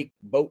to make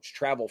boats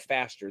travel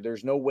faster.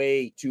 There's no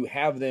way to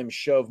have them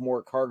shove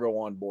more cargo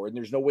on board. And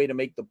there's no way to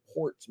make the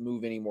ports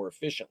move any more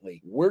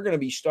efficiently. We're going to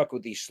be stuck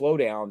with these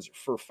slowdowns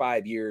for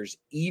 5 years,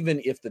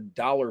 even if the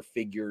dollar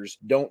figures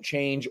don't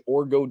change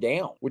or go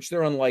down, which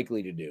they're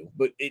unlikely to do.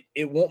 But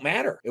it won't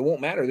matter. It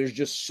won't matter. There's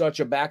just such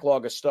a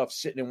backlog of stuff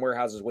sitting in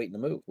warehouses waiting to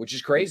move, which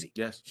is crazy.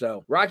 Yes.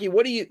 So, Rocky,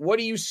 what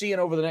are you seeing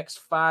over the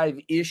next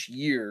 5-ish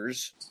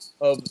years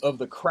of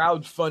the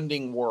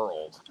crowdfunding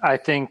world? I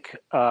think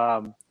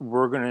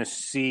we're going to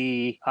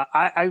see.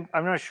 I'm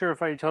not sure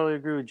if I totally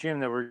agree with Jim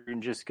that we're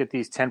going to just get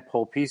these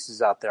tentpole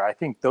pieces out there. I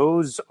think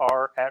those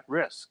are at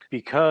risk,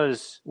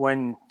 because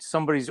when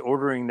somebody's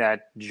ordering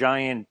that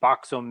giant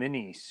box of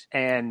minis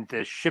and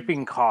the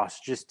shipping costs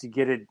just to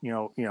get it,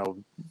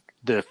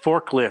 the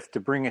forklift to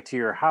bring it to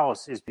your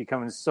house is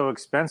becoming so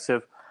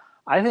expensive,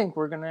 I think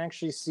we're going to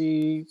actually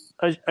see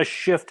a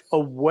shift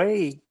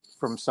away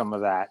from some of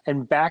that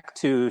and back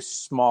to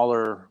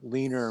smaller,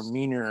 leaner,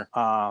 meaner,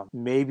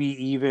 maybe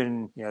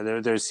even,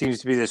 there seems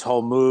to be this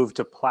whole move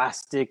to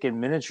plastic and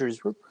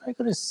miniatures. We're probably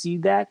going to see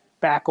that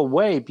back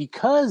away,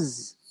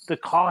 because the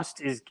cost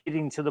is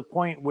getting to the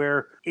point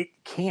where it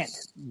can't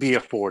be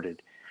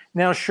afforded.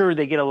 Now, sure,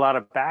 they get a lot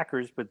of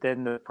backers, but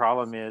then the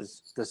problem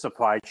is the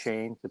supply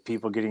chain, the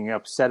people getting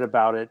upset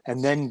about it,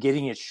 and then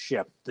getting it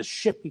shipped. The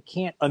ship, you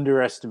can't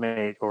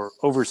underestimate or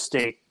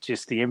overstate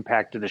just the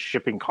impact of the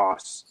shipping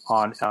costs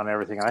on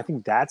everything. And I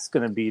think that's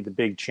going to be the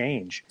big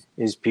change,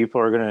 is people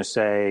are going to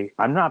say,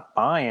 I'm not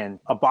buying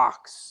a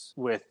box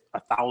with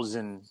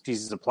 1,000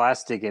 pieces of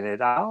plastic in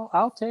it.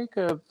 I'll take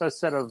a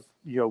set of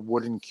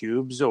wooden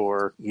cubes,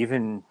 or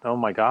even, oh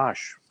my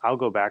gosh, I'll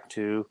go back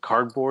to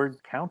cardboard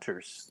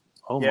counters.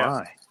 Oh, yeah.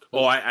 My.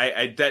 Oh,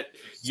 I that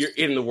you're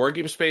in the war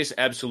game space.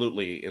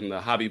 Absolutely. In the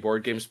hobby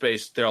board game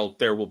space,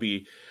 there will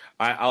be,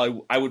 I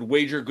would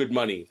wager good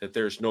money that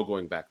there's no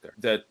going back there,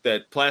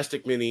 that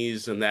plastic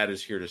minis and that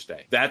is here to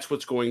stay. That's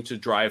what's going to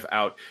drive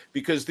out,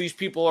 because these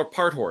people are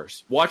part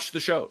whores. Watch the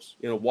shows,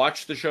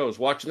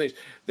 watch things.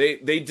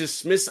 They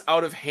dismiss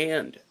out of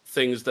hand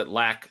things that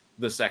lack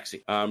the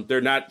sexy.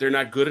 They're not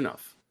good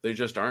enough. They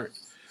just aren't.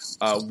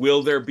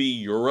 Will there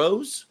be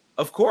Euros?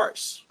 Of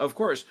course.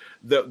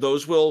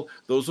 Those will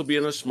be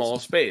in a small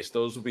space.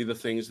 Those will be the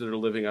things that are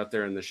living out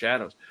there in the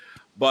shadows.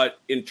 But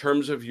in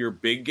terms of your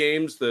big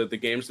games, the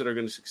games that are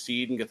going to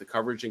succeed and get the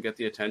coverage and get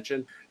the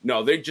attention,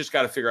 no, they just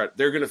got to figure out.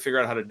 They're going to figure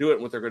out how to do it.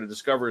 And what they're going to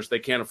discover is they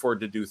can't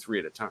afford to do 3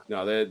 at a time.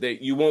 No,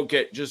 you won't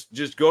get.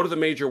 Just go to the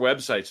major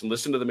websites and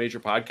listen to the major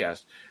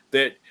podcasts.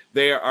 That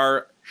they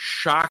are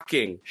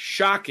shocking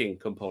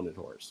component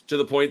whores, to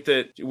the point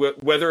that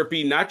whether it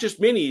be not just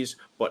minis,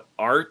 but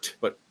art,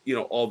 but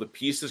all the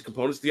pieces,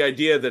 components, the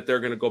idea that they're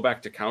going to go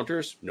back to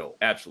counters, no,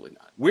 absolutely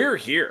not. We're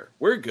here.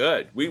 We're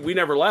good. We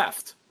never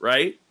left,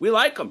 right? We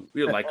like them.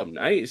 We like them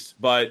nice.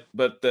 But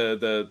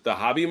the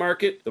hobby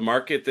market, the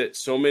market that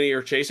so many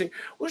are chasing,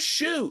 well,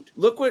 shoot,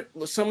 look what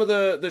some of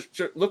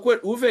look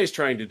what Uwe's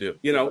trying to do.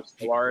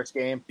 Polaris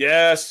game.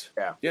 Yes.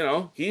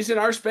 Yeah. He's in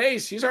our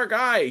space. He's our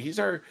guy. He's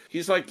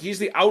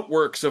the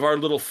outworks of our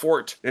little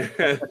fort.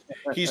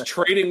 He's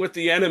trading with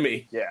the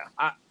enemy. Yeah.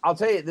 I'll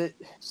tell you that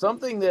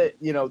something that,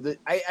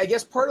 I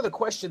guess part of the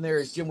question there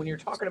is, Jim, when you're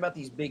talking about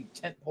these big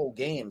tentpole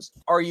games,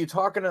 are you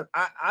talking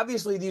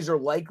obviously these are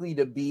likely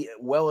to be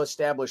well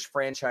well-established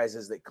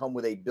franchises that come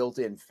with a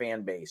built-in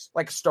fan base,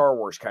 like Star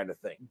Wars kind of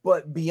thing.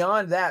 But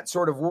beyond that,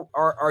 sort of,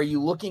 are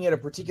you looking at a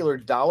particular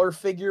dollar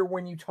figure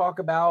when you talk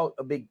about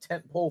a big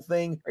tentpole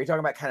thing? Are you talking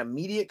about kind of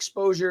media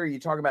exposure? Are you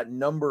talking about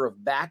number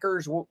of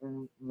backers?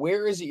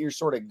 Where is it you're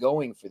sort of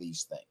going for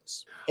these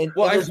things? And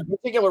there's a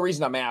particular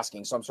reason I'm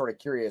asking, so I'm sort of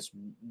curious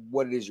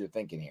what it is you're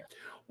thinking here.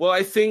 Well,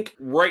 I think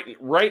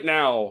right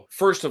now,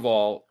 first of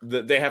all,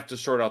 they have to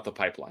sort out the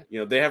pipeline.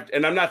 They have,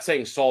 and I'm not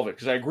saying solve it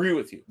because I agree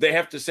with you. They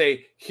have to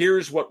say,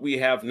 here's what we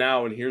have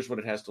now and here's what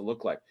it has to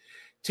look like.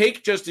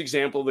 Take just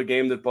example the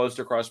game that buzzed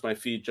across my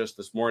feed just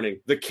this morning,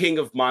 The King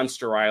of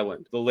Monster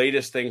Island, the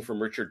latest thing from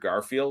Richard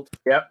Garfield.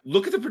 Yep.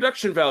 Look at the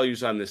production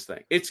values on this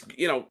thing. It's,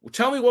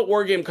 tell me what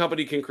wargame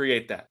company can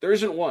create that. There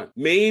isn't one.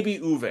 Maybe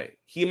Uwe.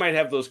 He might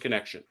have those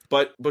connections,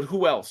 but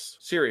who else?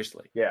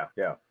 Seriously. Yeah.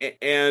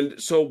 And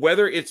so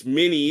whether it's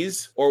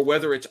minis or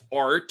whether it's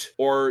art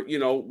or,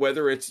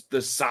 whether it's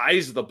the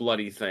size of the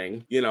bloody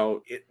thing,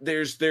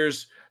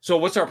 so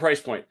what's our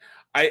price point?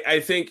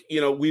 I think,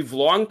 we've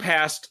long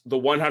passed the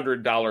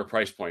 $100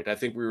 price point. I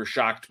think we were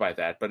shocked by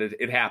that, but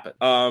it happened.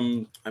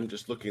 I'm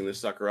just looking this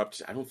sucker up.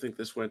 I don't think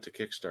this went to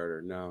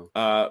Kickstarter. No.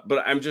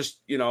 But I'm just,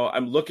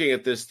 I'm looking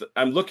at this.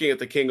 I'm looking at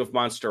the King of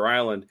Monster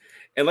Island.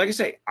 And like I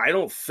say, I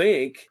don't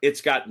think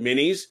it's got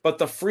minis, but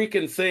the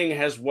freaking thing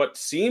has what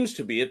seems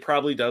to be, it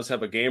probably does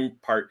have a game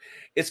part.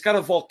 It's got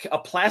a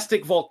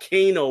plastic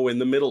volcano in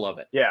the middle of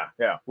it. Yeah,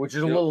 which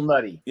is a little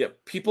nutty. Yeah,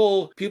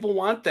 people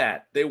want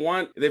that.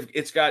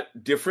 It's got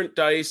different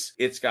dice.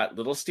 It's got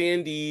little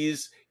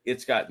standees.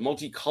 It's got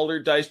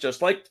multicolored dice,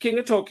 just like King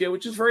of Tokyo,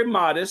 which is very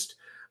modest.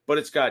 But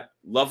it's got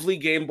lovely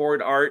game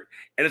board art,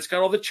 and it's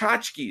got all the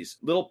tchotchkes,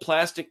 little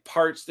plastic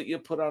parts that you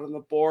put out on the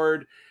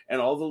board,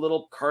 and all the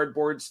little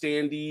cardboard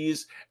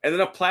standees, and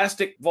then a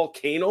plastic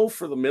volcano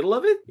for the middle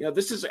of it.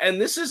 This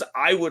is,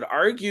 I would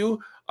argue,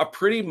 a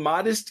pretty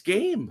modest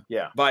game.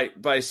 Yeah.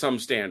 By some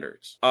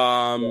standards.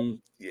 Then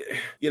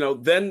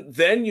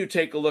you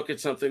take a look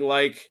at something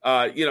like,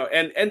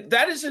 and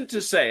that isn't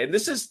to say, and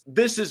this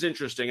is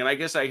interesting, and I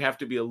guess I have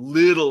to be a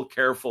little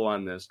careful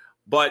on this.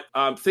 But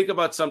think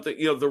about something,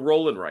 the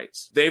Roll and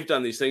Rights. They've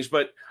done these things,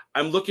 but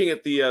I'm looking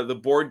at the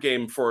board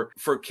game for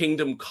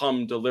Kingdom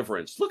Come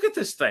Deliverance. Look at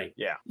this thing.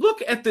 Yeah.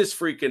 Look at this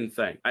freaking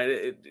thing.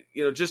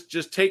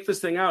 Just take this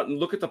thing out and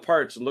look at the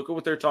parts and look at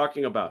what they're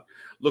talking about.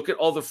 Look at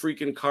all the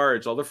freaking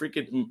cards, all the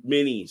freaking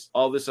minis,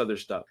 all this other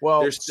stuff.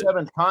 Well,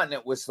 Seventh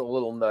Continent was a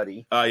little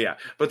nutty. Yeah.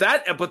 But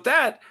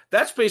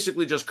that's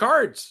basically just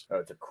cards. Oh,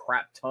 it's a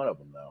crap ton of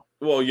them, though.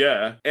 Well,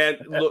 yeah. And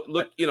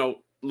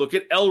look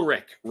at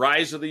Elric,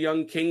 Rise of the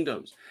Young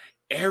Kingdoms.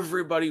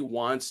 Everybody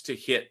wants to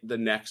hit the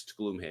next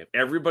Gloomhaven.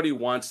 Everybody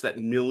wants that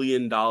 $1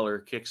 million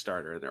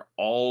Kickstarter, and they're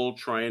all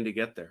trying to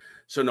get there.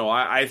 So, no,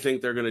 I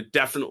think they're going to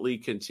definitely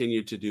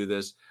continue to do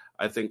this.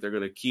 I think they're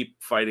going to keep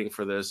fighting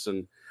for this.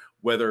 And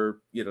whether,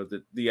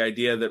 the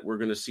idea that we're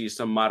going to see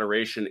some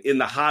moderation in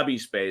the hobby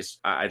space,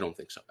 I don't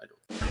think so. I don't.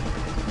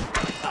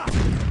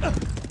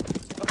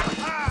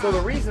 So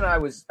the reason I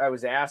was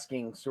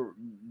asking sort of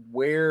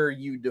where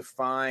you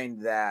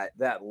defined that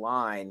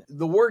line,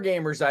 the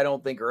wargamers I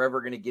don't think are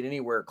ever going to get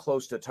anywhere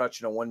close to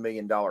touching a $1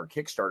 million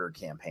Kickstarter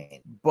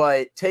campaign.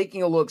 But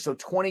taking a look, so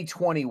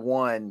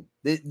 2021,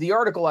 the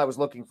article I was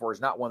looking for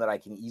is not one that I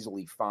can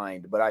easily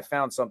find, but I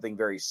found something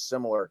very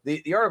similar.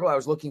 The article I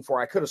was looking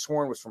for, I could have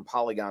sworn was from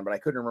Polygon, but I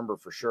couldn't remember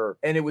for sure.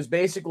 And it was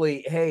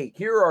basically, hey,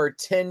 here are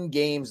 10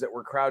 games that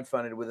were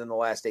crowdfunded within the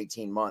last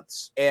 18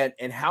 months. And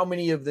how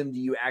many of them do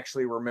you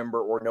actually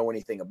remember or know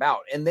anything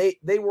about? And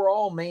they were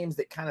all names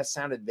that kind of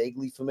sounded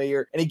vaguely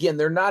familiar. And again,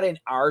 they're not in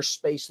our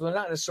space, so they're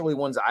not necessarily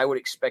ones I would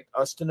expect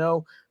us to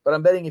know. But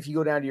I'm betting if you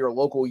go down to your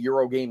local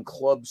Eurogame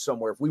club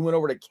somewhere, if we went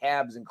over to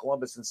Cabs in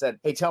Columbus and said,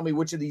 hey, tell me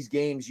which of these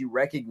games you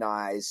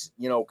recognize,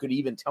 could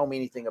even tell me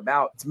anything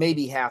about, it's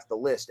maybe half the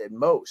list at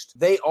most.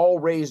 They all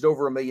raised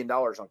over $1 million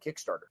on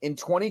Kickstarter. In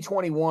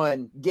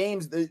 2021,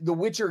 games, the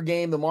Witcher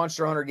game, the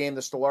Monster Hunter game,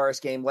 the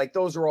Stellaris game, like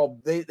those are all,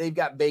 they've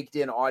got baked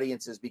in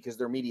audiences because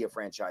they're media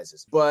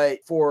franchises. But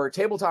for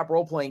tabletop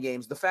role-playing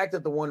games, the fact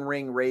that the One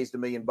Ring raised $1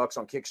 million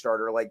on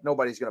Kickstarter, like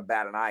nobody's going to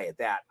bat an eye at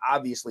that.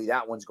 Obviously,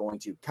 that one's going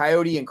to.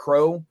 Coyote and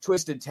Crow,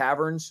 Twisted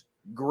Taverns,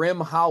 Grim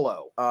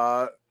Hollow,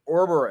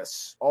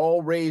 Ouroboros,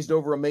 all raised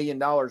over $1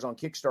 million on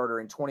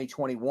Kickstarter in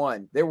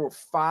 2021. There were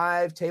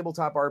 5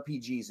 tabletop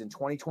RPGs in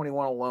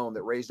 2021 alone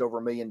that raised over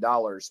 $1 million.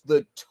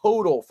 The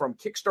total from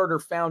Kickstarter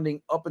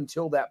founding up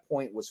until that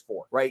point was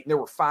 4, right? And there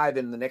were 5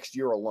 in the next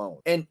year alone.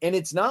 And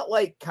it's not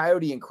like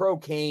Coyote and Crow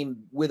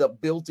came with a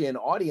built-in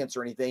audience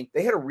or anything.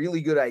 They had a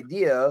really good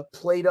idea,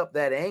 played up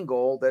that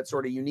angle, that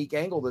sort of unique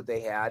angle that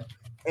they had,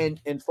 and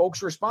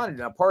folks responded.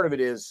 Now, part of it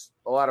is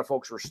a lot of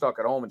folks were stuck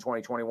at home in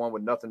 2021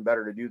 with nothing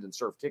better to do than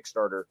surf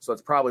Kickstarter. So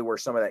that's probably where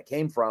some of that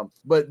came from.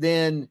 But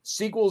then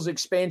sequels,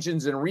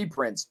 expansions, and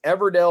reprints: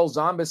 Everdell,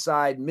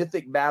 Zombicide,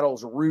 Mythic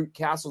Battles, Root,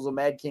 Castles of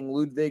Mad King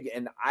Ludwig,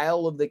 and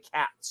Isle of the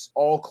Cats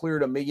all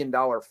cleared $1 million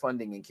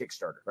funding in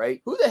Kickstarter,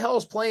 right? Who the hell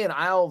is playing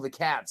Isle of the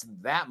Cats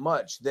that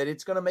much that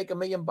it's going to make $1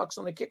 million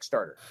on a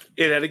Kickstarter?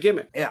 It had a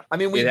gimmick. Yeah. I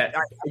mean, I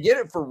get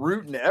it for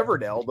Root and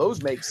Everdell.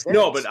 Those make sense.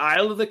 No, but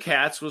Isle of the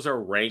Cats was a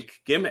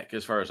rank gimmick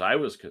as far as I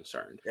was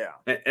concerned.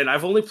 Yeah. And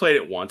I've only played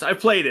it once. I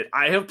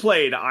have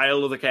played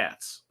Isle of the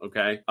Cats.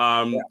 Okay.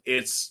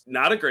 It's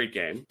not a great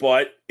game,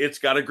 but it's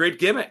got a great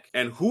gimmick.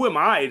 And who am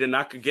I to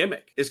knock a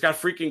gimmick? It's got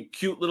freaking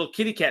cute little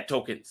kitty cat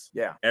tokens.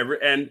 Yeah.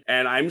 And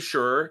I'm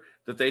sure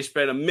that they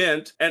spent a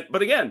mint.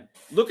 But again,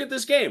 look at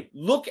this game.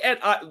 Look at,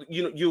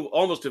 you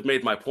almost have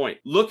made my point.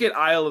 Look at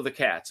Isle of the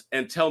Cats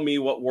and tell me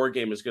what war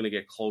game is going to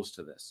get close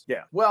to this.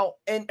 Yeah. Well,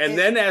 and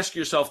then ask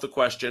yourself the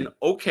question,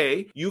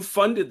 okay, you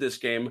funded this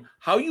game.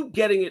 How are you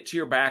getting it to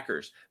your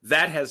backers?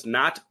 That has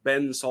not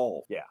been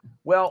solved. Yeah.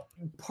 Well,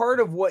 part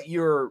of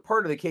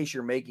the case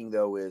you're making,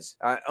 though, is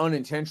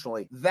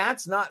unintentionally,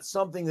 that's not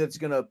something that's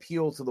going to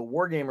appeal to the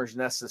wargamers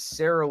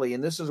necessarily.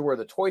 And this is where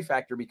the toy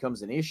factor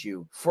becomes an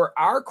issue. For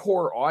our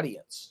core audience,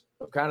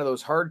 kind of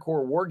those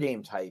hardcore war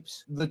game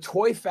types, the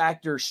toy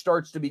factor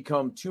starts to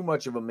become too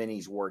much of a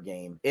minis war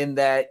game in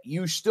that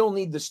you still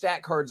need the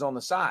stat cards on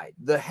the side.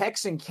 The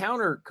hex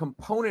encounter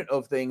component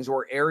of things,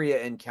 or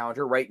area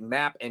encounter, right?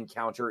 Map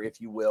encounter, if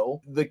you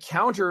will. The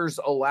counters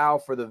allow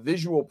for the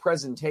visual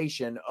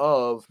presentation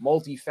of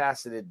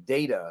multifaceted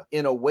data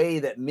in a way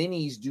that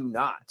minis do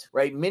not,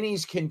 right?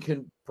 Minis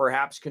can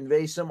perhaps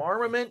convey some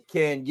armament,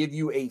 can give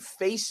you a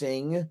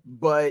facing,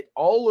 but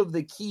all of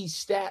the key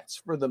stats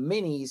for the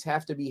minis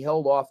have to be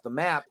held off the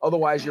map.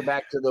 Otherwise, you're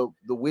back to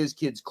the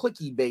WizKids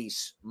clicky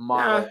base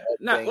model.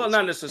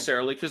 Not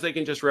necessarily, because they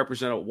can just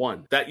represent a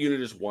 1. That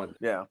unit is 1.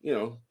 Yeah.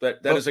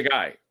 That is a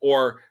guy,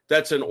 or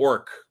that's an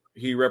orc.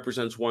 He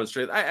represents 1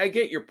 strength. I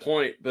get your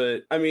point,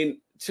 but I mean,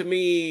 to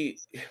me,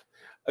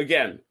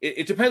 again,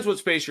 it depends what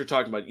space you're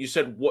talking about. You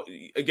said, what?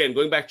 Again,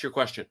 going back to your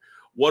question,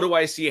 what do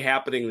I see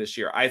happening this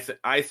year?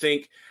 I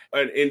think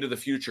into the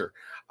future,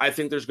 I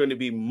think there's going to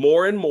be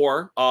more and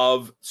more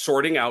of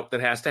sorting out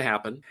that has to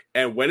happen.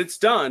 And when it's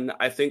done,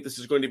 I think this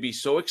is going to be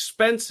so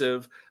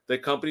expensive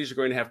that companies are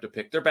going to have to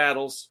pick their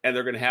battles, and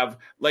they're going to have,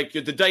 like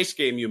the dice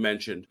game you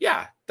mentioned.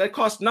 Yeah, that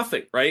costs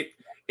nothing, right?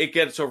 It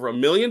gets over $1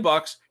 million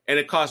and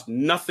it costs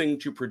nothing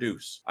to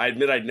produce. I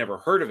admit I'd never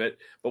heard of it,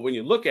 but when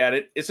you look at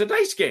it, it's a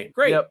dice game.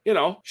 Great.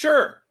 Yep.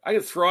 Sure. I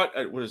can throw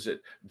out, what is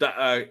it?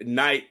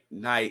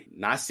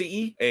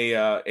 Nasi,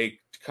 a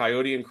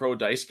Coyote and Crow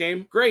dice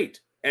game.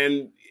 Great. And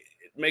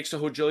it makes $1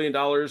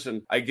 bajillion,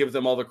 and I give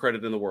them all the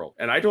credit in the world.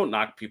 And I don't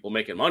knock people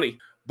making money.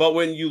 But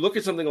when you look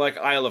at something like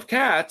Isle of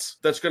Cats,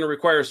 that's going to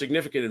require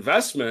significant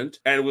investment,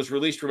 and was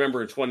released,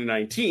 remember, in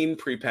 2019,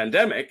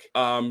 pre-pandemic,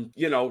 now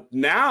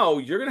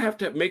you're going to have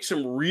to make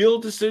some real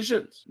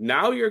decisions.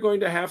 Now you're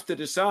going to have to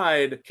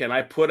decide, can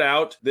I put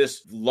out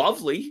this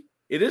lovely,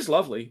 it is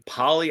lovely,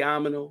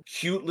 polyomino,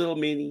 cute little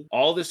mini,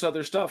 all this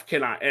other stuff,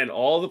 and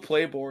all the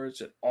play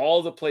boards and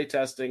all the play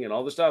testing and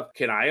all the stuff,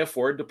 can I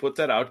afford to put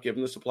that out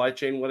given the supply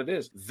chain what it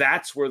is?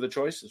 That's where the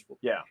choices will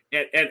be.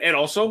 Yeah. And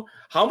also,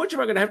 how much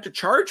am I going to have to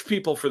charge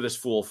people for this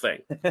fool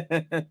thing?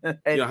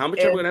 How much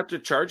am I going to have to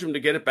charge them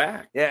to get it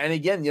back? Yeah, and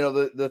again,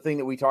 the thing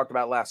that we talked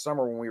about last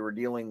summer when we were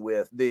dealing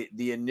with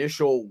the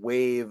initial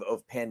wave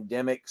of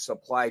pandemic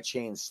supply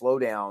chain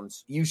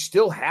slowdowns, you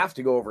still have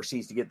to go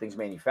overseas to get things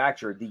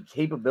manufactured. The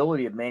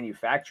capability of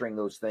manufacturing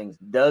those things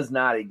does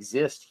not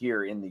exist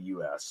here in the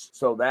US.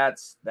 So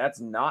that's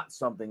not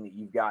something that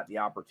you've got the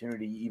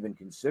opportunity to even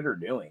consider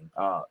doing.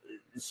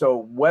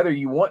 So whether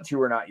you want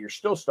to or not, you're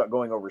still stuck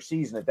going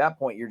overseas. And at that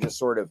point, you're just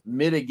sort of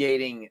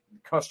mitigating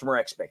customer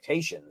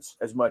expectations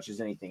as much as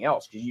anything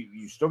else, because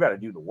you still got to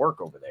do the work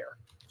over there.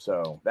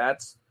 So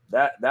that's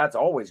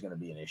always going to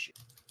be an issue.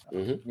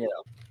 Mm-hmm.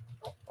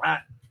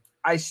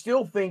 I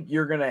still think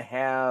you're going to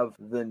have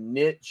the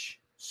niche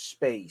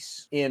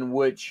space in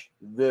which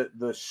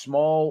the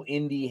small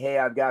indie, hey,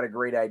 I've got a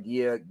great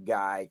idea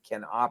guy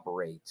can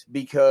operate,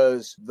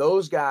 because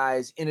those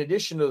guys, in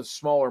addition to the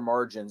smaller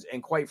margins,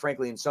 and quite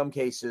frankly, in some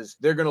cases,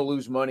 they're going to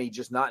lose money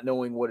just not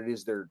knowing what it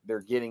is they're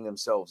getting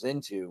themselves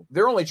into.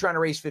 They're only trying to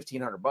raise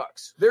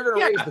 $1,500. They're going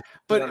to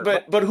raise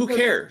but who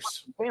cares?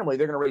 Family,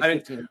 they're going to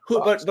raise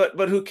 $1,500.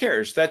 But who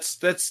cares?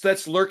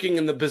 That's lurking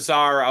in the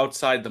bazaar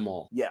outside the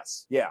mall.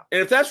 Yes, yeah.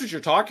 And if that's what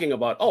you're talking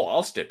about,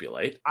 I'll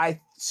stipulate. I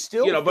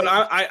still, but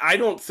I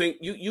don't think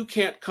you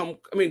can't come.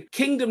 I mean,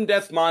 Kingdom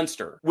Death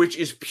Monster, which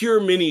is pure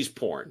minis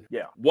porn.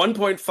 Yeah.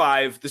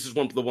 1.5. This is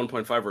the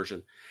 1.5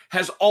 version.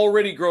 Has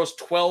already grossed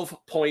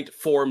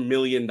 $12.4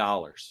 million.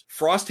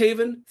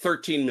 Frosthaven,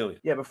 $13 million.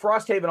 Yeah, but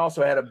Frosthaven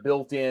also had a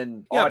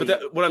built-in. Yeah,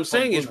 but what I'm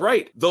saying is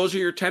right. Those are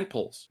your tent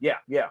poles. Yeah.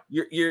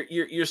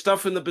 Your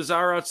stuff in the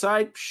bazaar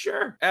outside.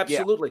 Sure,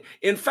 absolutely.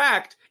 Yeah.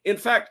 In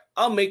fact,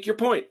 I'll make your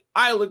point.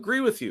 I'll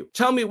agree with you.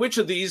 Tell me which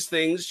of these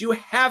things you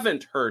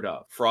haven't heard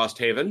of.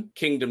 Frosthaven,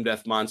 Kingdom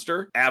Death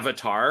Monster,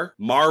 Avatar,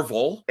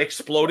 Marvel,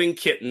 Exploding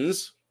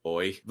Kittens.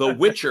 The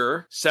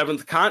Witcher,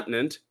 Seventh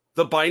Continent,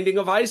 The Binding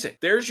of Isaac.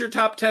 There's your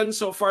top 10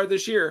 so far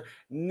this year.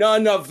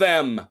 None of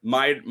them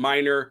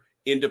minor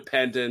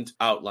independent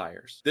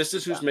outliers. This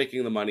is who's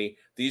making the money.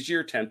 These are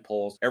your tent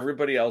poles.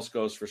 Everybody else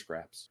goes for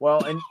scraps.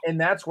 Well, and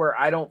that's where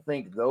I don't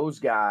think those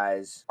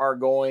guys are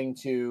going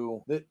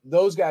to.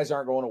 Those guys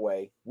aren't going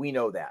away. We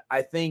know that.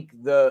 I think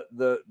the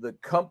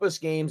Compass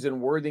Games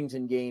and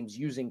Worthington Games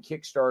using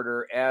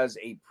Kickstarter as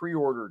a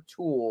pre-order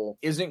tool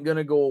isn't going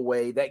to go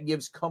away. That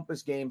gives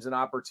Compass Games an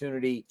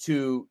opportunity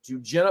to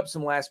gin up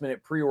some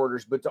last-minute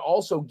pre-orders, but to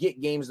also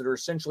get games that are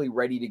essentially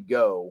ready to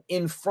go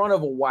in front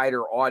of a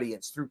wider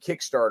audience through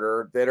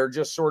Kickstarter that are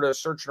just sort of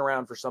searching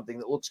around for something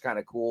that looks kind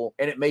of cool.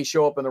 And it may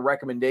show up in the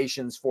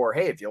recommendations for,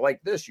 hey, if you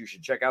like this, you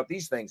should check out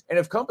these things. And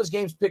if Compass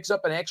Games picks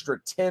up an extra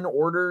 10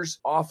 orders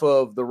off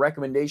of the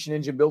recommendation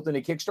engine built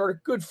into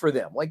Kickstarter, good for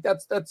them. Like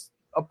that's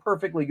a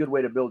perfectly good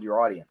way to build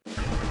your audience.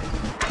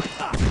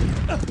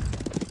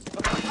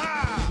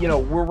 You know,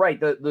 we're right.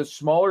 The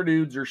smaller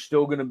dudes are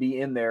still going to be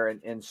in there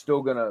and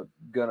still gonna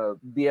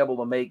be able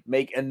to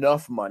make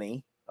enough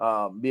money.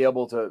 Be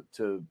able to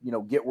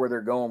get where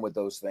they're going with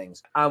those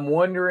things. I'm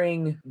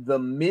wondering the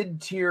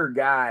mid-tier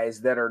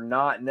guys that are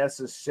not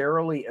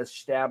necessarily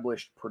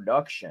established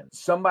production,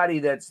 somebody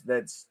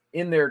that's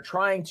in there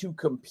trying to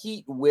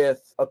compete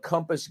with a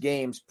Compass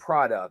Games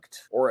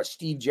product or a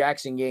Steve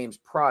Jackson Games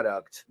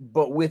product,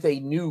 but with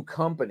a new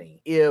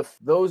company. If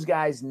those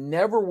guys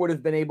never would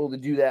have been able to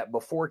do that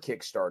before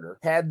Kickstarter,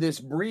 had this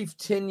brief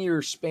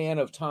 10-year span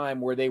of time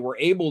where they were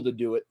able to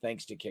do it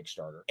thanks to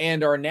Kickstarter,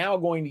 and are now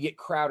going to get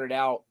crowded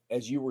out,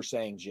 as you were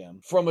saying, Jim,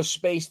 from a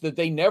space that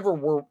they never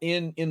were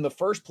in the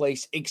first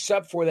place,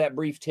 except for that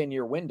brief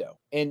 10-year window.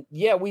 And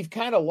yeah, we've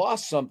kind of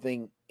lost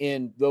something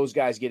in those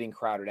guys getting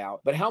crowded out,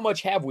 but how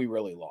much have we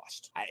really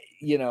lost?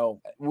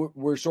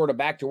 We're sort of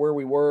back to where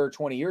we were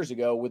 20 years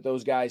ago with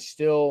those guys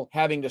still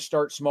having to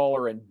start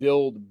smaller and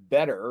build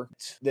better.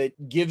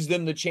 That gives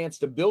them the chance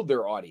to build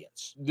their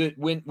audience.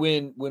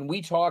 When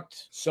we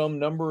talked some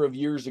number of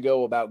years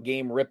ago about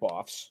game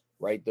ripoffs,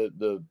 right?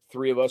 The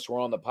three of us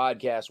were on the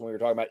podcast when we were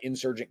talking about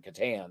Insurgent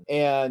Catan,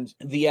 and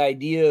the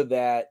idea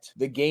that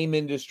the game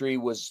industry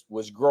was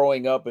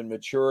growing up and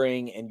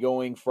maturing and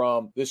going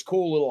from this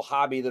cool little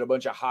hobby that a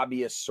bunch of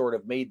hobbyists sort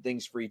of made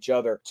things for each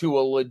other to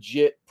a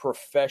legit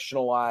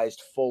professionalized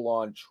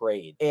full-on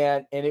trade.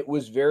 And it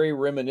was very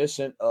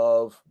reminiscent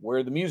of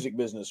where the music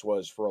business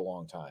was for a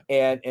long time.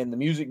 And the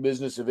music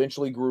business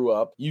eventually grew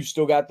up. You've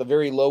still got the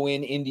very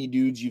low-end indie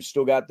dudes. You've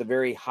still got the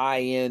very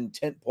high-end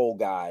tentpole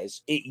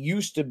guys. It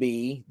used to be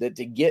that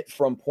to get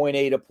from point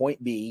A to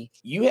point B,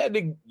 you had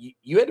to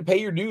pay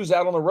your dues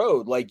out on the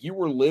road. Like you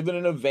were living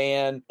in a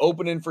van,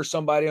 opening for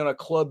somebody on a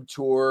club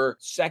tour.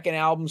 Second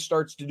album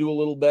starts to do a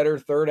little better.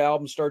 Third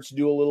album starts to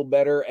do a little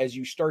better. As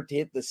you start to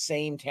hit the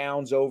same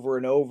towns over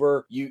and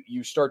over,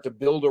 you start to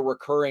build a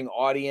recurring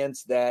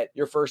audience that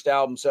your first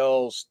album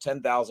sells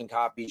 10,000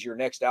 copies. Your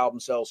next album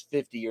sells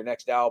 50. Your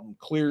next album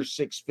clears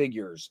 6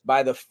 figures.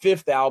 By the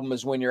 5th album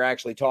is when you're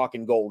actually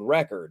talking gold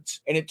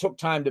records. And it took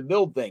time to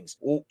build things.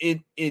 Well,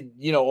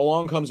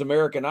 along comes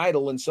American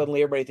Idol, and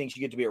suddenly everybody thinks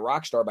you get to be a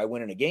rock star by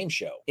winning a game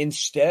show,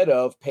 instead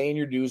of paying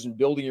your dues and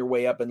building your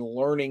way up and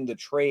learning the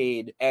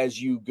trade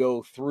as you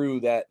go through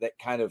that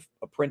kind of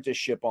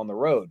apprenticeship on the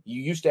road.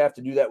 You used to have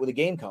to do that with a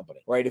game company,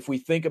 right? If we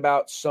think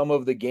about some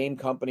of the game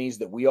companies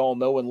that we all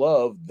know and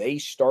love, they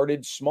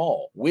started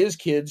small.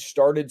 WizKids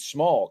started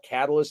small.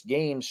 Catalyst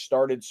Games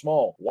started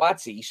small.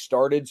 WotC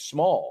started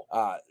small.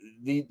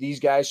 These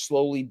guys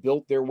slowly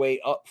built their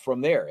way up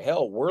from there.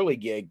 Hell,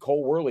 Whirligig,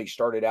 Cole Whirly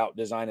started out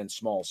designing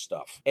small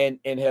stuff and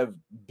have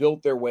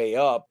built their way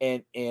up.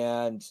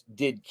 And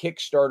did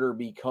Kickstarter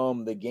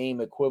become the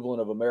game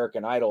equivalent of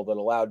American Idol that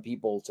allowed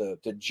people to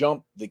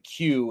jump the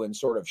queue and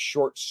sort of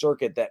short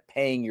circuit that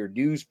paying your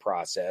dues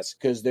process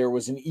because there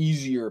was an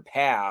easier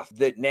path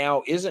that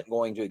now isn't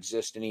going to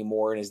exist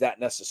anymore? And is that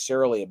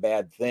necessarily a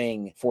bad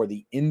thing for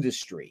the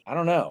industry? I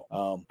don't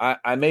know.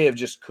 I may have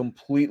just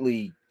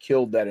completely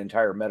killed that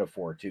entire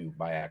metaphor too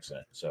by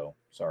accident. So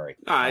sorry.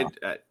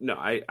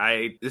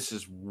 This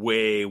is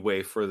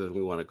way further than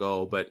we want to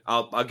go, but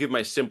I'll give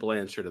my simple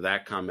answer to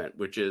that comment,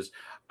 which is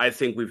I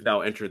think we've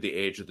now entered the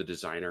age of the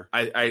designer.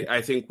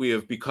 I think we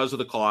have, because of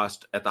the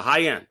cost at the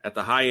high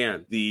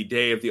end, the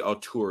day of the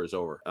auteur is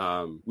over.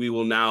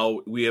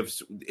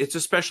 It's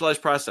a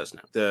specialized process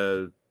now.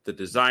 The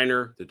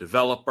designer, the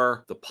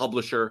developer, the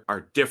publisher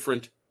are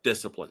different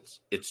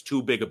disciplines. It's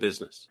too big a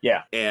business.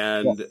 Yeah.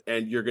 And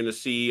you're going to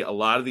see a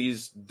lot of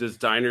these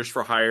designers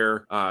for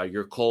hire,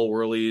 your Cole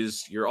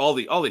Whirleys, all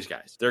these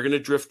guys. They're going to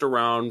drift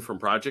around from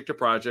project to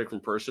project,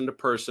 from person to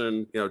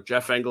person,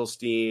 Jeff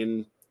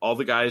Engelstein, all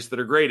the guys that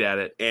are great at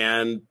it,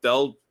 and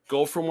they'll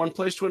go from one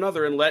place to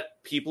another and let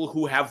people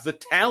who have the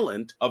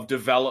talent of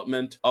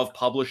development, of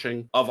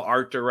publishing, of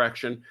art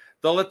direction,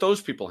 they'll let those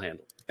people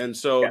handle it. And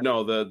so,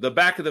 no, the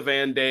back of the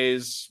van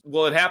days,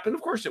 will it happen?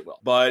 Of course it will.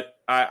 But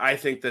I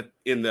think that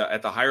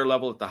at the higher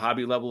level, at the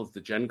hobby level, at the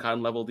Gen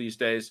Con level these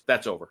days,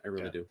 that's over. I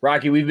really do.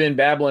 Rocky, we've been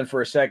babbling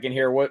for a second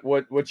here.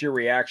 What's your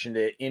reaction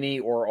to any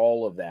or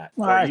all of that?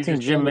 Well, I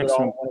think Jim makes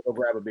some. Want to go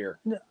grab a beer.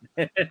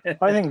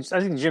 I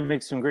think Jim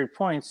makes some great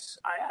points.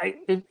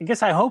 I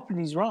guess I hope that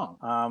he's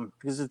wrong.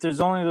 Because if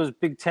there's only those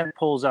big tent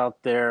poles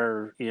out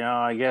there,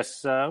 I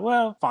guess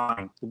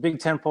fine. The big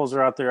tent poles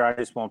are out there. I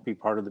just won't be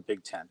part of the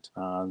big tent.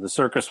 The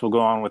circus will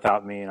go on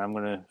without me, and I'm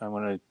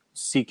gonna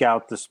seek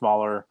out the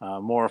smaller,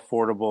 more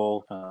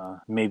affordable,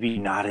 maybe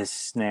not as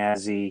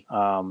snazzy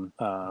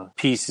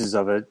pieces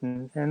of it,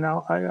 and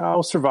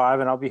I'll survive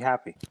and I'll be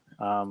happy.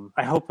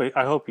 I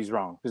hope he's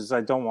wrong, because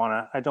I don't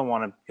want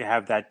to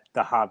have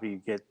the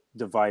hobby get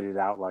divided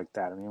out like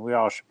that. I mean, we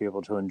all should be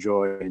able to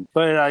enjoy it,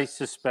 but I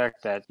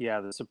suspect that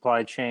the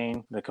supply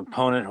chain, the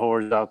component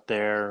hordes out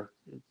there,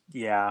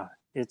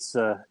 it's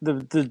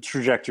the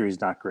trajectory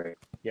is not great.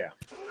 Yeah.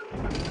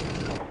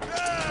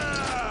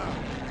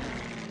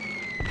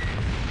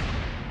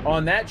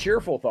 On that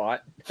cheerful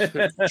thought,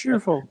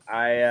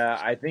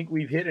 I think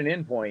we've hit an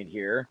end point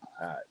here.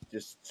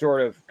 Just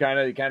sort of kind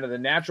of the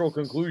natural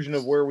conclusion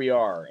of where we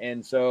are.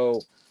 And so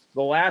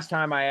the last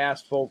time I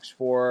asked folks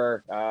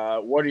for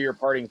what are your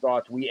parting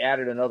thoughts, we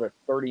added another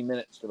 30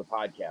 minutes to the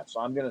podcast. So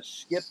I'm going to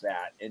skip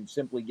that and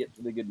simply get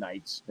to the good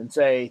nights and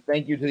say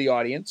thank you to the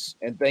audience,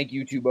 and thank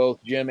you to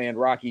both Jim and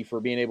Rocky for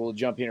being able to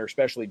jump in, or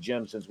especially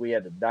Jim, since we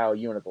had to dial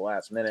you in at the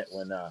last minute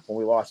when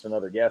we lost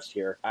another guest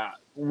here.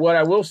 What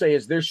I will say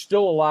is there's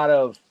still a lot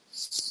of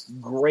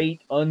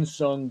great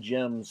unsung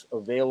gems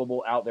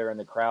available out there in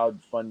the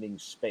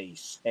crowdfunding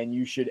space, and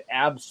you should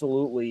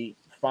absolutely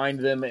find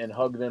them and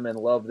hug them and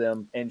love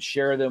them and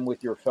share them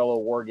with your fellow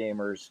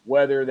wargamers,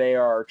 whether they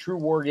are true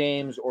war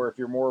games or if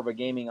you're more of a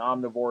gaming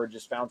omnivore,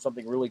 just found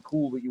something really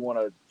cool that you want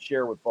to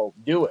share with folks.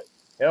 Do it.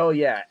 Hell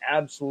yeah,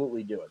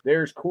 absolutely do it.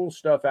 There's cool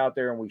stuff out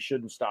there, and we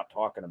shouldn't stop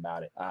talking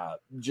about it.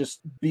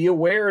 Just be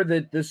aware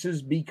that this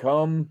has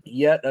become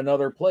yet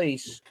another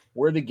place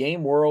where the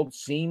game world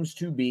seems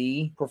to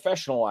be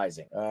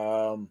professionalizing,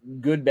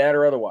 good, bad,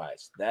 or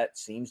otherwise. That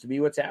seems to be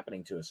what's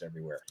happening to us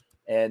everywhere.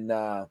 And,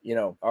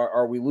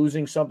 are we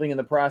losing something in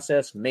the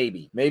process?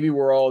 Maybe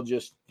we're all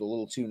just a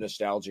little too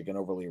nostalgic and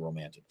overly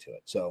romantic to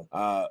it. So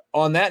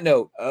on that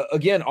note,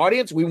 again,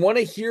 audience, we want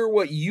to hear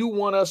what you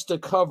want us to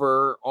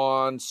cover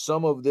on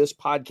some of this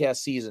podcast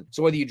season.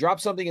 So whether you drop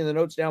something in the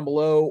notes down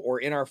below or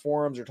in our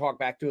forums or talk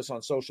back to us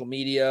on social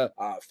media,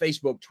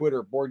 Facebook,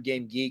 Twitter, Board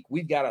Game Geek,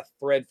 we've got a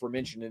thread for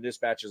Mentioned in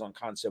Dispatches on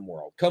Consim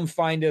World. Come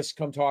find us,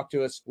 come talk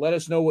to us. Let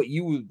us know what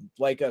you would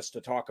like us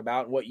to talk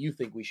about and what you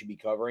think we should be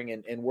covering.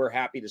 And we're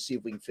happy to see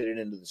if we can fit it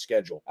into the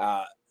schedule.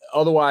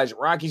 Otherwise,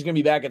 Rocky's going to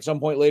be back at some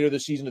point later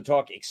this season to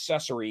talk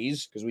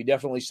accessories, because we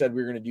definitely said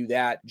we were going to do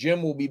that.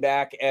 Jim will be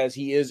back, as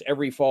he is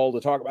every fall, to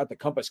talk about the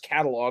Compass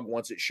catalog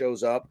once it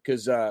shows up,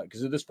 because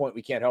at this point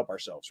we can't help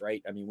ourselves,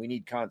 right? I mean, we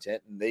need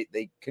content, and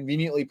they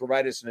conveniently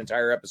provide us an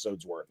entire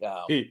episode's worth,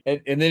 and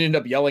then end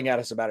up yelling at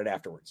us about it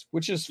afterwards,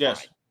 which is fine.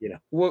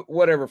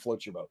 Whatever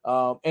floats your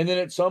boat. And then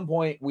at some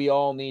point, we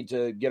all need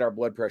to get our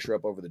blood pressure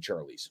up over the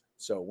Charlies.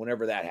 So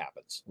whenever that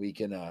happens, we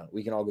can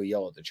all go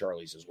yell at the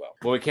Charlies as well.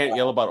 Well, we can't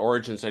yell about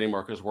Origins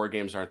anymore because war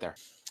games aren't there.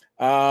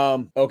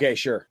 Okay,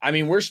 sure. I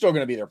mean, we're still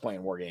going to be there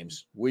playing war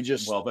games. We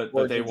just but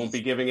they won't be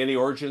giving any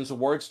Origins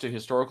awards to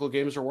historical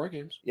games or war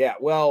games. Yeah,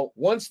 well,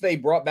 once they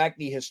brought back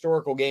the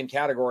historical game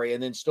category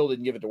and then still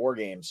didn't give it to war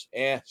games,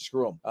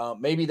 screw them.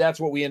 Maybe that's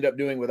what we end up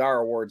doing with our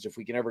awards if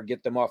we can ever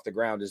get them off the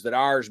ground, is that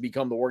ours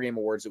become the war game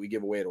awards that we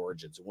give away at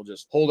Origins, and we'll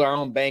just hold our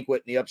own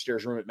banquet in the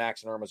upstairs room at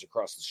Max and Irma's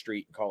across the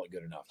street and call it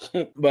good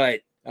enough.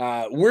 But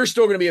we're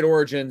still going to be at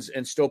Origins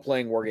and still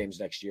playing war games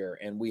next year,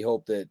 and we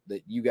hope that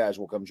you guys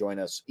will come join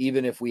us,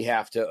 even if we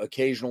have to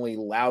occasionally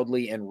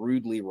loudly and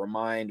rudely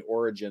remind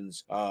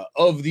Origins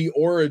of the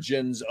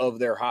origins of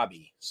their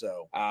hobby.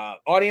 So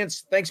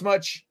audience, thanks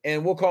much,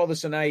 and we'll call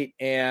this a night,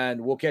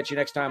 and we'll catch you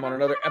next time on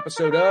another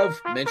episode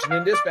of Mentioned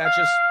in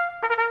Dispatches.